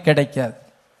நமக்கு கிடைக்காது.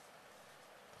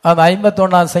 அந்த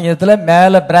 51 சங்கீதத்துல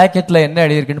மேல பிராக்கெட்ல என்ன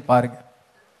எழுதியிருக்குன்னு பாருங்க.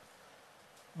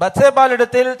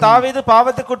 பத்சேபாளிடத்தில் தாவீது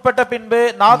பாவத்துக்குட்பட்ட பின்பு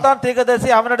நாத்தான் தீர்க்கதரிசி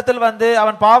அவனிடத்தில் வந்து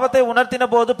அவன் பாவத்தை உணர்த்தின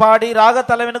போது பாடி ராக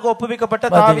தலைவனுக்கு ஒப்புவிக்கப்பட்ட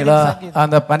தாவீதின் சங்கீதம்.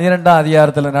 அந்த 12ஆம்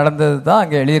அதிகாரத்துல நடந்தது தான்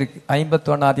அங்க எழுதியிருக்கு.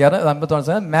 51 அதிகாரம்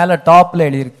 51 மேல டாப்ல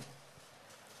எழுதியிருக்கு.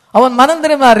 அவன் மனம்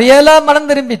திரும்ப ரியலா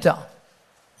மனம் திரும்பிட்டான்.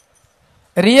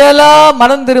 ரியலா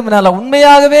மனம் திரும்பினால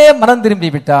உண்மையாகவே மனம் திரும்பி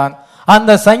விட்டான்.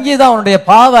 அந்த சங்கீதம் அவனுடைய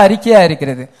பாவ அறிக்கையா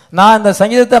இருக்கிறது. நான் அந்த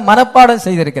சங்கீதத்தை மனப்பாடம்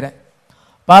செய்திருக்கிறேன்.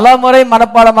 பல முறை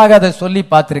மனப்பாடமாக அதை சொல்லி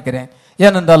பார்த்திருக்கிறேன்.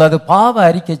 ஏனென்றால் அது பாவ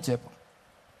அறிக்கை ஜெபம்.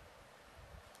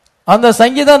 அந்த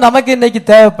சங்கீதம் நமக்கு இன்னைக்கு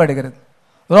தேவைப்படுகிறது.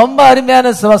 ரொம்ப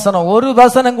அருமையான வசனம். ஒரு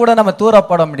வசனம் கூட நம்ம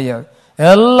தூரப்பட முடியாது.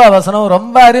 எல்லா வசனமும்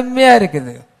ரொம்ப அருமையா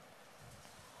இருக்குது.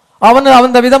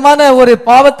 அவன் விதமான ஒரு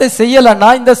பாவத்தை செய்யலன்னா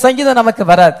இந்த சங்கீதம் நமக்கு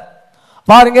வராது.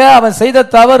 பாருங்க, அவன் செய்த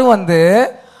தவறு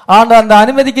அந்த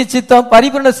அனுமதிக்கு சித்தம்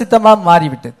பரிபூர்ண சித்தமா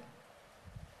மாறிவிட்டது.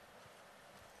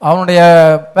 அவனுடைய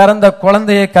பிறந்த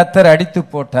குழந்தையை கர்த்தர் அடித்து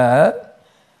போட்டார்.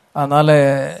 அதனால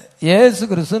இயேசு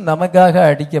கிறிஸ்து நமக்காக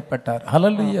அடிக்கப்பட்டார்.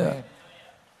 ஹல்லேலூயா.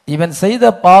 இவன்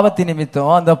செய்த பாவத்தின்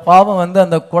நிமித்தம் அந்த பாவம்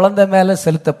அந்த குழந்தை மேல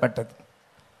செலுத்தப்பட்டது.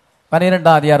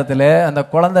 12ஆம் அதிகாரத்துல அந்த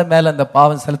குழந்தை மேல அந்த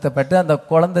பாவம் செலுத்தப்பட்டு அந்த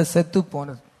குழந்தை செத்து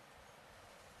போனது.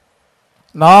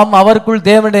 நாம் அவருக்குள்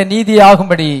தேவனுடைய நீதி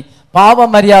ஆகும்படி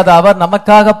பாவம் அறியாத அவர்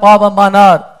நமக்காக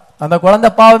பாவமானார். அந்த குழந்தை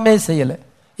பாவமே செய்யல.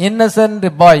 Innocent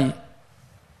boy.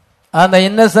 அந்த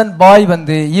இன்னசென்ட் பாய்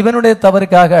இவனுடைய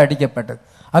தவறுக்காக அடிக்கப்பட்டது.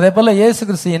 அதே போல இயேசு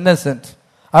கிறிஸ்து இன்னசென்ட்,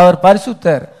 அவர்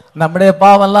பரிசுத்தர். நம்முடைய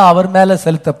பாவம்லாம் அவர் மேல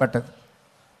செலுத்தப்பட்டது.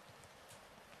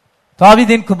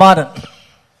 தாவீதின் குமாரன்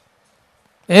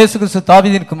இயேசு கிறிஸ்து,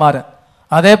 தாவீதின் குமாரன்.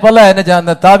 அதே போல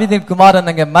அந்த தாவீதின் குமாரன்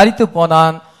அங்கே மரித்து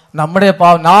போனான். நம்முடைய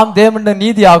பாவம், நாம் தேவனுடைய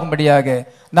நீதி ஆகும்படியாக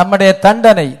நம்முடைய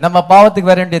தண்டனை, நம்ம பாவத்துக்கு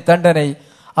வர வேண்டிய தண்டனை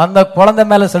அந்த குழந்தை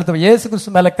மேல செலுத்த, இயேசு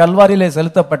கிறிஸ்து மேல கல்வாரியிலே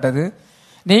செலுத்தப்பட்டது.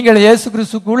 நீங்கள் இயேசு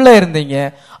கிறிஸ்துக்குள்ள இருந்தீங்க.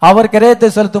 அவர் கிரயத்தை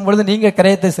செலுத்தும் பொழுது நீங்க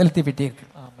கிரயத்தை செலுத்தி விட்டீர்கள்.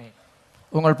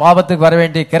 உங்கள் பாவத்துக்கு வர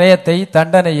வேண்டிய கிரயத்தை,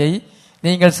 தண்டனையை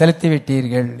நீங்கள் செலுத்தி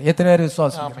விட்டீர்கள். எத்தனை பேர்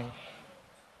விசுவாசம்?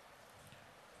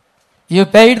 You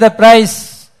paid the price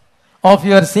of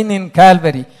your sin in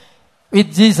Calvary with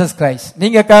Jesus Christ.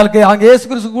 நீங்க அங்க இயேசு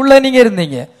கிறிஸ்துக்குள்ள நீங்க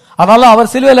இருந்தீங்க. அதனால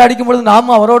அவர் சிலுவையில் அடிக்கும் பொழுது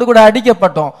நாமும் அவரோடு கூட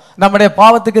அடிக்கப்பட்டோம். நம்முடைய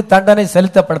பாவத்துக்கு தண்டனை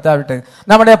செலுத்தப்படாவிட்டு,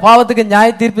 நம்முடைய பாவத்துக்கு நியாய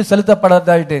தீர்ப்பு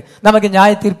செலுத்தப்படாவிட்டு நமக்கு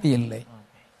நியாய தீர்ப்பு இல்லை.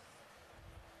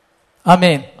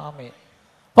 ஆமென்.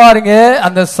 பாருங்க,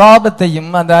 அந்த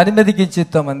சாபத்தையும் அந்த அனுமதிக்கு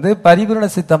சித்தம் பரிபூரண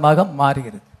சித்தமாக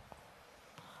மாறுகிறது.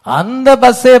 அந்த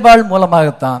பத்சேபாள்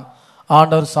மூலமாகத்தான்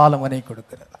ஆண்டவர் சாலமோனை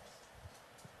கொடுக்கிறார்.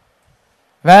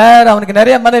 வேற அவனுக்கு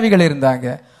நிறைய மனைவிகள் இருந்தாங்க.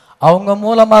 அவங்க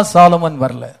மூலமா சாலமோன்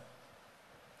வரல.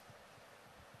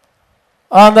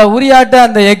 அந்த உரியாட்ட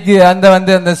அந்த எக்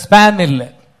அந்த ஸ்பேம் இல்லை.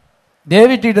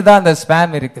 டேவிட் தான் அந்த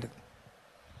ஸ்பேம் இருக்கிறது.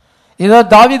 இதோ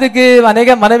தாவீதுக்கு அநேக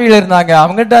மனைவிகள் இருந்தாங்க,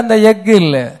 அவங்ககிட்ட அந்த எஃகு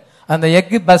இல்லை, அந்த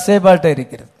எஃகு பத்சேபாள்கிட்ட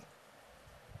இருக்கிறது.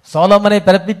 சோலோமனை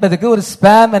பிறப்பிப்பதற்கு ஒரு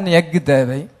ஸ்பேம் அண்ட் எஃகு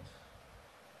தேவை.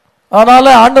 அதனால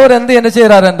ஆண்டவர் என்ன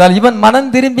செய்கிறார் என்றால், இவன்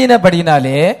மனம்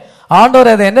திரும்பினபடினாலே ஆண்டவர்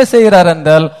அதை என்ன செய்கிறார்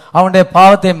என்றால், அவனுடைய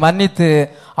பாவத்தை மன்னித்து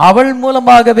அவள்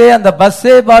மூலமாகவே, அந்த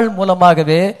பத்சேபாள்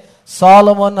மூலமாகவே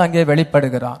சாலமோன் அங்கே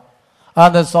வெளிப்படுகிறான்.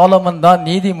 அந்த சாலமோன் தான்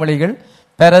நீதிமொழிகள்,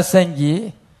 பிரசங்கி,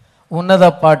 உன்னத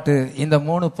பாட்டு, இந்த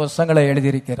 3 புத்தகங்களை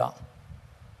எழுதியிருக்கிறான்.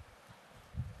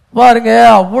 பாருங்க,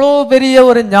 அவ்வளோ பெரிய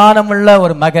ஒரு ஞானமுள்ள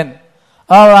ஒரு மகன்.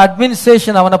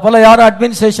 அட்மினிஸ்ட்ரேஷன், அவனை போல யாரும்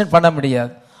அட்மினிஸ்ட்ரேஷன் பண்ண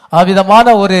முடியாது. அவ்விதமான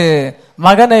ஒரு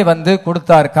மகனை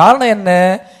கொடுத்தார். காரணம் என்ன?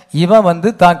 இவன்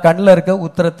தான் கண்ணில் இருக்க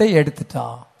உத்தரத்தை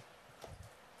எடுத்துட்டான்.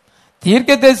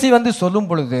 தீர்க்கதரிசி சொல்லும்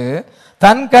பொழுது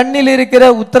தன் கண்ணில் இருக்கிற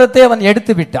உத்தரத்தை அவன்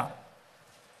எடுத்து விட்டான்.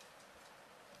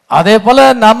 அதே போல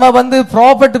நம்ம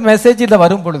ப்ராஃபட் மெசேஜில்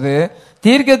வரும் பொழுது,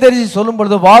 தீர்க்கதரிசி சொல்லும்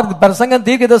பொழுது, பிரசங்கம்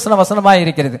தீர்க்கதரிசன வசனமா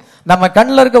இருக்கிறது, நம்ம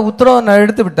கண்ணில் இருக்க உத்தரவை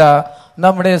எடுத்து விட்டா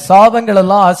நம்முடைய சாபங்கள்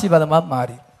எல்லாம் ஆசீர்வாதமா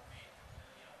மாறி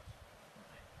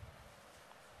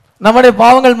நம்முடைய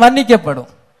பாவங்கள் மன்னிக்கப்படும்.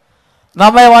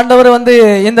 நம்ம ஆண்டவர்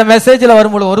இந்த மெசேஜில்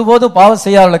வரும்பொழுது ஒருபோதும் பாவம்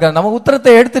செய்யாத நம்ம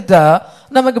உத்தரத்தை எடுத்துட்டா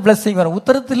நமக்கு பிளஸிங் வரும்.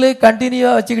 உத்தரத்திலே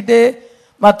கண்டினியூவா வச்சுக்கிட்டே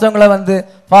மற்றவங்களை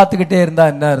பார்த்துக்கிட்டே இருந்தா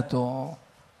என்ன அர்த்தம்?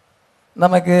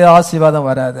 நமக்கு ஆசீர்வாதம்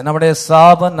வராது. நம்முடைய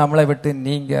சாபம் நம்மளை விட்டு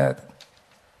நீங்காது.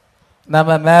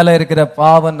 நம்ம மேல இருக்கிற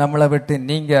பாவம் நம்மளை விட்டு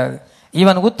நீங்காது.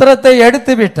 இவன் உத்தரத்தை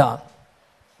எடுத்து விட்டான்.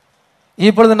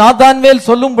 இப்பொழுது நாத்தான்வேல்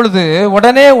சொல்லும் பொழுது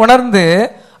உடனே உணர்ந்து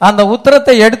அந்த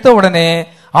உத்தரத்தை எடுத்த உடனே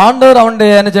ஆண்டவர்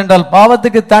அவனுடைய என்ன சென்றால்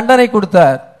பாவத்துக்கு தண்டனை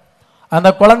கொடுத்தார். அந்த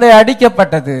குழந்தை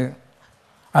அடிக்கப்பட்டது.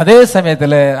 அதே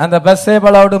சமயத்தில் அந்த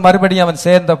பத்சேபாளோடு மறுபடியும் அவன்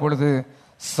சேர்ந்த பொழுது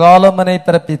சாலமனை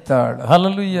பிறப்பித்தாள்.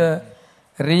 ஹல்லேலூயா.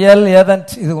 ரியல்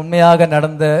எவென்ட், இது உண்மையாக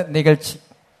நடந்த நிகழ்ச்சி,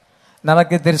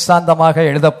 நமக்கு திருஷ்டாந்தமாக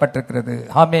எழுதப்பட்டிருக்கிறது.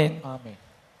 ஆமென்.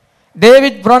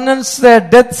 David pronounced the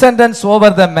death sentence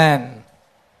over the man.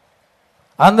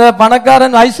 அந்த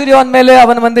பணக்காரன் ஐஸ்வர்யவான் மேலே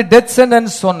அவன் டெத்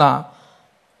சென்டென்ஸ் சொன்னான்.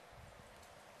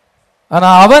 ஆனா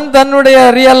அவன் தன்னுடைய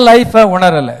ரியல் லைஃப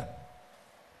உணரல.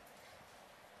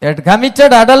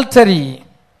 கமிட்டட் அடல்டரி,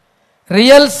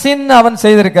 ரியல் சின் அவன்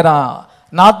செய்திருக்கிறான்.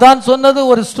 நான் தான் சொன்னது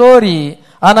ஒரு ஸ்டோரி,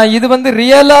 ஆனா இது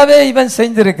ரியலாவே இவன்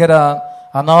செஞ்சிருக்கிறான்.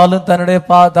 ஆனாலும் தன்னுடைய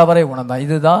தவறை உணர்ந்தான்.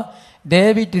 இதுதான்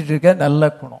டேவிட் இருக்க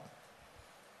நல்ல குணம்.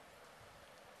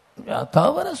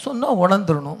 தவற சொன்னா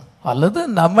உணர்ந்துடணும், அல்லது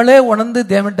நம்மளே உணர்ந்து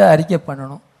தேவன்ட்ட அறிக்கை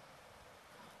பண்ணணும்.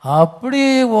 அப்படி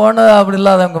அப்படி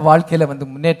இல்லாதவங்க வாழ்க்கையில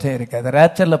முன்னேற்றம் இருக்காது,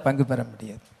 ரேச்சர்ல பங்கு பெற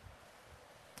முடியாது.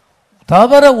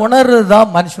 தவற உணர்றது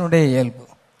தான் மனுஷனுடைய இயல்பு.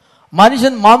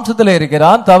 மனுஷன் மாம்சத்தில்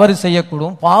இருக்கிறான், தவறு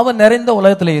செய்யக்கூடும், பாவம் நிறைந்த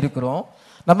உலகத்தில் இருக்கிறோம்.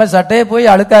 நம்ம சட்டையை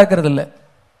போய் அழுக்காக்குறது இல்லை.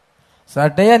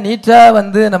 சட்டையை நீட்டா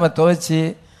நம்ம துவைச்சி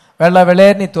வெள்ளை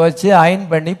வெள்ளையர்னி துவைச்சி அயன்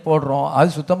பண்ணி போடுறோம், அது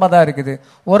சுத்தமாக தான் இருக்குது.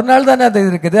 ஒரு நாள் தானே அது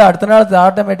இருக்குது, அடுத்த நாள் அது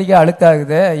ஆட்டோமேட்டிக்காக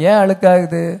அழுக்காகுது. ஏன்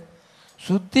அழுக்காகுது?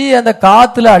 சுற்றி அந்த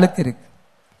காற்றுல அழுக்கு இருக்கு.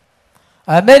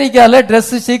 அமெரிக்காவில்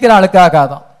ட்ரெஸ்ஸு சீக்கிரம்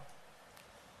அழுக்காகாதான்,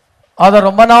 அதை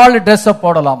ரொம்ப நாள் ட்ரெஸ்ஸை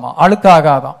போடலாமா,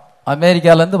 அழுக்காகாதான்.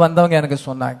 அமெரிக்காவிலேருந்து வந்தவங்க எனக்கு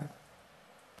சொன்னாங்க.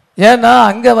 ஏன்னா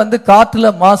அங்கே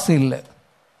காற்றுல மாசு இல்லை,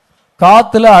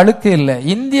 காற்றுல அழுக்கு இல்லை.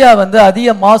 இந்தியா அதிக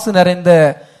மாசு நிறைந்த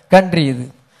கண்ட்ரி இது.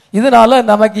 இதனால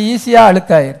நமக்கு ஈஸியா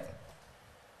அழுக்காயிரு.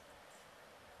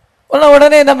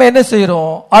 உடனே நம்ம என்ன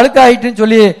செய்யறோம்? அழுக்காயிட்டுன்னு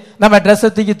சொல்லி நம்ம ட்ரெஸ்ஸை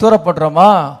தூக்கி தூர போட்டுறோமா?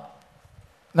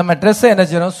 நம்ம ட்ரெஸ்ஸை என்ன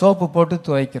செய்யறோம்? சோப்பு போட்டு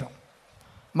துவைக்கிறோம்,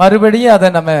 மறுபடியும் அதை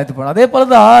நம்ம இது பண்ணோம். அதே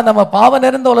போலதான் நம்ம பாவ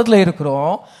நிறைந்த உலகத்துல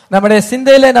இருக்கிறோம். நம்முடைய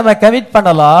சிந்தையில நம்ம கமிட்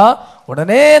பண்ணலாம்,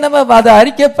 உடனே நம்ம அதை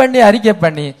அறிக்கை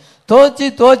பண்ணி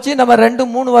தோச்சி நம்ம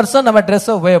 2-3 வருஷம் நம்ம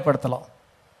ட்ரெஸ்ஸை உபயோகப்படுத்தலாம்.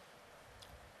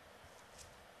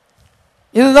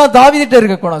 இதுதான் தாவீதுட்ட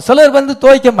இருக்க குணம். சிலர்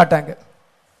துவைக்க மாட்டாங்க,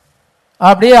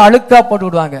 அப்படியே அழுக்கா போட்டு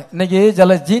விடுவாங்க. இன்னைக்கு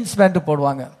சில ஜீன்ஸ் பேண்ட்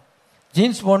போடுவாங்க.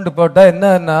 ஜீன்ஸ் பேண்ட் போட்டா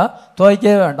என்னன்னா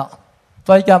துவைக்கவே வேண்டாம்,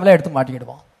 துவைக்காமலே எடுத்து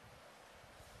மாட்டிக்கிடுவான்.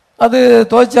 அது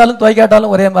துவைச்சாலும்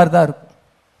துவைக்காட்டாலும் ஒரே மாதிரி தான் இருக்கும்.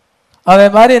 அதே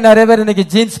மாதிரி நிறைய பேர் இன்னைக்கு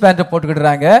ஜீன்ஸ் பேண்ட்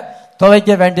போட்டுக்கிடுறாங்க,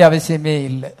 துவைக்க வேண்டிய அவசியமே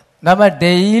இல்லை. நம்ம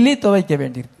டெய்லி துவைக்க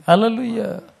வேண்டியிருக்கு. அல்லேலூயா.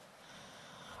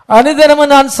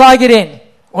 அனுதினமும் நான் சாகிறேன்.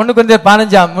 1 கொரிந்தியர்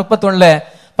 15:31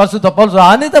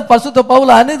 பசுத்த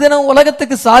பவுல் அனுதினம்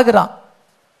உலகத்துக்கு சாகுறான்,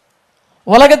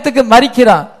 உலகத்துக்கு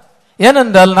மரிக்கிறான்.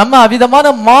 ஏனென்றால் நம்ம அவிதமான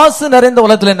மாசு நிறைந்த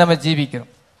உலகத்துல நம்ம ஜீவிக்கிறோம்.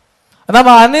 நம்ம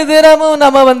அனுதினமும்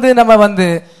நம்ம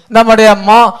நம்முடைய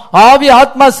ஆவி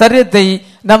ஆத்மா சரீரத்தை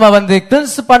நம்ம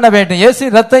கிளீன்ஸ் பண்ண வேண்டும்.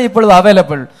 இயேசுவின் ரத்தம் இப்பொழுது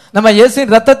அவைலபிள். நம்ம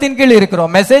இயேசுவின் ரத்தத்தின் கீழ்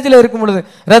இருக்கிறோம். மெசேஜ்ல இருக்கும் பொழுது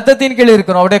ரத்தத்தின் கீழ்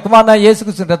இருக்கிறோம். அவருடைய குமாரனா இயேசு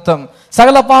கிறிஸ்துவின் ரத்தம்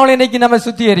சகல பாவங்களை இன்னைக்கு நம்ம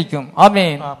சுத்திகரிக்கும்.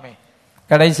 ஆமென்.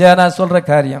 கடைசியா நான் சொல்ற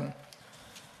காரியம்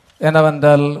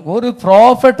என்னவென்றால், ஒரு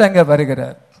ப்ராஃபட் அங்க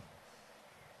வருகிறார்.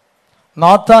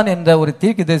 நாத்தான் என்ற ஒரு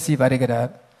தீர்க்கதரிசி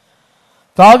வருகிறார்.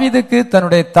 தாவீதுக்கு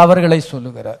தன்னுடைய தவறுகளை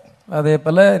சொல்லுகிறார். அதே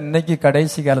போல இன்னைக்கு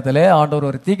கடைசி காலத்தில் ஆண்டவர்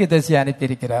ஒரு தீர்க்கதரிசி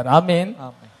அனுப்பியிருக்கிறார். ஆமீன்.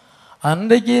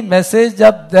 அன்றைக்கு மெசேஜ்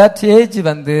ஆஃப் தட் ஏஜ்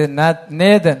வந்து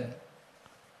நேதன்,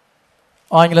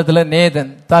 ஆங்கிலத்தில்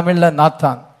நேதன், தமிழ்ல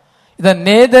நாத்தான். இத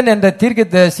நேதன் என்ற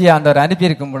தீர்க்கதரிசி ஆண்டவர்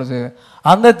அனுப்பியிருக்கும் பொழுது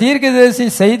அந்த தீர்க்கதரிசி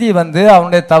செய்தி வந்து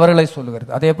அவனுடைய தவறுகளை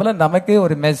சொல்லுகிறது. அதே போல நமக்கு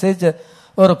ஒரு மெசேஜ்,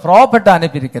 ஒரு ப்ராப்பர்ட்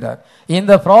அனுப்பியிருக்கிறார்.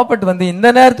 இந்த ப்ராப்பர்ட் வந்து இந்த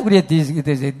நேரத்துக்குரிய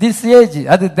திஸ் ஏஜ்,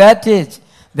 அது தட் ஏஜ்,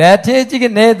 தட் ஏஜுக்கு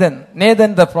நேதன்,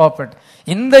 நேதன் த ப்ராப்பர்ட்.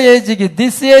 இந்த ஏஜுக்கு,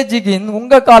 திஸ் ஏஜுக்கு,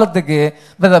 உங்க காலத்துக்கு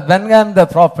பென்காம் த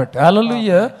ப்ராப்பர்ட்.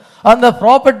 ஹல்லேலூயா. அந்த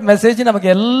ப்ராப்பர்ட் மெசேஜ்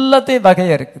நமக்கு எல்லாத்தையும்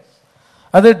வகையா இருக்கு.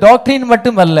 அது டாக்டரின்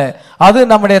மட்டும் அல்ல, அது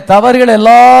நம்முடைய தவறுகள்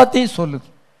எல்லாத்தையும் சொல்லுது.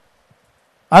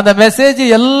 அந்த மெசேஜ்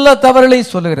எல்லா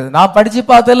தவறுகளையும் சொல்லுகிறது. நான் படிச்சு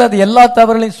பார்த்ததில் அது எல்லா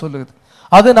தவறுகளையும் சொல்லுகிறது.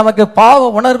 அது நமக்கு பாவ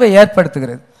உணர்வை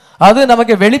ஏற்படுத்துகிறது. அது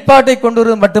நமக்கு வெளிப்பாட்டை கொண்டு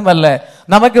வருவது மட்டுமல்ல,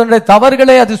 நமக்கு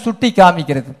தவறுகளை அது சுட்டி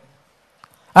காமிக்கிறது.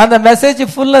 அந்த மெசேஜ்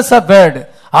ஃபுல்னஸ் ஆஃப் வேர்ட்,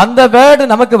 அந்த வேர்டு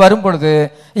நமக்கு வரும் பொழுது,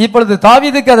 இப்பொழுது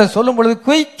தாவீதுக்கு அதை சொல்லும் பொழுது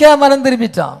குயிக்கா மனம்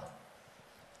திரும்பிட்டான்.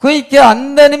 குயிக்கா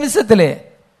அந்த நிமிஷத்திலே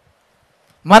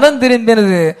மனம்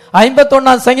திரும்பினது.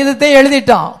 51ஆம் சங்கீதத்தை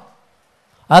எழுதிட்டான்,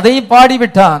 அதையும்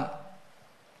பாடிவிட்டான்.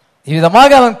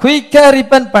 இவ்விதமாக அவன் குயிக்கா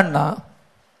ரிப்பென்ட் பண்ணான்.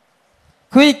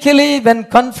 Quickly when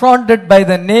confronted by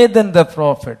the Nathan the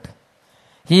prophet,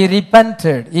 he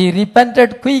repented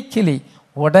quickly.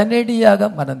 உடனடியாக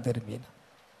மனம் திரும்பினான்.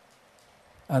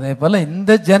 அதே போல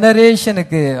இந்த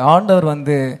ஜெனரேஷனுக்கு ஆண்டவர்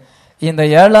வந்து இந்த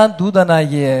 7ஆம்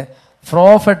தூதனாகிய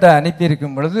ப்ராஃபட்டை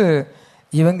அனுப்பியிருக்கும் பொழுது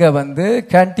இவங்க வந்து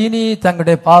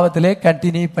தங்களுடைய பாவத்திலே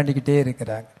கண்டினியூ பண்ணிக்கிட்டே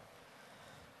இருக்கிறாங்க,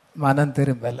 மனம்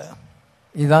திரும்பல.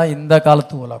 இதுதான் இந்த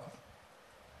காலத்து உலகம்.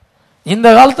 இந்த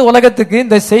காலத்து உலகத்துக்கு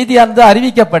இந்த செய்தியானது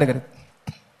அறிவிக்கப்படுகிறது.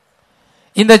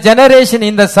 இந்த ஜெனரேஷன்,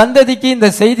 இந்த சந்ததிக்கு இந்த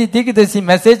செய்தி, தீர்க்கதரிசி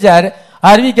மெசேஜ்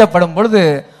அறிவிக்கப்படும் பொழுது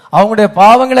அவங்களுடைய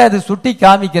பாவங்களை அது சுட்டி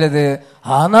காமிக்கிறது.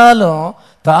 ஆனாலும்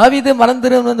தாவீது மனம்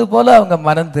திரும்பினது போல அவங்க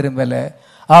மனம் திரும்பல,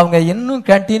 அவங்க இன்னும்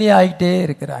கண்டினியூ ஆகிட்டே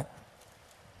இருக்கிறாங்க.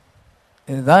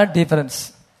 இதுதான் டிஃபரன்ஸ்.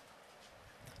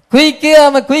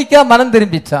 அவன் குயிக்கா மனம்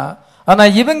திரும்பிச்சான். ஆனா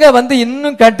இவங்க வந்து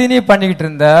இன்னும் கண்டினியூ பண்ணிக்கிட்டு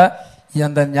இருந்தா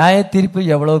அந்த நியாய தீர்ப்பு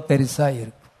எவ்வளவு பெருசா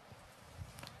இருக்கும்.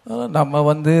 நம்ம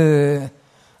வந்து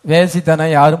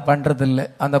வேசித்தனம் யாரும் பண்றதில்லை,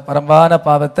 அந்த பரம்பான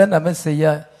பாவத்தை நம்ம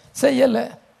செய்யல.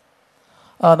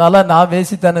 அதனால நான்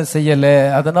வேசித்தனம் செய்யல,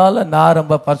 அதனால நான்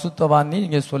ரொம்ப பரிசுத்தவான்னு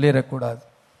நீங்க சொல்லிடக்கூடாது.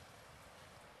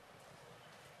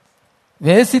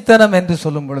 வேசித்தனம் என்று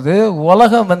சொல்லும் பொழுது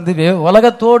உலகம் வந்து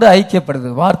உலகத்தோடு ஐக்கியப்படுது,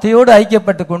 வார்த்தையோடு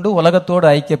ஐக்கியப்பட்டு கொண்டு உலகத்தோடு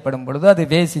ஐக்கியப்படும் பொழுது அது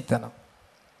வேசித்தனம்.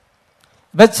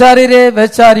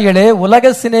 வெச்சாரிகளே, உலக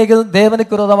சிநேகம்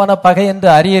தேவனுக்கு விரோதமான பகை என்று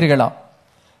அறியீர்களாம்.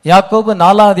 யாக்கோபு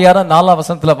 4ஆம் அதிகாரம் 4ஆம்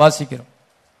வசனத்துல வாசிக்கிறோம்.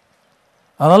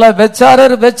 அதனால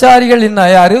வெச்சாரிகள் என்ன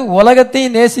யாரு? உலகத்தை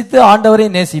நேசித்து ஆண்டவரை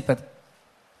நேசிப்பது.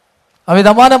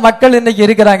 அவ்விதமான மக்கள் இன்னைக்கு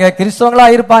இருக்கிறாங்க. கிறிஸ்தவங்களா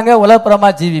இருப்பாங்க, உலகப்புறமா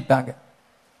ஜீவிப்பாங்க.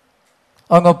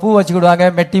 அவங்க பூ வச்சுக்கிடுவாங்க,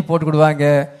 மெட்டி போட்டுக்கிடுவாங்க,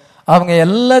 அவங்க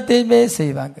எல்லாத்தையுமே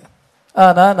செய்வாங்க.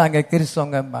 ஆனா நாங்க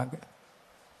கிறிஸ்தவங்கம்பாங்க.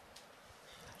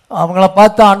 அவங்கள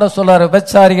பார்த்து ஆண்டவர் சொல்றாரு,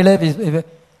 வெச்சாரிகளே,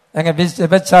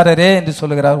 வெச்சாரரே என்று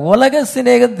சொல்லுகிறார். உலக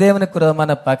சிநேகம் தேவனுக்கு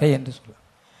விரோதமான பகை என்று சொல்லுவார்.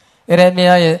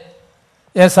 எரேமியா,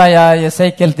 ஏசாயா,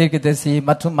 எசேக்கியேல் தீர்க்கதரிசி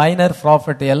மற்றும் மைனர்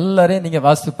ப்ராஃபட் எல்லாரையும் நீங்க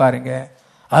வாசித்து பாருங்க.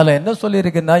 அதுல என்ன சொல்லி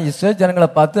இருக்குன்னா, இஸ்ரவேல் ஜனங்களை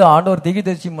பார்த்து ஆண்டவர்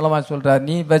தீர்க்கதரிசி மூலமா சொல்றார்,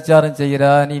 நீ விபச்சாரம்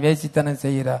செய்கிறா, நீ வேசித்தனம்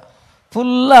செய்கிறா,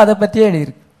 ஃபுல்லா அதை பற்றியே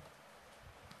எழுதியிருக்கு.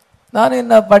 நான்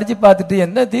என்ன படிச்சு பார்த்துட்டு,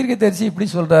 என்ன தீர்க்கதரிசி இப்படி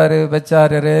சொல்றாரு,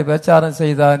 விபச்சாரம்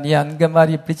செய்தா, நீ அங்க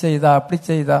மாதிரி இப்படி செய்தா, அப்படி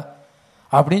செய்தா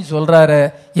அப்படின்னு சொல்றாரு.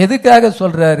 எதுக்காக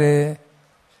சொல்றாரு?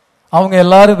 அவங்க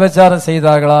எல்லாரும் விபச்சாரம்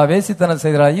செய்தார்களா, வேசித்தனம்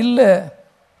செய்தா? இல்ல,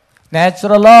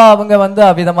 நேச்சுரலா அவங்க வந்து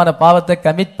அவ்விதமான பாவத்தை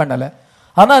கமிட் பண்ணல.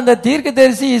 ஆனா அந்த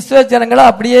தீர்க்கதரிசி இஸ்ரவேல் ஜனங்களை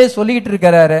அப்படியே சொல்லிக்கிட்டு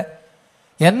இருக்கிறாரு.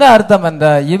 என்ன அர்த்தம்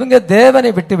என்றா, இவங்க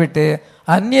தேவனை விட்டு விட்டு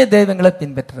அந்நிய தெய்வங்களை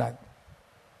பின்பற்றுறாங்க.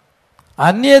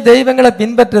 அந்நிய தெய்வங்களை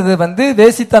பின்பற்றது வந்து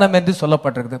வேசித்தனம் என்று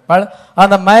சொல்லப்பட்டிருக்கு.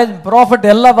 அந்த ப்ராஃபட்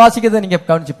எல்லாம் வாசிக்கிறத நீங்க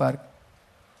கவனிச்சு பாருங்க.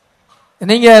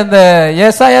 நீங்க இந்த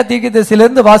ஏசாயா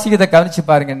தீர்க்கதரிசியிலிருந்து வாசிக்கிறத கவனிச்சு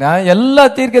பாருங்கன்னா எல்லா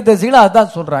தீர்க்கதரிசிகளும்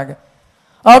அதான் சொல்றாங்க.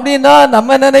 அப்படின்னா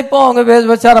நம்ம நினைப்போம் அவங்க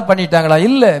விபச்சாரம் பண்ணிட்டாங்களா?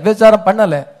 இல்ல, விபச்சாரம்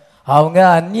பண்ணல. அவங்க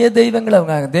அந்நிய தெய்வங்களை,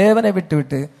 அவங்க தேவனை விட்டு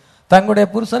விட்டு தங்களுடைய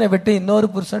புருஷனை விட்டு இன்னொரு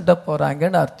புருஷன்ட்ட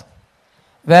போறாங்கன்னு அர்த்தம்.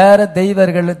 வேற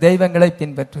தெய்வங்களை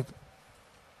பின்பற்றுது.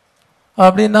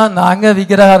 அப்படின்னா நாங்க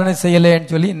விக்கிரகாரணை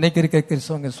செய்யலேன்னு சொல்லி இன்னைக்கு இருக்க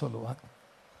கிறிஸ்தவங்க சொல்லுவாங்க.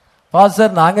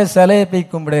 பாஸ்டர், நாங்க சிலையை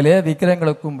போய் கும்பிடலையே,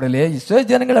 விக்கிரகங்களை கும்பிடலையே. இஸ்ரவேல்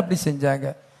ஜனங்கள் அப்படி செஞ்சாங்க.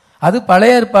 அது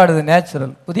பழைய ஏற்பாடு,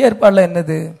 நேச்சுரல். புதிய ஏற்பாடுல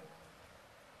என்னது?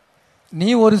 நீ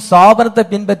ஒரு சாபனத்தை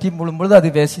பின்பற்றி முழும்பொழுது அது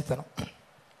வேசித்தனம்.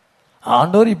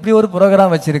 ஆண்டவர் இப்படி ஒரு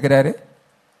புரோகிராம் வச்சிருக்கிறாரு.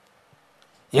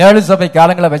 7 சபை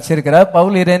காலங்களை வச்சிருக்கிறார்.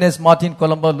 Pavul, இரேனஸ், Martin,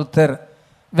 Colombo, Luther,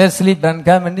 Wesley,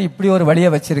 பிரன்காம் என்று இப்படி ஒரு வழியை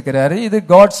வச்சிருக்கிறாரு. இது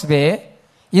காட்ஸ் வே,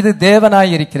 இது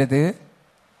தேவனாய் இருக்கிறது.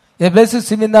 எபேசு,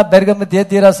 சிமினா, பெர்கமு,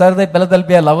 தியத்தீரா, சர்தை,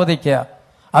 பிலதெல்பியா, லவோதிக்கா,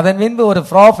 அதன் பின்பு ஒரு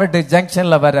ப்ராஃபட்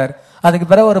ஜங்ஷன்ல வர்றார். அதுக்கு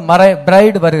பிறகு ஒரு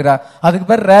பிரைடு வருகிறார். அதுக்கு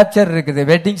பிறகு ரேப்சர் இருக்குது,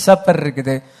 வெட்டிங் சப்பர்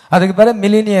இருக்குது, அதுக்கு பிறகு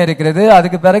மிலினியம் இருக்குது,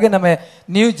 அதுக்கு பிறகு நம்ம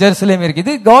நியூ ஜெருசலேம்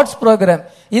இருக்குது. God's program.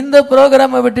 இந்த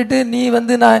ப்ரோக்ராமை விட்டுட்டு நீ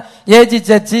நான் ஏஜி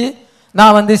சர்ச்சு,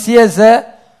 நான் சிஎஸ்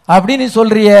அப்படின்னு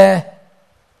சொல்றிய,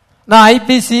 நான்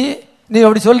ஐபிசி, நீ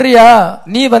அப்படி சொல்றியா?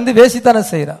 நீ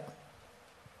வேசித்தனம் செய்யற.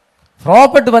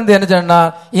 ப்ராப்பர்ட் என்ன சொன்னா,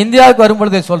 இந்தியாவுக்கு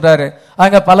வரும்பொழுது சொல்றாரு,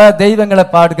 அங்க பல தெய்வங்களை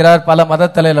பாடுகிறார். பல மத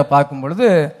தலையில பார்க்கும் பொழுது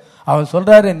அவர்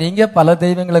சொல்றாரு, நீங்க பல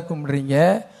தெய்வங்களை கும்பிடுறீங்க,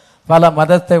 பல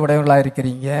மதத்தை உடையவங்களா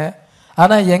இருக்கிறீங்க.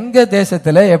 ஆனா எங்க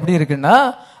தேசத்துல எப்படி இருக்குன்னா,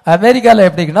 அமெரிக்கால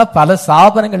எப்படி இருக்குன்னா பல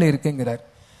சாபனங்கள் இருக்குங்கிறார்.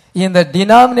 இந்த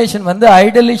டினாமினேஷன்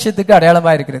ஐடலிஷத்துக்கு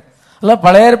அடையாளமா இருக்கிறது. அல்ல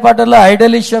பழைய ஏற்பாட்டில்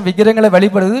ஐடலிஷம் விக்கிரங்களை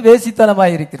வழிபடுவது வேசித்தனமா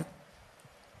இருக்கிறது.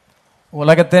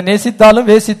 உலகத்தை நேசித்தாலும்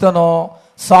வேசித்தனம்,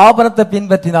 சாபனத்தை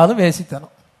பின்பற்றினாலும்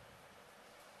வேசித்தனம்.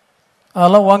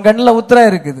 அதெல்லாம் உன் கண்ணில் உத்தரம்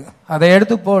இருக்குது, அதை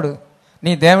எடுத்து போடு.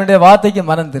 நீ தேவனுடைய வார்த்தைக்கு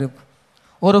மனம் திருப்பு.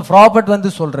 ஒரு ப்ராபர்ட்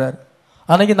சொல்றாரு,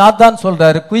 அன்னைக்கு நாத்தான்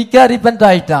சொல்றாரு, குயிக்கா ரிப்பென்ட்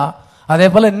ஆயிட்டான். அதே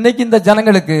போல இன்னைக்கு இந்த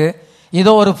ஜனங்களுக்கு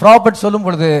இதோ ஒரு ப்ராபர்ட் சொல்லும்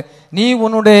பொழுது, நீ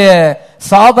உன்னுடைய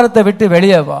சாபனத்தை விட்டு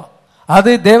வெளியே வா.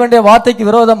 அது தேவனுடைய வார்த்தைக்கு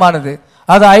விரோதமானது.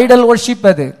 அது ஐடல் வர்ஷிப்,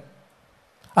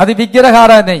 அது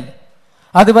விக்கிரகாராதனை.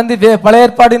 அது பழைய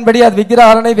ஏற்பாடின்படி அது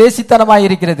விக்கிரகாராதனை வேசித்தனமாய்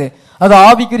இருக்கிறது. அது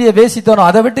ஆவிக்குரிய வேசித்தனம்.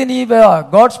 அதை விட்டு நீ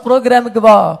காட்ஸ் ப்ரோக்ராமுக்கு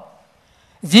வா,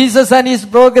 ஜீசஸ் அண்ட் ஹிஸ்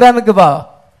ப்ரோக்ராமுக்கு வா.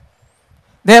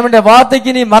 தேவனுடைய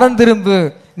வார்த்தைக்கு நீ மனம் திரும்பு.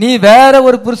 நீ வேற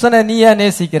ஒரு புருஷனை நீ ஏன்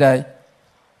நேசிக்கிறாய்?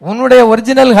 உன்னுடைய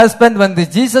ஒரிஜினல் ஹஸ்பண்ட்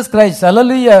ஜீசஸ் கிரைஸ்ட்.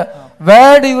 அல்லேலூயா.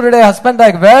 வேர்டு இவருடைய ஹஸ்பண்ட்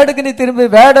ஆகி, வேர்டுக்கு நீ திரும்பி,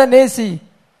 வேர்ட நேசி,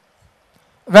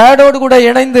 வேர்டோடு கூட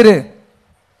இணைந்திரு.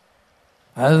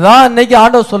 அதுதான் இன்னைக்கு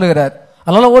ஆண்டவர் சொல்லுகிறார்.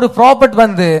 அதனால ஒரு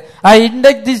prophet I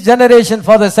indict this generation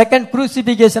for the second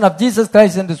crucifixion of Jesus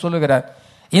Christ என்று சொல்லுகிறார்.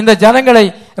 இந்த ஜனங்களை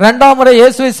 2ஆம் முறை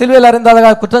இயேசுவை சிலுவையில்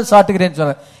அறைந்ததாக குற்றம் சாட்டுகிறேன்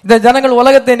சொன்னார். இந்த ஜனங்கள்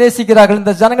உலகத்தை நேசிக்கிறார்கள்,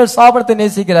 இந்த ஜனங்கள் சாபத்தை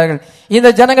நேசிக்கிறார்கள், இந்த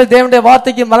ஜனங்கள் தேவனுடைய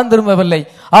வார்த்தைக்கு மனம் திரும்பவில்லை.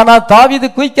 ஆனால் தாவீது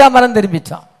குயிக்கா மனம்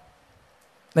திரும்பிட்டான்.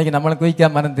 இன்னைக்கு நம்மளும் குயிக்கா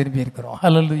மனம் திரும்பி இருக்கிறோம்.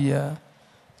 ஹல்லேலூயா.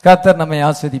 கர்த்தர் நம்மை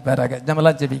ஆசீர்வதிப்பாராக.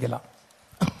 நம்மெல்லாம் ஜெபிக்கலாம்.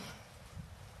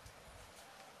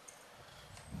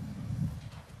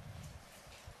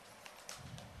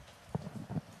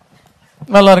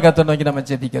 நல்லா கர்த்தர் நோக்கி நம்ம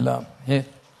ஜெபிக்கலாம்.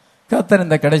 கர்த்தர்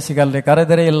இந்த கடைசி காலில்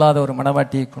கரைதரை இல்லாத ஒரு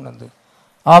மணவாட்டியை கொண்டு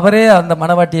அவரே அந்த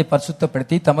மணவாட்டியை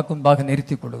பரிசுத்தப்படுத்தி தமக்கு முன்பாக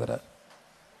நிறுத்திக் கொள்கிறார்.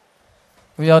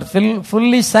 we are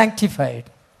fully sanctified.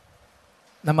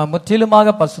 நம்ம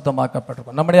முற்றிலுமாக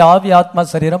பரிசுத்தமாக்கப்பட்டிருக்கோம். நம்முடைய ஆவி, ஆத்மா,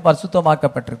 சரீரம்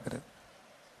பரிசுத்தமாக்கப்பட்டிருக்கிறது.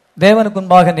 தேவனுக்கு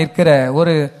முன்பாக நிற்கிற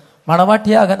ஒரு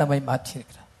மணவாட்டியாக நம்மை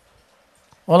மாற்றியிருக்கிறார்.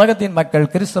 உலகத்தின் மக்கள்,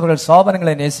 கிறிஸ்தவர்கள்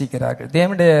சாபனங்களை நேசிக்கிறார்கள்.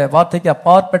 தேவனுடைய வார்த்தைக்கு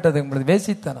அப்பாற்பட்டது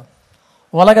வேசித்தனம்.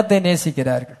 உலகத்தை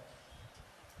நேசிக்கிறார்கள்.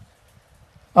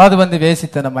 அது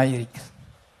வேசித்தனமாய் இருக்கு.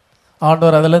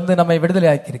 ஆண்டவர் அதிலிருந்து நம்மை விடுதலை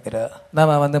ஆக்கி இருக்கிறார்.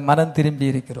 நம்ம மனம் திரும்பி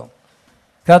இருக்கிறோம்.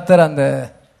 கர்த்தர் அந்த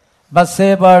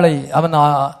பத்சேபாளை அவன்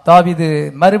தாவீது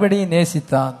மறுபடியும்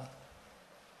நேசித்தான்.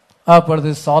 அப்பொழுது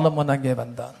சாலமோன் அங்கே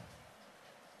வந்தான்.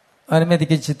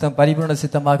 அனுமதிக்கு சித்தம் பரிபூர்ண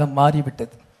சித்தமாக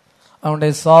மாறிவிட்டது.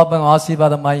 அவனுடைய சாபம்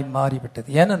ஆசீர்வாதமாய் மாறிவிட்டது.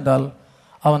 ஏனென்றால்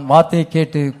அவன் வார்த்தையை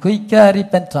கேட்டு குயிக்கா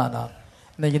ரிப்பென்ட் ஆனான்.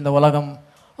 இன்னைக்கு இந்த உலகம்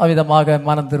அவ்விதமாக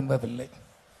மனம் திரும்பவில்லை.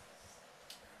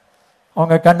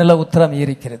 அவங்க கண்ணில் உத்தரம்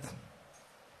இருக்கிறது.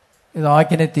 இது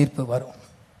ஆக்கினை தீர்ப்பு வரும்,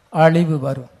 அழிவு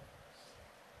வரும்,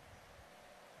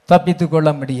 தப்பித்துக் கொள்ள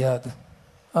முடியாது.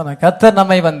 ஆனால் கர்த்தர்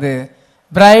நம்மை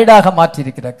பிரைடாக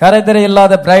மாற்றியிருக்கிறார். கரைதிரை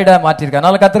இல்லாத பிரைடாக மாற்றியிருக்கார்.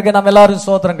 அதனால கர்த்தருக்கு நம்ம எல்லாரும்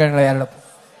சோத்திரங்களை எழுப்போம்.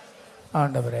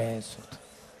 ஆண்டவரே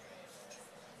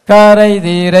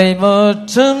கரைதிரை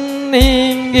முற்றும்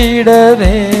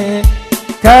நீங்கிடவே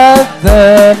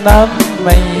கர்த்தர்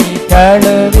நம்மை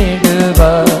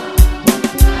கழுவிடுவார்.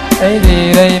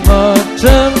 கரைதிரை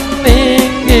முற்றும்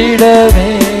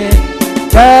நீங்கிடவே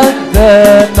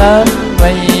கர்த்தர்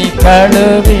நம்மை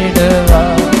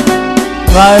கழுவிடுவார்.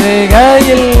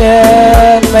 வருகையில்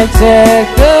என்னை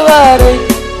சேர்க்குவாரை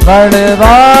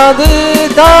வழுவாது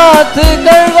காத்து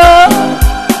கொள்வார்.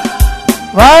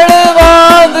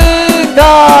 வழுவாது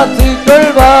காத்து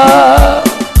கொள்வார்.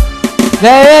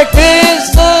 ஜெய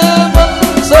கிறிஸ்து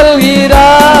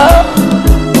சொல்கிறார்,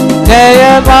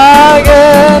 ஜெயமாக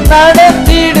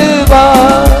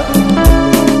நடத்திடுவார்.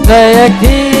 ஜெய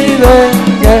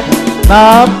கீதங்கள்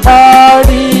நாம்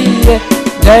பாடிய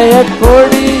ஜெய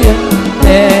கொடியும்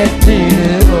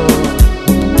ஏற்றிடுவோம்.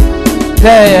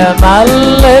 ஜெயம்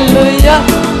அல்லேலூயா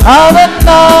அவன்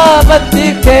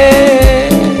நாமத்திற்கே.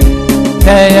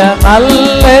 ஜெயம்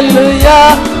அல்லேலூயா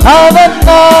அவன்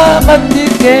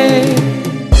நாமத்திற்கே.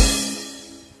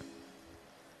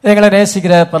 எங்களை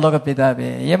நேசிக்கிற பரலோக பிதாவே,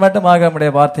 மட்டுமாக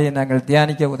நம்முடைய வார்த்தையை நாங்கள்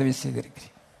தியானிக்க உதவி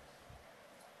செய்திருக்கிறோம்.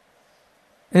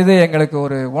 இது எங்களுக்கு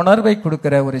ஒரு உணர்வை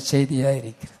கொடுக்கிற ஒரு செய்தியா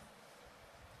இருக்கிறது.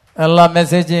 எல்லா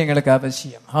மெசேஜும் எங்களுக்கு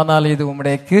அவசியம். ஆனால் இது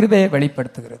உம்முடைய கிருபையை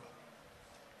வெளிப்படுத்துகிறது.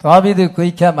 தாவீது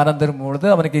குயிக்கா மறந்துடும் பொழுது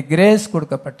அவனுக்கு கிரேஸ்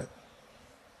கொடுக்கப்பட்டது.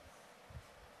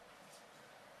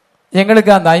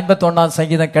 எங்களுக்கு அந்த 51ஆம்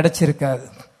சங்கீதம் கிடைச்சிருக்காது.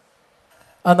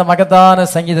 அந்த மகத்தான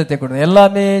சங்கீதத்தை கொடுத்து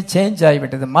எல்லாமே சேஞ்ச்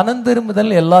ஆகிவிட்டது. மனம்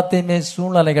திரும்புதல் எல்லாத்தையுமே,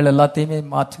 சூழ்நிலைகள் எல்லாத்தையுமே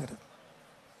மாற்றுகிறது.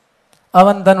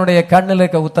 அவன் தன்னுடைய கண்ணில்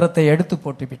இருக்க உத்தரத்தை எடுத்து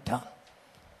போட்டு விட்டான்.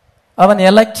 அவன்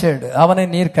எலெக்டட். அவனை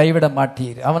நீர் கைவிட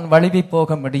மாட்டீர். அவன் வழுவி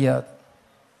போக முடியாது.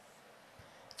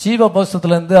 ஜீவ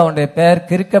புஸ்தகத்திலிருந்து அவனுடைய பெயர்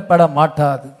கிறுக்கப்பட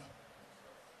மாட்டாது.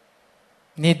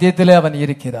 நித்தியத்திலே அவன்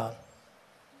இருக்கிறான்.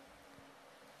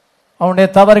 அவனுடைய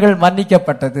தவறுகள்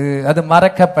மன்னிக்கப்பட்டது, அது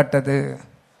மறக்கப்பட்டது.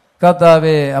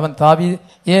 கர்த்தாவே, அவன்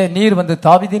நீர் வந்து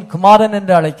தாவீதின் குமாரன்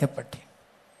என்று அழைக்கப்பட்டேன்.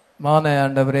 மான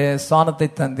ஆண்டவரே, ஸ்தானத்தை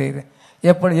தந்தீர்.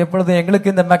 எப்பொழுதும்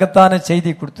எங்களுக்கு இந்த மகத்தான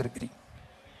செய்தி கொடுத்திருக்கிறீர்.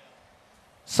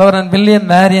 சோரன் வில்லியம்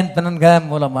மேரியன் பெனன்ஹாம்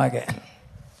மூலமாக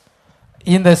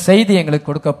இந்த செய்தி எங்களுக்கு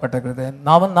கொடுக்கப்பட்டிருக்கிறது.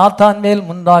 அவன் நாத்தான் மேல்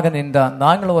முன்பாக நின்றான்.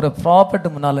 நாங்கள் ஒரு ப்ராப்பர்ட்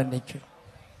முன்னால நிற்கிறோம்.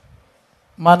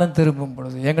 மனம் திரும்பும்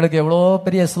பொழுது எங்களுக்கு எவ்வளோ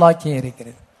பெரிய ஸ்லாக்கியம்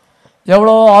இருக்கிறது,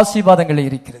 எவ்வளோ ஆசீர்வாதங்கள்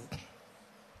இருக்கிறது.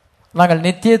 நாங்கள்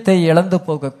நித்தியத்தை இழந்து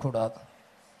போகக்கூடாது.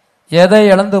 எதை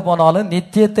இழந்து போனாலும்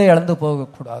நித்தியத்தை இழந்து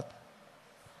போகக்கூடாது.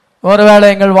 ஒருவேளை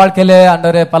எங்கள் வாழ்க்கையிலே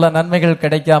ஆண்டவரே பல நன்மைகள்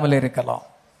கிடைக்காமல் இருக்கலாம்.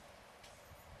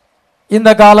 இந்த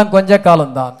காலம் கொஞ்ச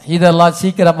காலம்தான். இதெல்லாம்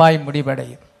சீக்கிரமாய்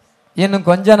முடிவடையும். இன்னும்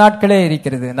கொஞ்ச நாட்களே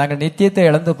இருக்கிறது. நாங்கள் நித்தியத்தை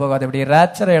இழந்து போகாதபடி,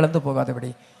 ரேப்சரை இழந்து போகாதபடி,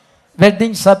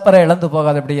 வெட்டிங் சப்பரை இழந்து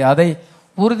போகாதபடி அதை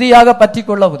உறுதியாக பற்றி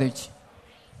கொள்ள உதவிச்சு.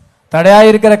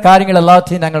 தடையாயிருக்கிற காரியங்கள்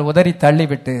எல்லாத்தையும் நாங்கள் உதறி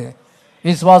தள்ளிவிட்டு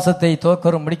விசுவாசத்தை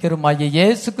தோக்கரும் முடிக்கரும் ஆகிய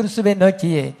இயேசு கிறிஸ்துவை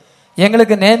நோக்கியே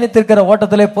எங்களுக்கு நியமித்திருக்கிற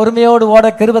ஓட்டத்திலே பொறுமையோடு ஓட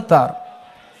கிருபத்தார்,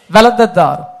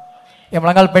 பலத்தார். என்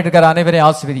முழங்கால் போயிட்டு இருக்கிற அனைவரையும்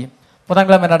ஆசீர்வதியும்.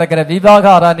 புதன்கிழமை நடக்கிற விவாக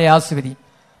ஆராதனை ஆசீர்வதி,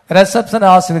 ரிசப்ஷன்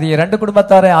ஆசீர்வதி, 2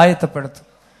 குடும்பத்தாரை ஆயத்தப்படுத்தும்.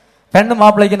 பெண்ணு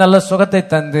மாப்பிள்ளைக்கு நல்ல சுகத்தை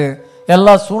தந்து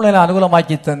எல்லா சூழ்நிலை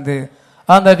அனுகூலமாக்கி தந்து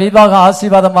அந்த விவாகம்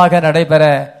ஆசீர்வாதமாக நடைபெற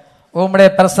உம்முடைய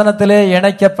பிரசன்னத்திலே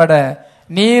இணைக்கப்பட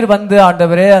நீர் வந்து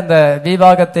ஆண்டவரே அந்த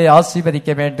விவாகத்தை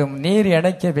ஆசீர்வதிக்க வேண்டும். நீர்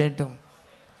இணைக்க வேண்டும்,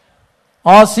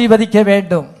 ஆசீர்வதிக்க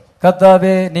வேண்டும்.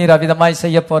 கர்த்தாவே, நீர் அவிதமாய்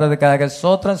செய்ய போறதுக்காக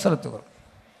ஸ்தோத்திரம் செலுத்துகிறோம்.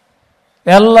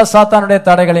 எல்லா சாத்தானுடைய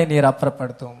தடைகளை நீர்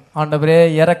அப்புறப்படுத்தும். ஆண்டவரே,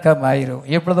 இரக்கமாயிரும்.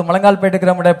 இப்பொழுது முழங்கால்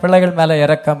போயிட்டு நம்முடைய பிள்ளைகள் மேல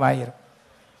இரக்கமாயிரும்.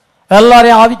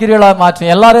 எல்லாரையும் ஆவிக்குரியவர்களாக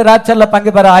மாற்றும். எல்லாரும் ராட்சல்ல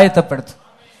பங்கு பெற ஆயத்தப்படுத்தும்.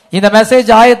 இந்த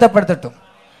மெசேஜ் ஆயத்தப்படுத்தட்டும்.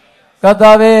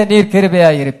 கர்த்தாவே, நீர்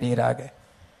கிருபையாய் இருப்பீராக.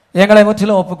 எங்களை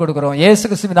முற்றிலும் ஒப்புக் கொடுக்கிறோம். இயேசு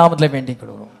கிறிஸ்துவின் நாமத்தில் வேண்டிக்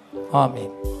கொள்கிறோம்.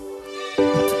 ஆமென்.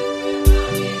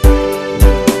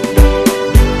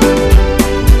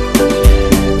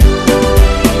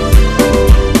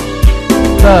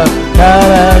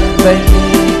 கரத்தை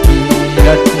நீக்கி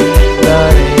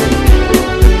ரட்சித்தாரே,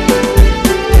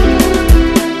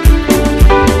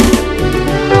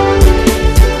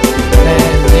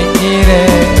 நீரே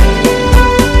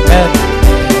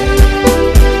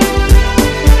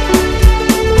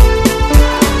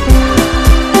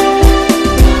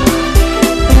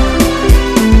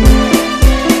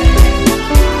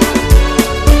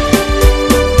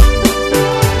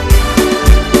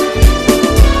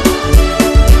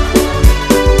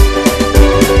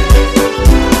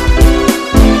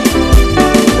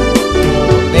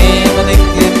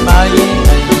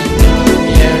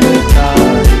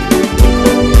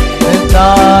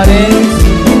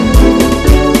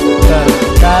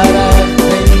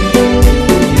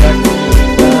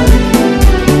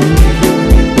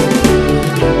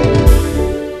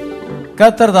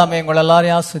கர்த்தர் தாமே உங்கள்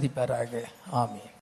எல்லாரையும் ஆசீர்வதிப்பாராக. ஆமென்.